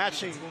really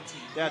matching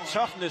that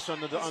toughness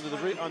under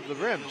the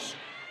rims.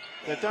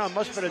 They've done a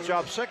much better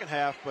job second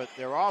half, but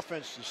their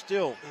offense has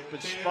still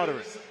been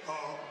sputtering.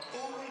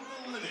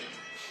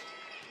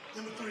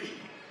 Number 3,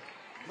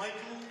 Michael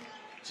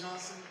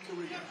Johnson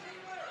Correa.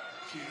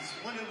 She's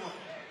 1-1.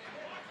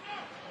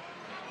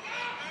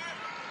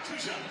 2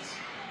 shots.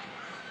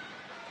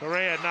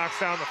 Correa knocks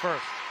down the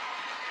first.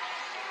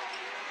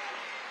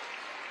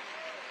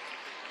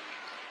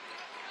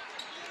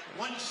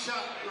 One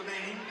shot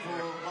remaining for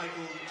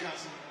Michael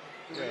Johnson.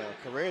 Yeah,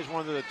 Correa is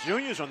one of the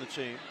juniors on the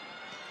team,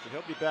 so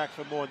he'll be back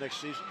for more next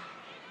season.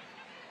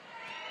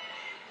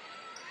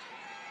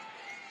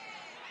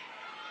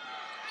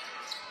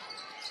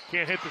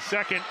 Can't hit the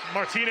second.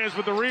 Martinez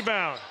with the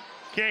rebound.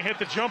 Can't hit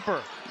the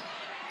jumper.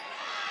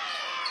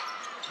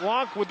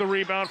 Blanc with the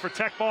rebound for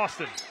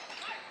TechBoston.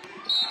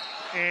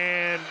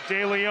 And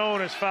De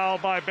Leon is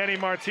fouled by Benny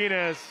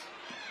Martinez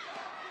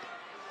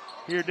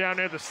here down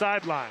near the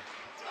sideline.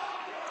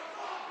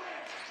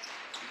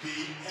 The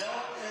LA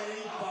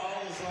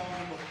foul is on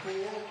number 4,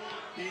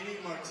 Benny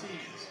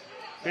Martinez.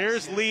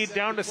 Bears lead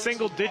down to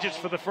single digits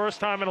for the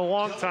first time in a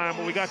long time,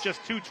 but we got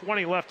just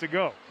 2:20 left to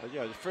go.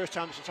 Yeah, the first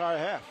time this entire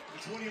half.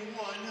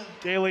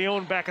 De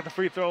Leon back at the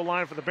free throw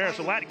line for the Bears.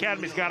 So Latin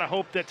Academy's got to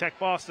hope that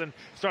TechBoston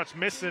starts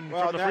missing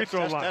from the free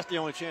throw line. That's the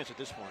only chance at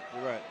this point.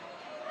 You're right.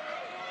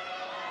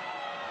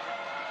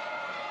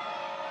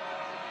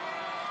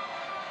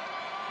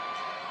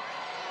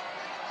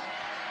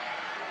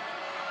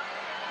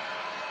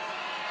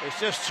 It's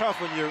just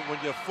tough when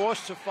you're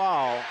forced to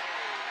foul,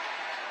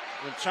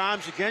 when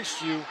time's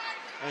against you,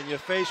 and you're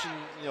facing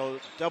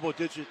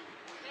double-digit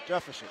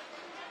deficit.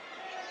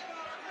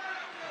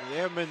 And they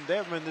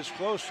haven't been this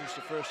close since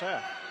the first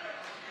half.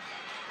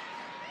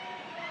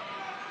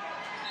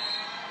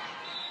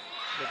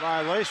 The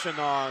violation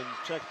on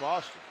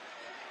TechBoston.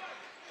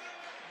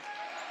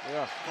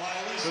 Yeah.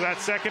 So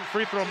that second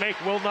free throw make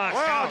will not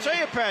count. count. I'll tell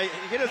you, Pat, you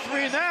get a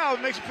 3 now,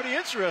 it makes it pretty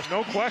interesting.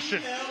 No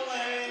question.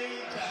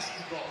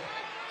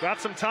 Got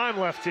some time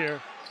left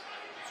here.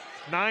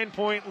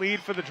 9-point lead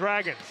for the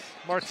Dragons.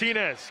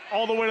 Martinez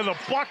all the way to the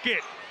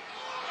bucket.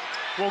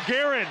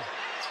 Wolgarin.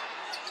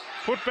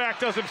 Putback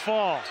doesn't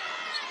fall.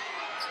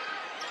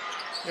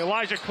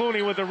 Elijah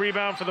Clooney with the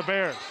rebound for the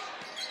Bears.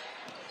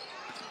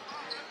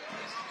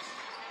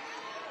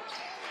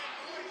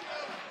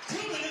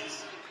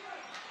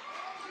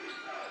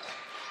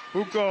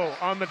 Bucco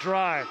on the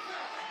drive.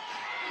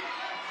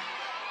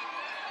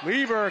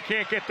 Lever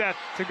can't get that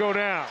to go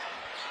down.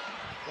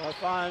 Well,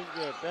 fine.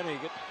 Good. Benny,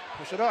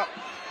 push it up.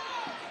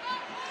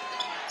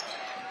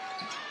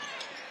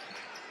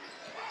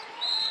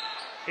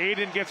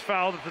 Aiden gets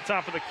fouled at the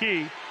top of the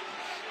key.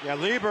 Yeah,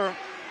 Lieber,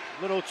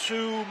 a little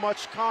too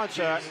much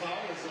contact.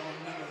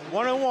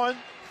 1-on-1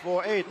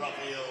 for Aiden.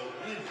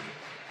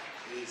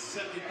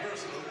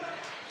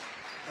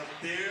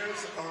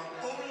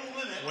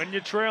 When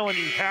you're trailing,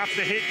 you have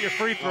to hit your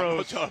free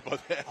throws. So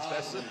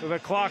the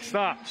clock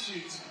stops.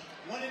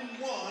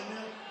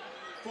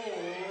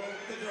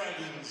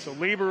 So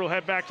Lieber will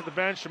head back to the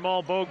bench.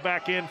 Jamal Bogue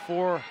back in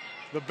for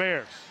the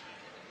Bears.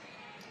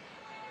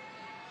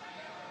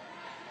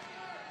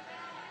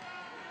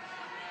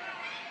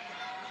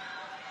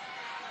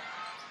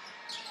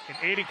 And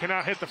Aiden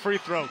cannot hit the free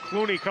throw.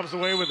 Clooney comes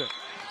away with it.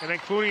 And then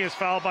Clooney is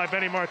fouled by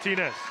Benny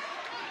Martinez.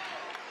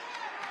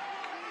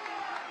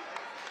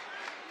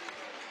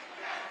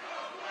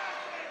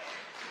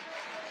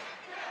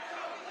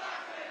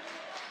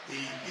 The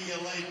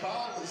BLA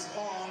foul is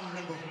on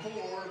number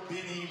 4,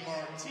 Benny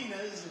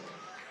Martinez,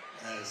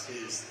 as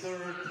his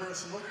third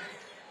personal.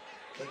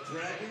 The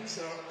Dragons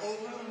are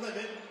over the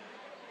limit.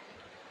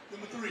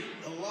 Number 3,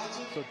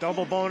 Elijah. So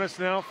double bonus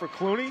now for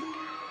Clooney.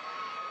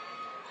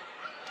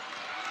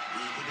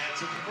 He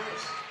connects at the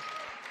first.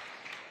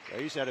 Yeah,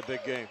 he's had a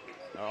big game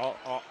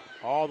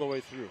all the way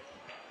through.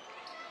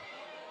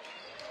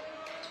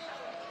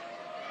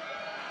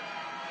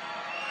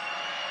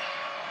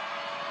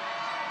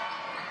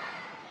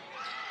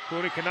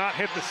 Clooney cannot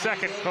hit the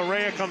second.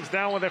 Correa comes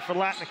down with it for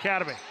Latin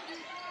Academy.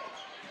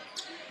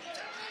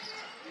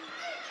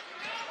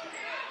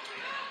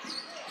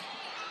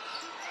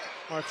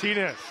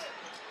 Martinez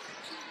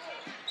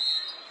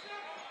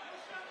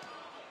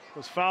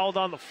was fouled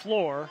on the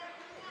floor.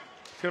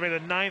 It's going to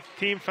be the 9th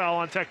team foul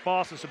on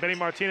TechBoston, so Benny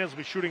Martinez will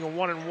be shooting a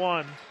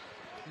 1-and-1.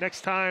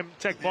 Next time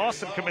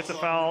TechBoston commits a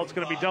foul, it's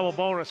going to be double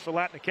bonus for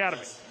Latin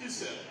Academy.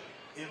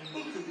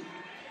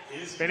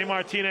 Benny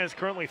Martinez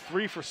currently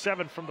 3 for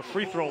 7 from the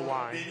free throw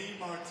line. Benny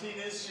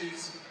Martinez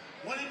shoots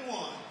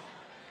 1-and-1.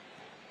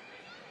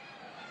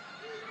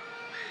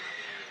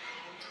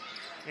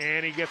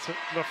 And he gets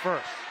the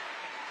first.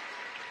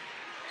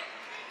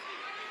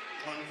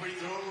 One free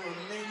throw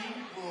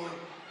remaining for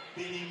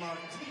Benny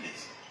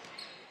Martinez.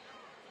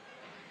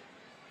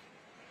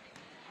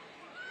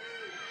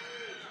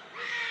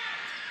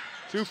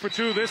 Two for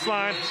two this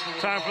line.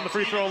 Time from the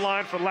free throw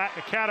line for Latin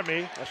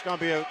Academy. That's going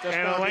to be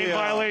a lane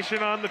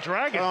violation on the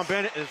Dragons.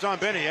 It's on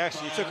Benny,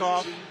 actually.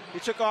 He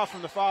took off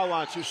from the foul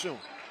line too soon.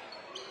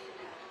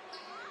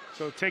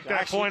 So take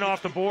that point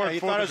off the board for the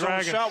Dragons. He thought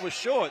his own shot was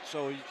short,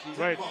 so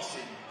right.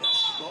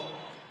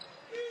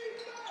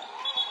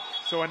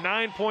 So a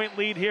 9-point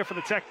lead here for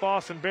the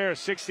TechBoston Bears,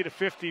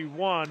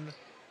 60-51.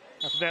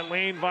 After that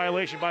lane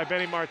violation by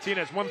Benny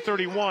Martinez,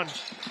 1:31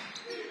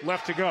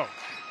 left to go.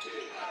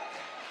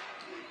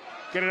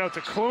 Get it out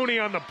to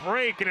Clooney on the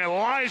break, and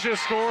Elijah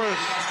scores.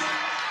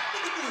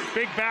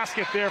 Big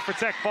basket there for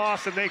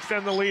TechBoston. They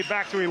extend the lead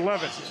back to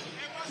 11.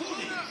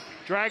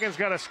 Dragons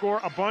got to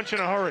score a bunch in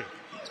a hurry.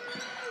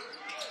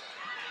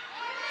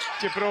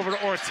 Skip it over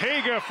to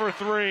Ortega for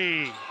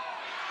three.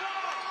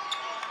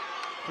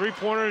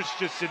 Three-pointers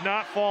just did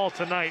not fall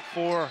tonight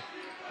for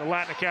the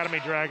Latin Academy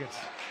Dragons.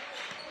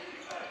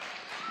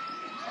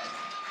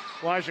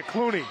 Elijah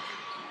Clooney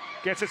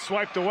gets it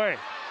swiped away.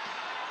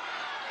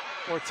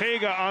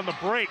 Ortega on the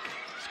break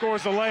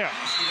scores the layup.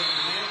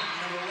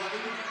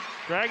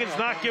 Dragons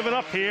not giving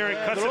up here. It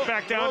cuts it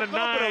back down to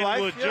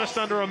 9 with just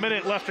under a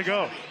minute left to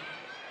go.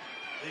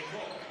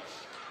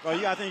 Well,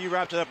 yeah, I think you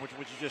wrapped it up with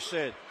what you just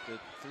said. The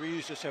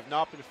threes just have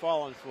not been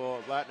falling for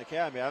Latin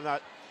Academy.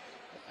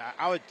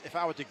 If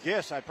I were to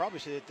guess, I'd probably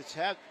say it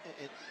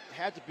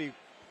had to be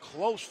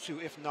close to,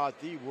 if not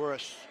the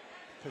worst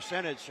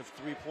percentage of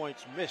 3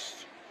 points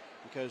missed,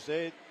 because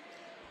they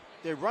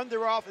run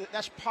their offense.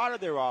 That's part of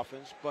their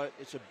offense, but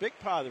it's a big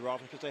part of their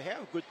offense because they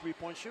have good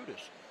 3-point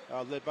shooters,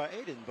 led by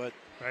Aiden. But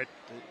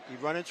you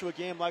run into a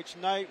game like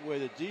tonight where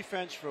the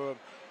defense for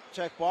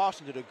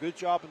TechBoston did a good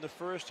job in the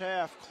first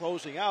half,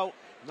 closing out,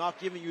 not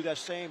giving you that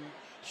same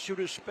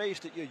shooter space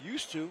that you're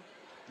used to.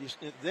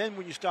 Then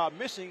when you start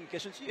missing, it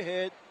gets into your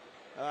head.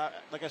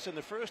 Like I said in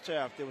the first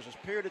half, there was this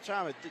period of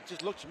time, it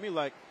just looked to me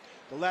like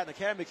the Latin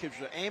Academy kids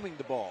were aiming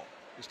the ball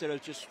instead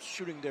of just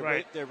shooting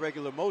their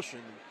regular motion.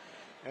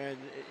 And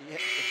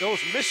those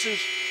misses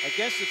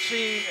against a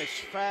team as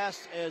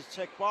fast as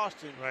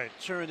TechBoston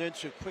turned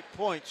into quick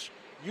points,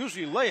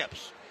 usually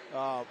layups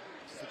for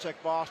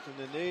TechBoston.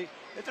 And they've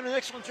done an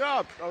excellent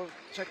job.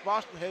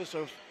 TechBoston has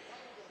of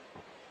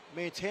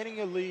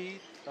maintaining a lead,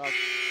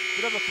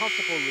 bit of a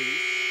comfortable lead.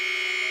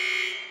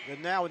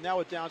 And now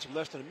we're down to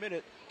less than a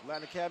minute.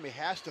 Latin Academy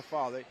has to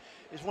foul.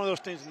 It's one of those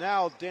things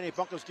now, Danny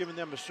Bunker's giving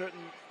them a certain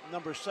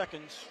number of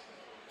seconds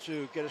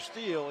to get a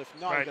steal. If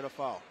not, you get a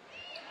foul.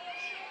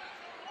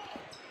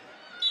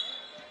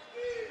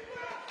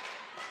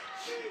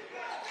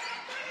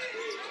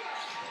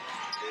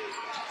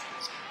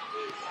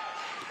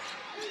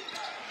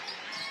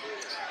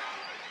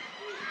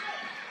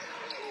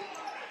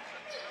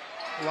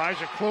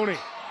 Elijah Clooney.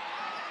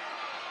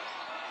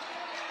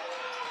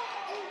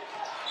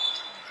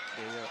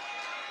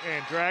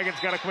 And Dragons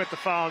got to commit the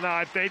foul.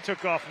 Now, they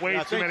took off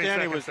way too many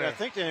seconds there. I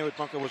think Danny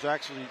Bunker was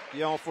actually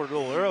yelling for it a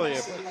little earlier,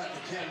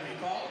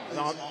 but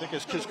I think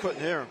his kids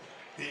couldn't hear him.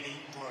 Benny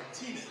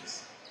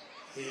Martinez,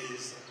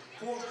 his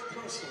 4th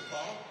personal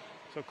foul.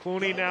 So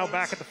Clooney now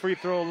back at the free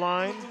throw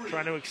line,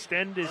 trying to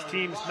extend his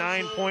team's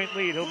 9-point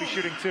lead. He'll be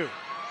shooting 2. 2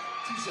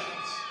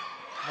 shots.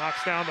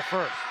 Knocks down the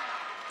first.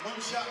 1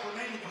 shot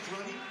remaining for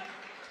 20.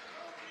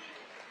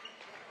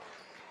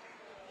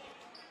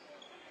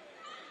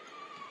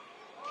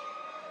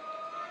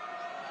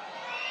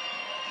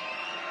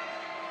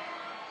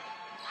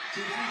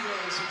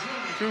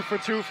 Two for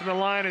 2 from the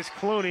line is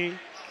Clooney.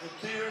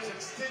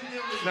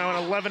 Now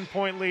an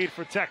 11-point lead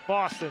for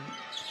TechBoston.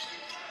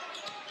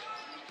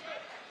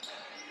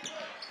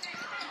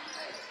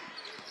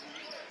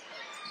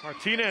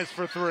 Martinez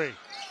for 3.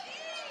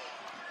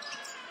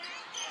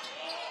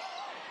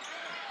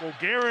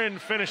 Bulgarian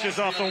finishes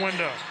off the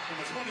window.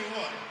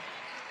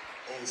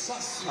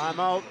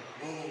 Timeout.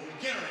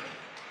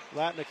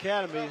 Latin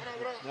Academy.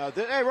 Now,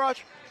 hey,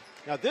 Raj.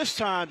 Now this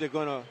time they're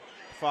going to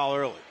foul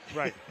early.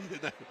 Right.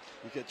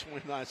 You get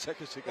 29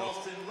 seconds to go.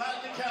 Boston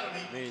Latin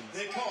Academy,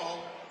 they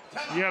call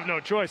timeout. You have no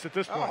choice at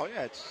this point. Oh,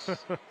 yeah. It's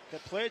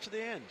play it to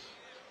the end.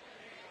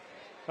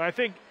 I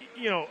think,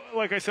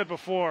 like I said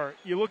before,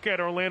 you look at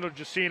Orlando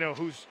Giacino,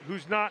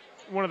 who's not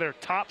one of their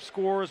top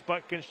scorers,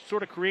 but can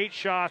sort of create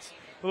shots,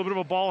 a little bit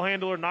of a ball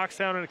handler, knocks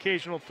down an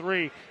occasional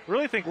 3. I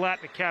really think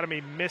Latin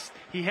Academy missed.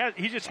 He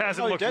just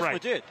hasn't looked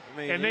right. Did. I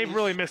mean, and they've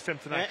really missed him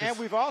tonight. And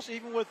we've also,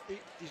 even with,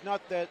 he's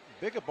not that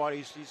big a body,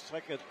 he's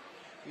like a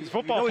He's a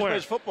football player.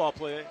 He's a football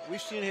player. We've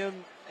seen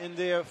him in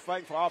there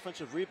fighting for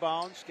offensive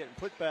rebounds, getting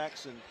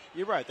putbacks, and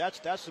you're right. That's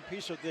the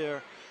piece of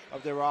their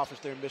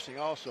offense they're missing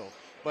also.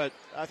 But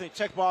I think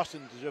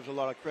TechBoston deserves a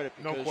lot of credit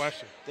because no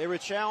question. They were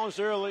challenged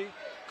early.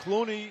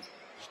 Clooney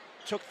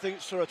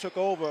sort of took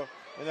over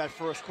in that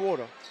first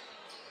quarter,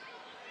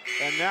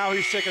 and now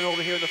he's taking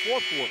over here in the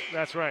fourth quarter.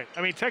 That's right.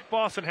 I mean,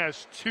 TechBoston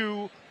has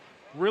 2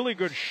 really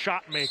good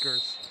shot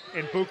makers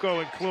in Bucco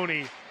and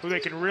Clooney, who they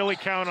can really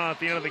count on at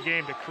the end of the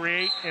game to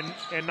create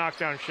and knock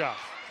down shots.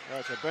 All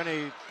right, so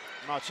Benny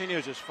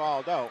Martinez just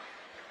fouled out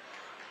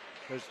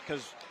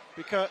because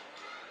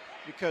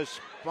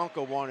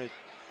Bunko wanted,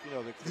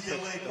 the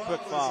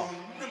quick foul.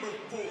 Number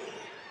 4,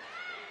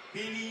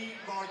 Benny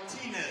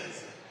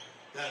Martinez.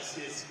 That's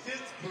his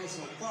 5th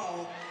personal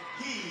foul.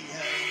 He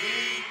has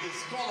been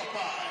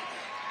disqualified.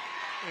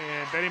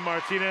 And Benny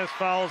Martinez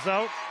fouls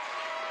out.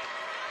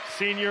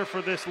 Senior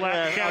for this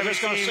Latin Academy. I was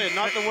going to say,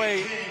 not the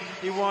way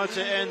he wanted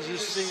to end his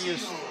senior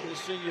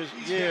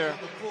year.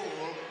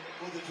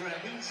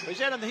 He's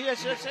had a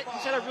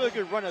really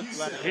good run at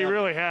Latin Academy. He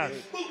really has.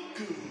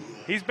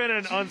 He's been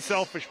an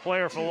unselfish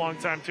player for a long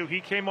time, too. He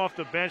came off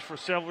the bench for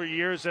several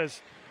years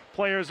as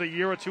players a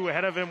year or 2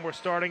 ahead of him were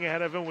starting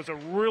ahead of him, was a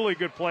really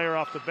good player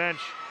off the bench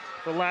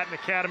for Latin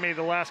Academy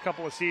the last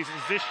couple of seasons.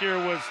 This year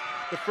was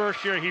the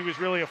first year he was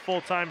really a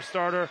full-time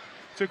starter,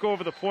 took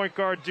over the point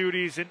guard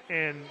duties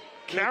and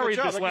carried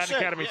this Latin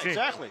Academy team.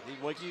 Exactly.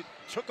 He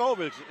took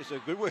over is a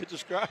good way to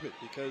describe it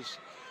because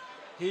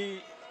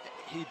he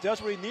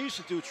does what he needs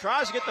to do,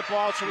 tries to get the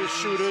ball to his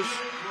shooters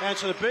and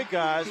to the big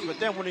guys, but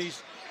then when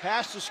he's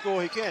has to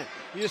score, he can.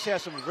 He just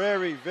has some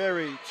very,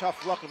 very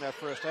tough luck in that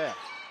first half.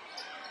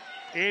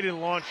 Aiden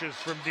launches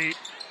from deep.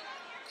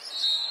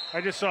 I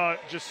just saw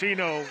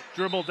Jacino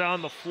dribble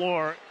down the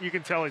floor. You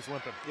can tell he's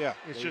limping. Yeah.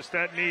 It's just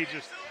that knee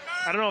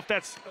I don't know if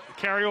that's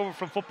carryover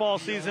from football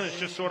season. It's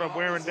just sort of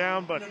wearing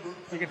down, but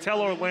you can tell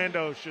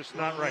Orlando's just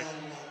not right.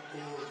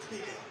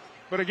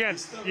 But again,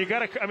 you got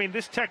to, I mean,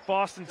 this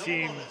TechBoston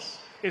team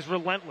is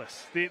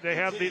relentless. They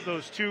have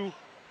those two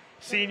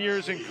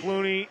seniors in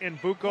Clooney and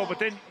Bucco, but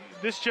then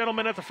this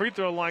gentleman at the free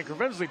throw line,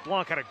 Crevensley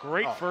Blanc, had a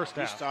great first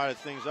half. He started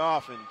things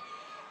off, and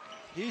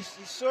he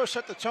sort of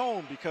set the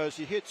tone because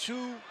he hit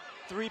 2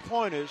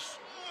 3-pointers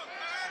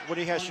when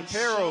he had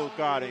Shapiro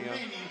guarding him.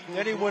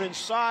 Then he went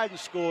inside and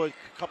scored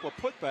a couple of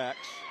putbacks,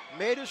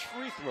 made his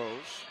free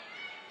throws.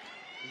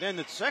 And then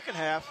the second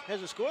half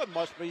hasn't scored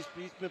much, but he's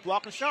been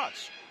blocking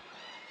shots.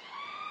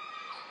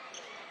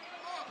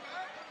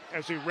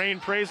 As we rain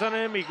praise on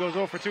him, he goes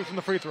 0 for 2 from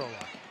the free throw line.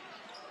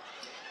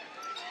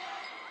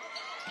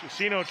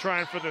 Jacino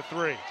trying for the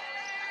 3.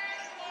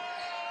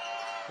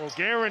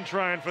 Bulgarin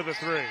trying for the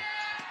 3.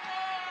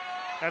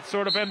 That's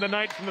sort of been the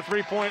night from the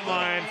three-point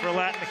line for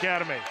Latin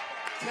Academy.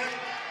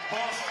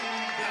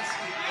 TechBoston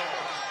Basketball.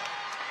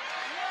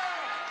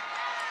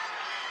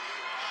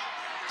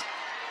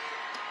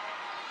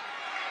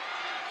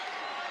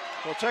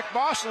 So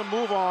TechBoston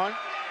move on.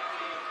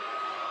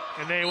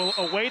 And they will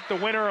await the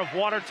winner of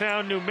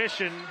Watertown New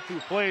Mission, who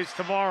plays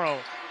tomorrow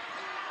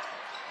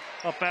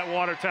up at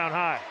Watertown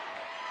High.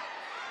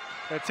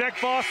 The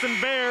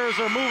TechBoston Bears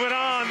are moving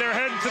on. They're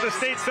heading to the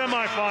state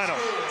semifinal.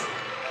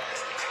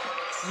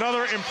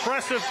 Another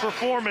impressive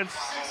performance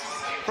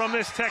from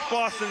this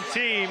TechBoston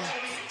team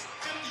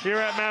here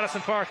at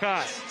Madison Park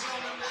High.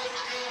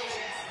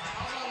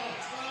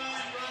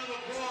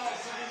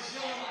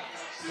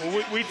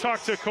 Well, we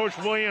talked to Coach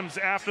Williams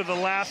after the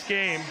last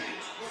game,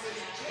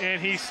 and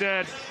he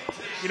said,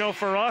 you know,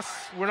 for us,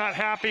 we're not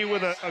happy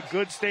with a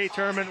good state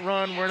tournament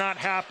run. We're not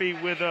happy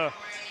with a,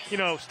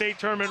 state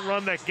tournament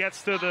run that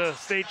gets to the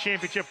state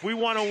championship. We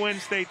want to win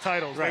state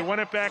titles. Right. They won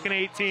it back in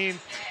 18.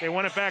 They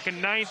won it back in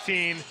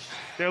 19.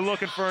 They're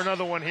looking for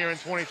another one here in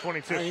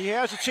 2022. And he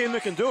has a team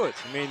that can do it.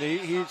 I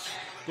mean,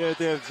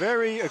 they're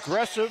very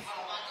aggressive,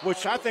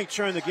 which I think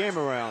turned the game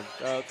around.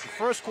 The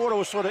first quarter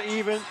was sort of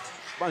even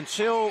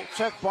until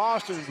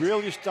TechBoston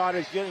really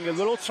started getting a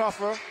little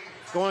tougher,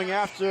 going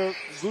after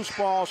loose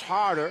balls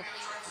harder.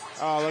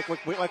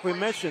 Like we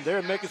mentioned, they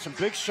were making some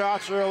big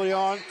shots early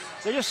on.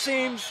 They just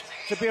seems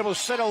to be able to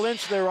settle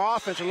into their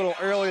offense a little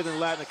earlier than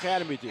Latin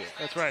Academy did.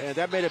 That's right. And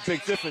that made a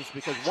big difference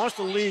because once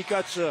the lead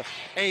got to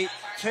 8,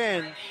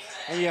 10,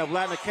 and you have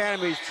Latin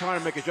Academies trying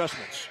to make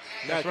adjustments.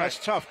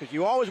 That's tough because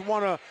you always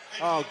want to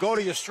go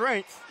to your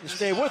strength and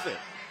stay with it.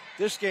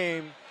 This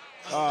game,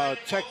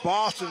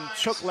 TechBoston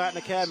took Latin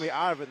Academy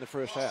out of it in the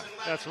first half.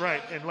 That's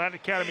right. And Latin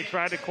Academy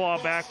tried to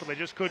claw back, but they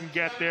just couldn't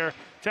get there.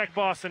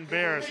 TechBoston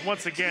Bears,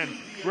 once again,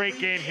 great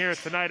game here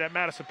tonight at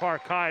Madison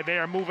Park High. They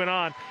are moving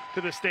on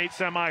to the state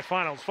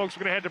semifinals. Folks,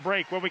 we're going to head to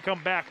break. When we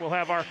come back, we'll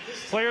have our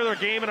player of their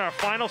game and our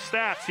final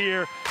stats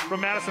here from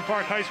Madison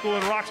Park High School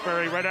in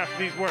Roxbury right after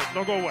these words.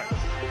 Don't go away.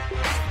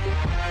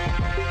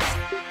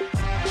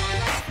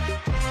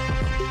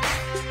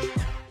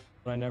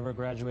 When I never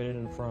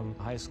graduated from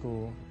high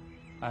school,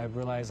 I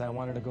realized I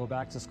wanted to go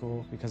back to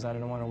school because I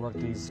didn't want to work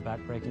these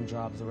back-breaking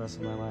jobs the rest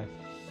of my life.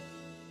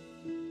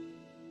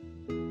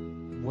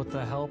 With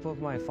the help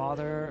of my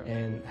father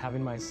and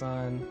having my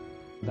son,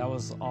 that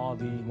was all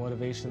the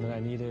motivation that I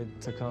needed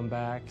to come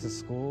back to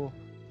school.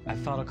 I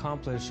felt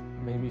accomplished,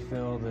 made me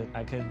feel that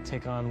I could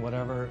take on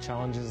whatever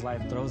challenges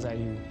life throws at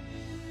you.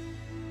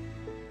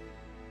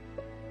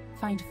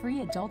 Find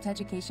free adult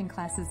education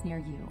classes near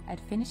you at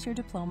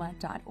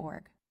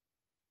finishyourdiploma.org.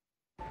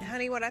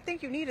 Honey, what I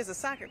think you need is a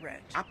socket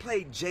wrench. I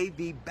played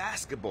JV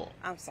basketball.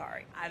 I'm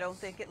sorry. I don't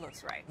think it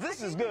looks right.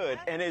 This is good,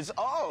 and it's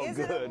all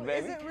good,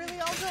 baby. Is it really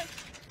all good?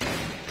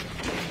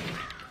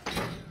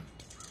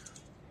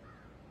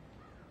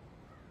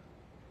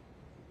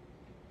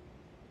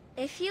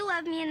 If you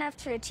love me enough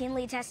to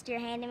routinely test your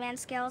handyman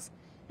skills,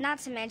 not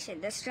to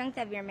mention the strength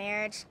of your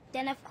marriage,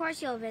 then of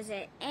course you'll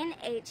visit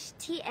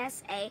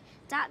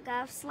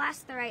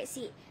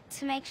nhtsa.gov/the-right-seat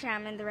to make sure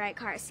I'm in the right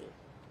car seat.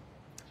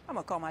 I'm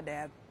gonna call my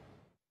dad.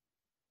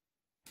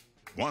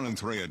 1 in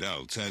 3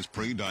 adults has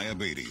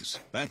pre-diabetes.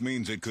 That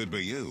means it could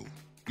be you,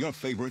 your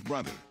favorite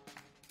brother,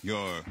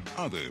 your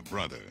other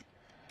brother,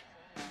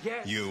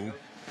 you,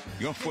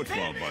 your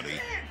football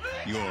buddy,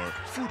 your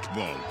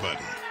football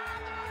buddy,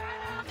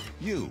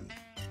 you,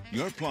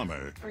 your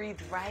plumber,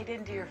 Breathe right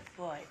into your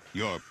foot.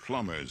 your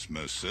plumber's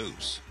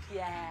masseuse,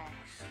 Yes.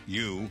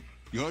 you,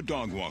 your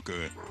dog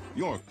walker,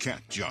 your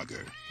cat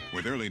jogger.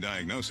 With early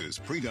diagnosis,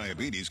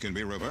 pre-diabetes can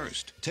be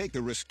reversed. Take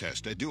the risk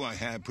test at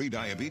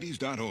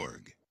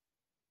doihaveprediabetes.org.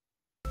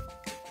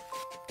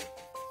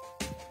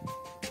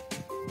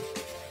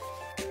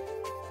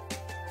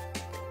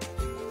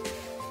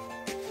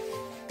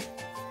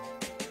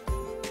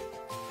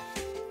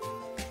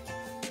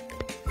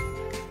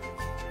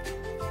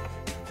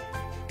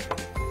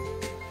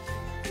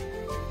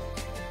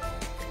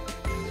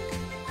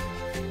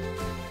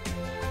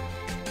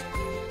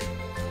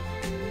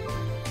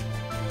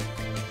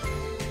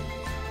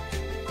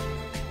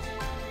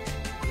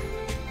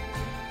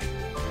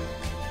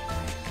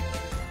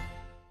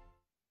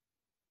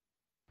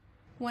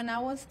 When I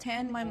was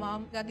 10, my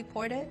mom got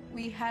deported.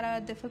 We had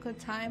a difficult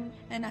time,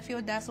 and I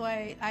feel that's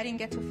why I didn't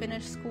get to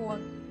finish school.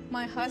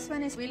 My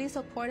husband is really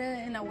supportive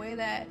in a way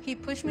that he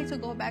pushed me to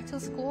go back to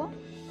school.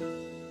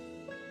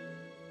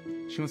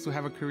 She wants to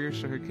have a career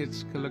so her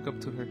kids can look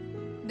up to her.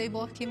 They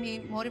both keep me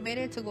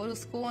motivated to go to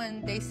school,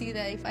 and they see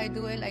that if I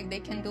do it, like, they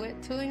can do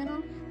it too, you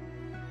know?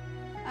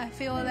 I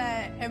feel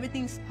that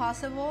everything's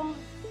possible.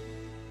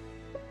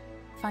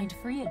 Find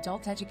free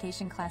adult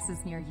education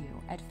classes near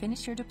you at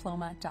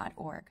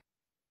finishyourdiploma.org.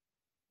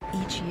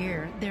 Each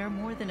year, there are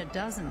more than a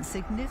dozen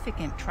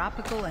significant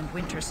tropical and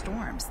winter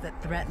storms that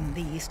threaten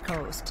the East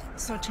Coast.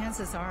 So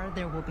chances are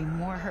there will be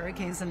more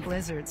hurricanes and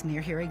blizzards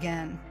near here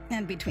again.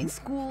 And between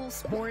school,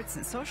 sports,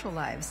 and social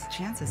lives,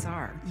 chances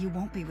are you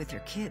won't be with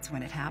your kids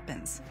when it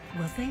happens.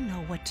 Will they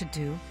know what to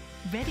do?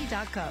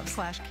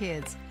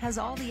 Ready.gov/kids has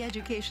all the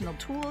educational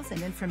tools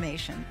and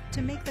information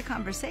to make the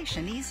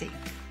conversation easy.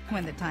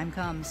 When the time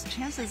comes,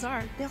 chances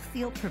are they'll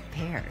feel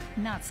prepared,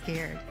 not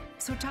scared.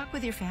 So talk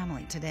with your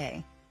family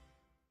today.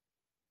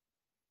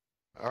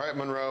 All right,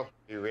 Monroe,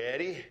 you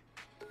ready?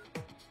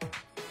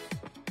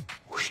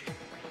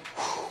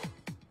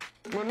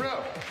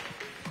 Monroe.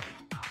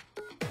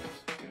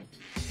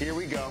 Here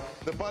we go,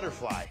 the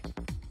butterfly.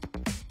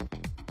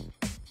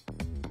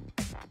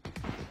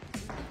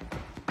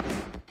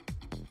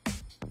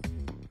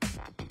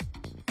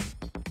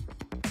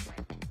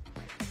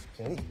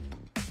 Ready?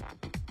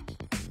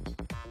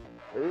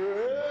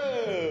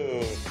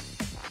 Ooh.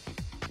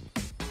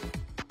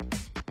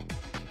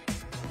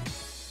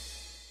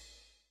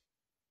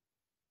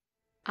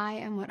 I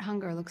am what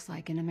hunger looks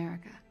like in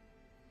America.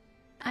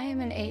 I am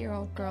an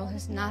 8-year-old girl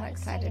who's not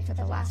excited for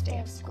the last day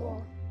of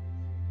school.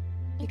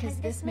 Because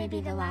this may be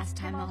the last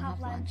time I'll have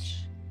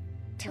lunch.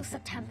 Till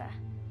September.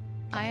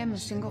 I am a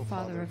single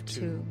father of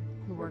 2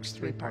 who works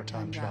 3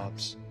 part-time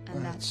jobs,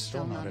 and that's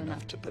still not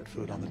enough to put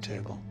food on the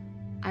table.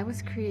 I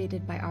was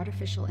created by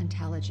artificial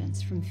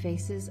intelligence from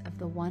faces of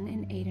the 1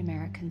 in 8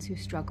 Americans who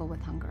struggle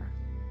with hunger.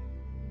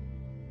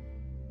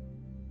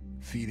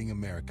 Feeding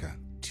America,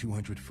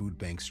 200 food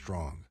banks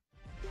strong.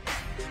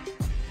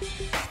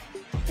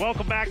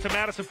 Welcome back to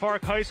Madison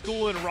Park High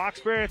School in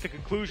Roxbury. At the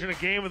conclusion of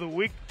game of the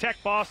week,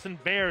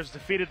 TechBoston Bears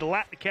defeated the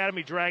Latin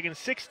Academy Dragons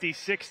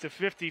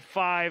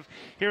 66-55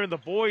 here in the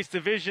boys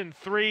Division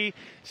III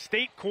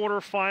state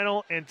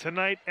quarterfinal. And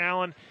tonight,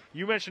 Alan,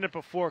 you mentioned it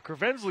before,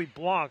 Kervensley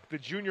Blanc, the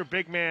junior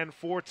big man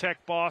for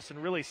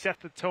TechBoston, really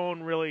set the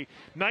tone really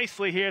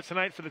nicely here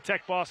tonight for the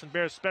TechBoston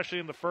Bears, especially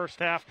in the first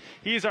half.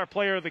 He's our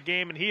player of the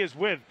game, and he is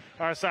with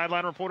our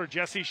sideline reporter,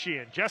 Jesse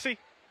Sheehan. Jesse?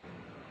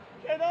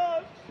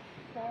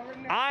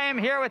 I am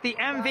here with the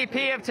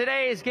MVP of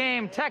today's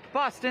game,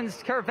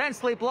 TechBoston's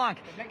Kervensley Blanc.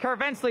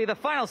 Kervensley, the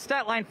final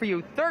stat line for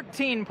you,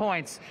 13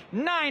 points,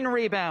 9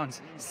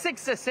 rebounds,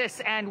 6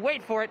 assists, and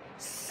wait for it,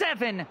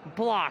 7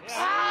 blocks.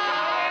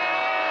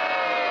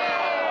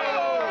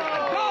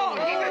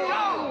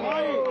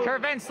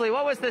 Kervensley,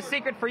 what was the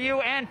secret for you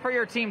and for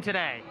your team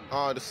today?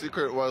 The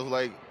secret was,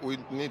 like, we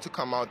need to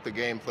come out the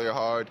game, play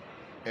hard,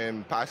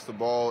 and pass the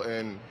ball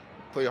and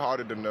play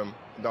harder than them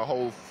the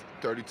whole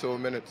 32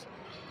 minutes.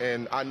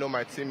 And I know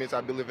my teammates,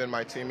 I believe in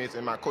my teammates,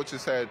 and my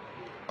coaches said,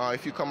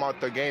 if you come out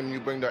the game and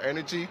you bring the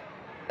energy,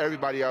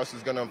 everybody else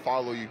is going to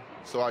follow you.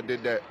 So I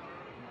did that.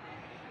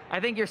 I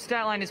think your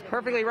stat line is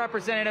perfectly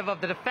representative of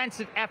the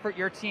defensive effort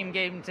your team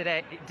did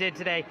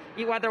today.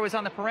 Whether it was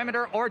on the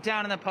perimeter or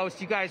down in the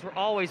post, you guys were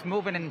always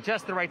moving in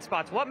just the right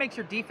spots. What makes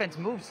your defense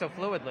move so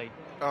fluidly?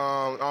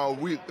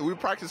 We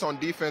practice on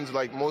defense,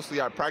 like mostly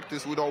at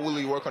practice. We don't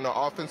really work on the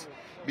offense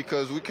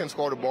because we can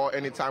score the ball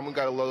anytime. We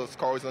got a lot of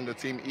scorers on the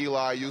team.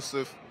 Eli,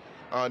 Yusuf,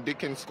 they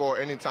can score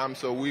anytime,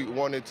 so we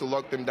wanted to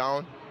lock them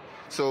down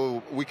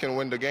so we can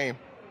win the game.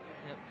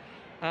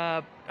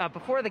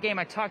 Before the game,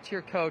 I talked to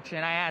your coach,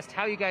 and I asked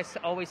how you guys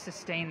always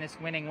sustain this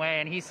winning way,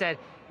 and he said,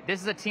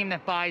 this is a team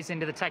that buys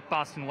into the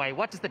TechBoston way.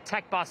 What does the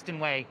TechBoston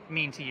way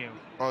mean to you?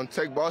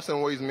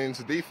 TechBoston ways means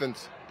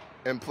defense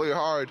and play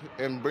hard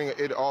and bring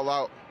it all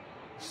out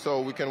so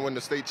we can win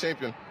the state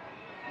champion.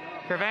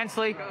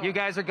 Kervensley, you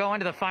guys are going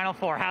to the Final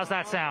Four. How's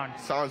that sound?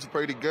 Sounds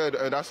pretty good.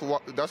 That's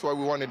why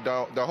we wanted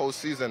the whole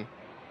season,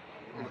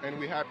 and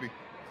we're happy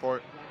for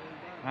it.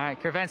 All right,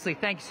 Kervensley,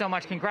 thank you so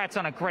much. Congrats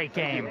on a great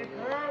game.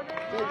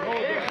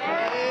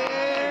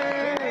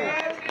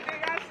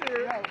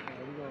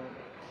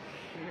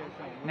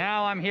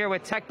 Now I'm here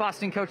with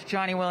TechBoston coach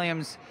Johnny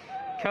Williams.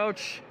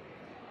 Coach,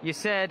 you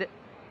said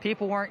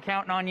people weren't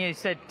counting on you. You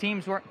said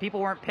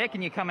people weren't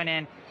picking you coming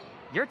in.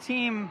 Your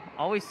team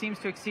always seems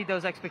to exceed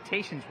those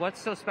expectations.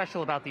 What's so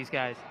special about these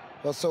guys?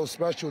 What's so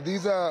special?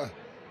 These are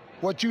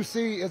what you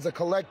see is a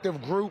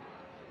collective group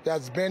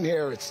that's been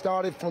here. It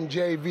started from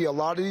JV. A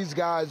lot of these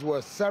guys were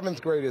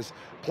 7th graders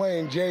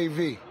playing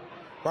JV,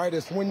 right?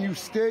 It's when you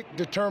stick,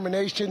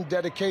 determination,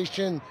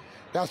 dedication,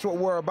 that's what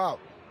we're about,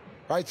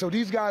 right? So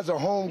these guys are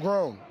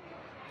homegrown.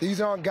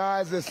 These aren't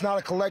guys, it's not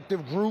a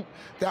collective group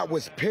that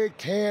was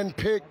picked,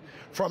 hand-picked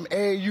from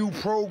AAU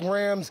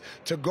programs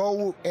to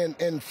go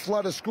and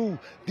flood a school.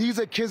 These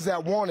are kids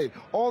that wanted.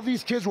 All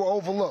these kids were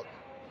overlooked.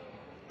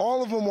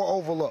 All of them were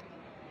overlooked.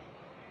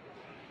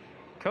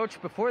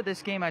 Coach, before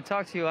this game I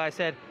talked to you, I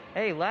said,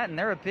 hey, Latin,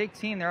 they're a big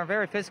team. They're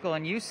very physical.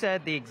 And you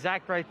said the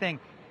exact right thing.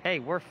 Hey,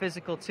 we're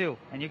physical too.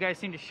 And you guys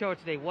seem to show it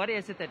today. What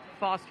is it that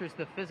fosters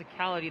the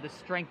physicality, the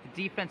strength,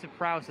 the defensive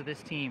prowess of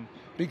this team?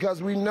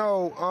 Because we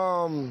know,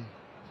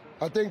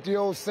 I think the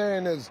old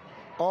saying is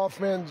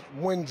offense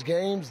wins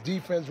games,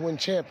 defense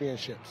wins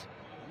championships.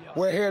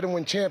 We're here to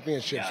win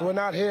championships. We're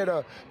not here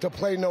to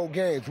play no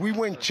games. We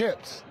win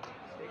chips,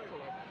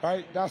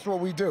 right? That's what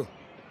we do.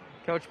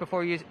 Coach,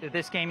 before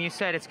this game, you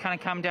said it's kind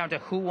of come down to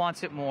who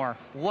wants it more.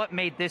 What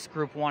made this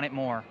group want it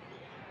more?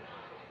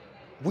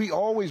 We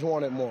always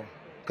want it more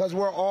because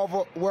we're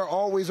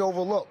always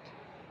overlooked,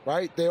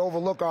 right? They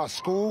overlook our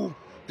school.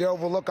 They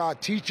overlook our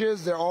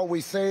teachers. They're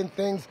always saying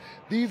things.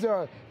 These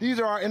are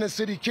our inner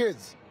city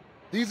kids.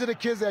 These are the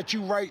kids that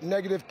you write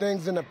negative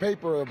things in the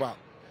paper about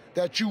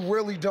that you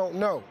really don't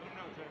know,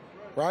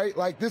 right?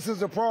 Like, this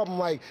is a problem.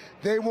 Like,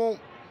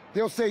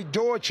 they'll say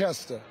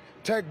Dorchester,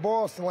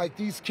 TechBoston, like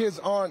these kids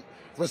aren't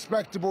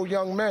respectable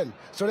young men.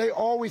 So they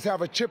always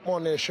have a chip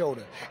on their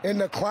shoulder. In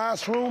the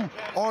classroom,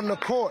 on the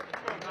court,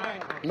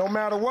 no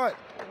matter what.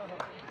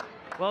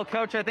 Well,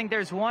 Coach, I think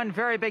there's one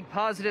very big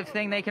positive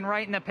thing they can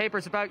write in the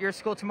papers about your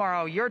school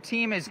tomorrow. Your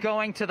team is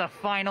going to the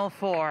Final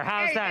Four.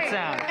 How's that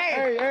sound?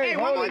 Hey,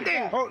 hold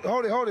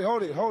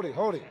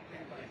it.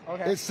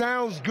 Okay. It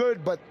sounds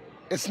good, but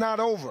it's not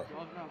over.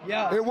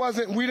 Yeah.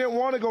 We didn't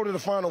want to go to the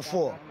Final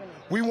Four.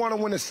 We want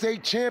to win a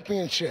state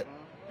championship.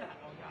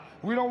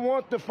 We don't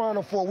want the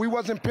Final Four. We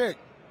wasn't picked.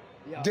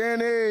 Yeah.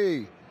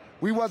 Danny,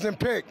 we wasn't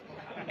picked.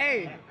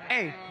 Hey,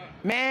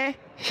 man,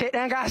 shit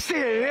done got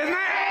serious, man.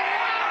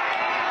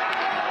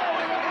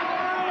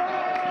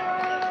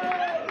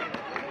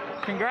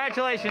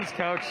 Congratulations,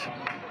 Coach.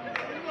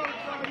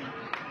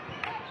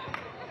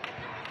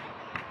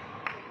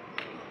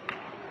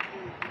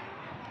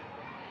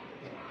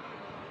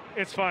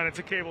 It's fine. It's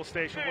a cable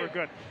station. We're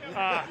good.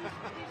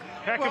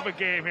 Heck of a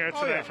game here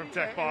tonight from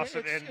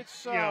TechBoston.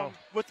 It's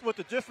with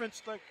the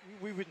difference, like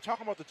we've been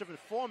talking about the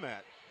different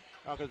format,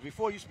 because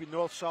before it used to be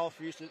north,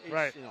 south, east.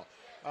 Right.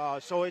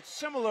 So it's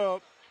similar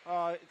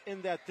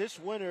in that this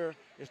winner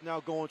is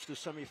now going to the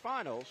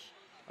semifinals,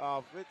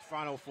 with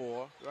Final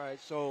Four, right?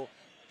 So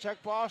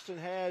TechBoston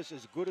has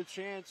as good a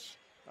chance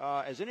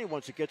as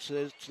anyone to get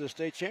to the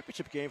state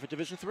championship game for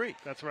Division III.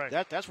 That's right.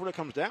 That's what it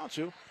comes down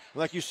to.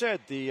 Like you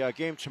said, the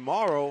game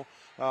tomorrow,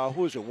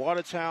 who is it,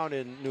 Watertown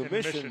and New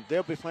Mission,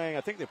 they'll be playing,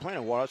 I think they're playing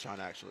in Watertown,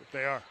 actually.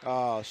 They are.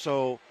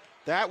 So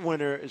that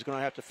winner is going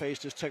to have to face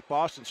this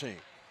TechBoston team.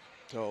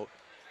 So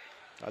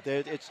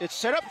it's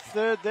set up.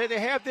 They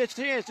have their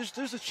chance. This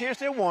is the chance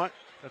they want.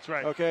 That's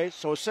right. Okay,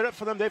 so it's set up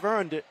for them. They've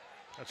earned it.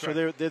 That's right.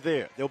 So they're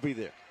there. They'll be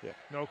there. Yeah.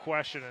 No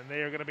question. And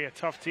they are going to be a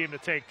tough team to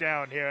take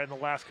down here in the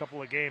last couple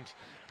of games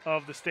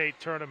of the state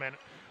tournament.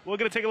 We're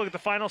going to take a look at the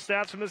final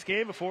stats from this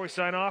game before we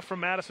sign off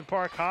from Madison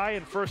Park High.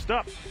 And first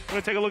up, we're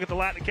going to take a look at the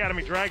Latin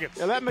Academy Dragons.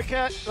 Yeah, Latin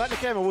Academy.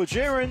 Well,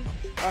 Jaron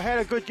had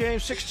a good game,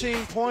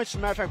 16 points. As a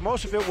matter of fact,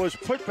 most of it was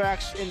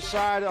putbacks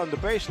inside on the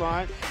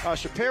baseline.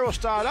 Shapiro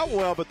started out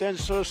well, but then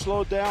sort of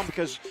slowed down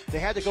because they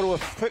had to go to a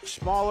quick,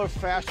 smaller,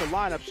 faster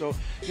lineup. So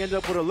he ended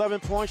up with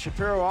 11 points.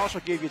 Shapiro also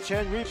gave you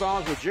 10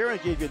 rebounds, but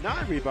Jaron gave you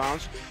 9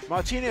 rebounds.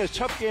 Martinez,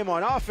 tough game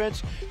on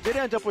offense, did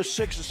end up with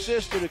 6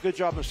 assists, did a good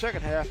job in the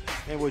second half,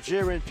 and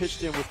Jaron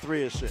pitched in with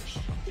 3 assists.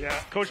 Yeah,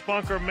 Coach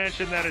Bunker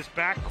mentioned that his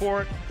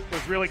backcourt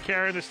was really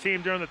carrying this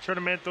team during the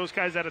tournament. Those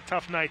guys had a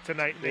tough night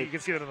tonight. You can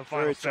see that in the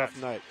final stats. Very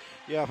tough night.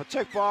 Yeah, for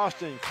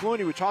TechBoston,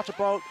 Clooney, we talked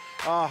about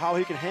how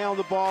he can handle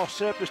the ball,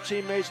 set up his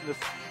teammates. In the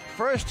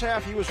first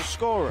half, he was a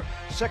scorer.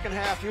 Second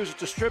half, he was a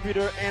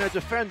distributor and a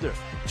defender.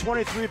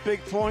 23 big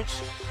points.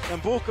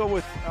 Mbuka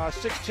with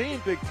 16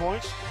 big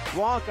points.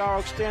 Blanc, our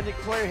outstanding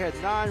player, had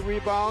 9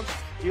 rebounds.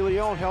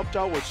 DeLeon helped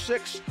out with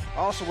 6.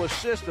 Also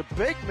assists. The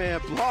big man,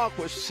 Blanc,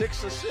 with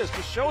 6 assists.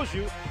 This shows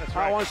you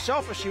how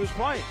unselfish he was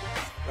playing.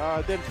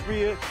 Then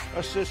 3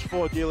 assists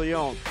for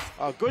DeLeon.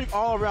 Good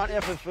all-around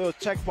effort for the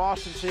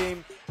TechBoston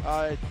team.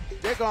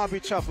 They're going to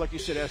be tough, like you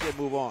said, as they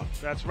move on.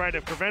 That's right.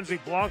 If Provenzi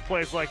Blanc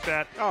plays like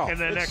that in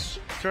the next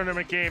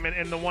tournament game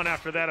and the one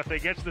after that, if they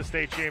get to the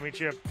state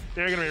championship,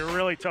 they're going to be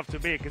really tough to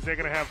beat because they're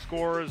going to have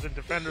scorers and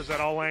defenders at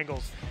all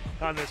angles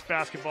on this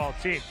basketball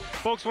team.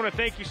 Folks, I want to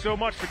thank you so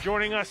much for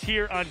joining us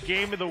here on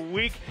Game of the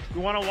Week. If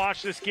you want to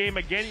watch this game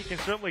again, you can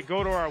certainly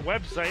go to our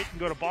website. You can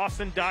go to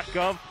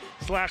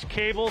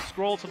boston.gov/cable,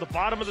 scroll to the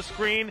bottom of the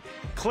screen,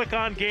 click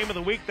on Game of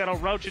the Week. That'll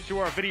route you to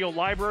our video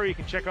library. You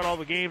can check out all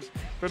the games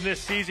from this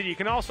season. You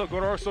can also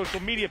go to our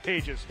social media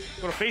pages.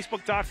 Go to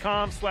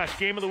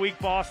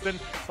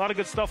facebook.com/GameOfTheWeekBoston. A lot of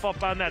good stuff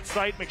up on that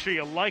site. Make sure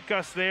you like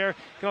us there. You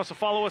can also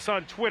follow us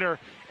on Twitter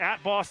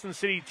 @Boston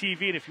City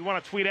TV. And if you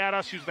want to tweet at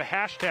us, use the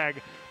hashtag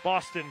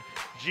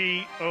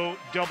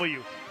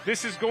BostonGOW.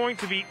 This is going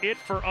to be it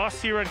for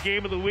us here on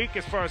Game of the Week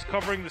as far as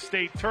covering the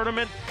state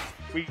tournament.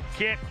 We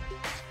can't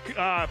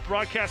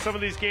broadcast some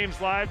of these games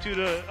live due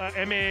to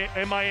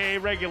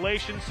MIAA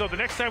regulations. So the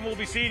next time we'll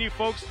be seeing you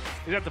folks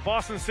is at the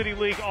Boston City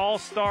League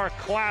All-Star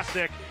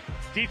Classic.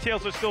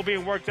 Details are still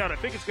being worked out. I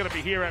think it's going to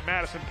be here at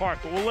Madison Park,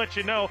 but we'll let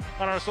you know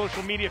on our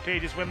social media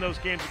pages when those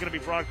games are going to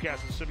be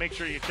broadcasted, so make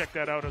sure you check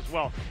that out as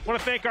well. I want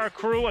to thank our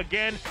crew,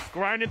 again,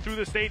 grinding through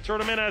the state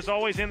tournament, as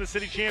always, in the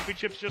city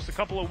championships just a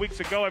couple of weeks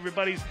ago.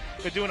 Everybody's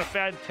been doing a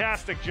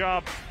fantastic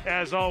job,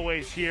 as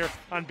always, here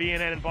on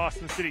BNN and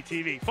Boston City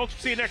TV. Folks,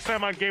 we'll see you next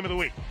time on Game of the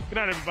Week. Good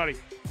night, everybody.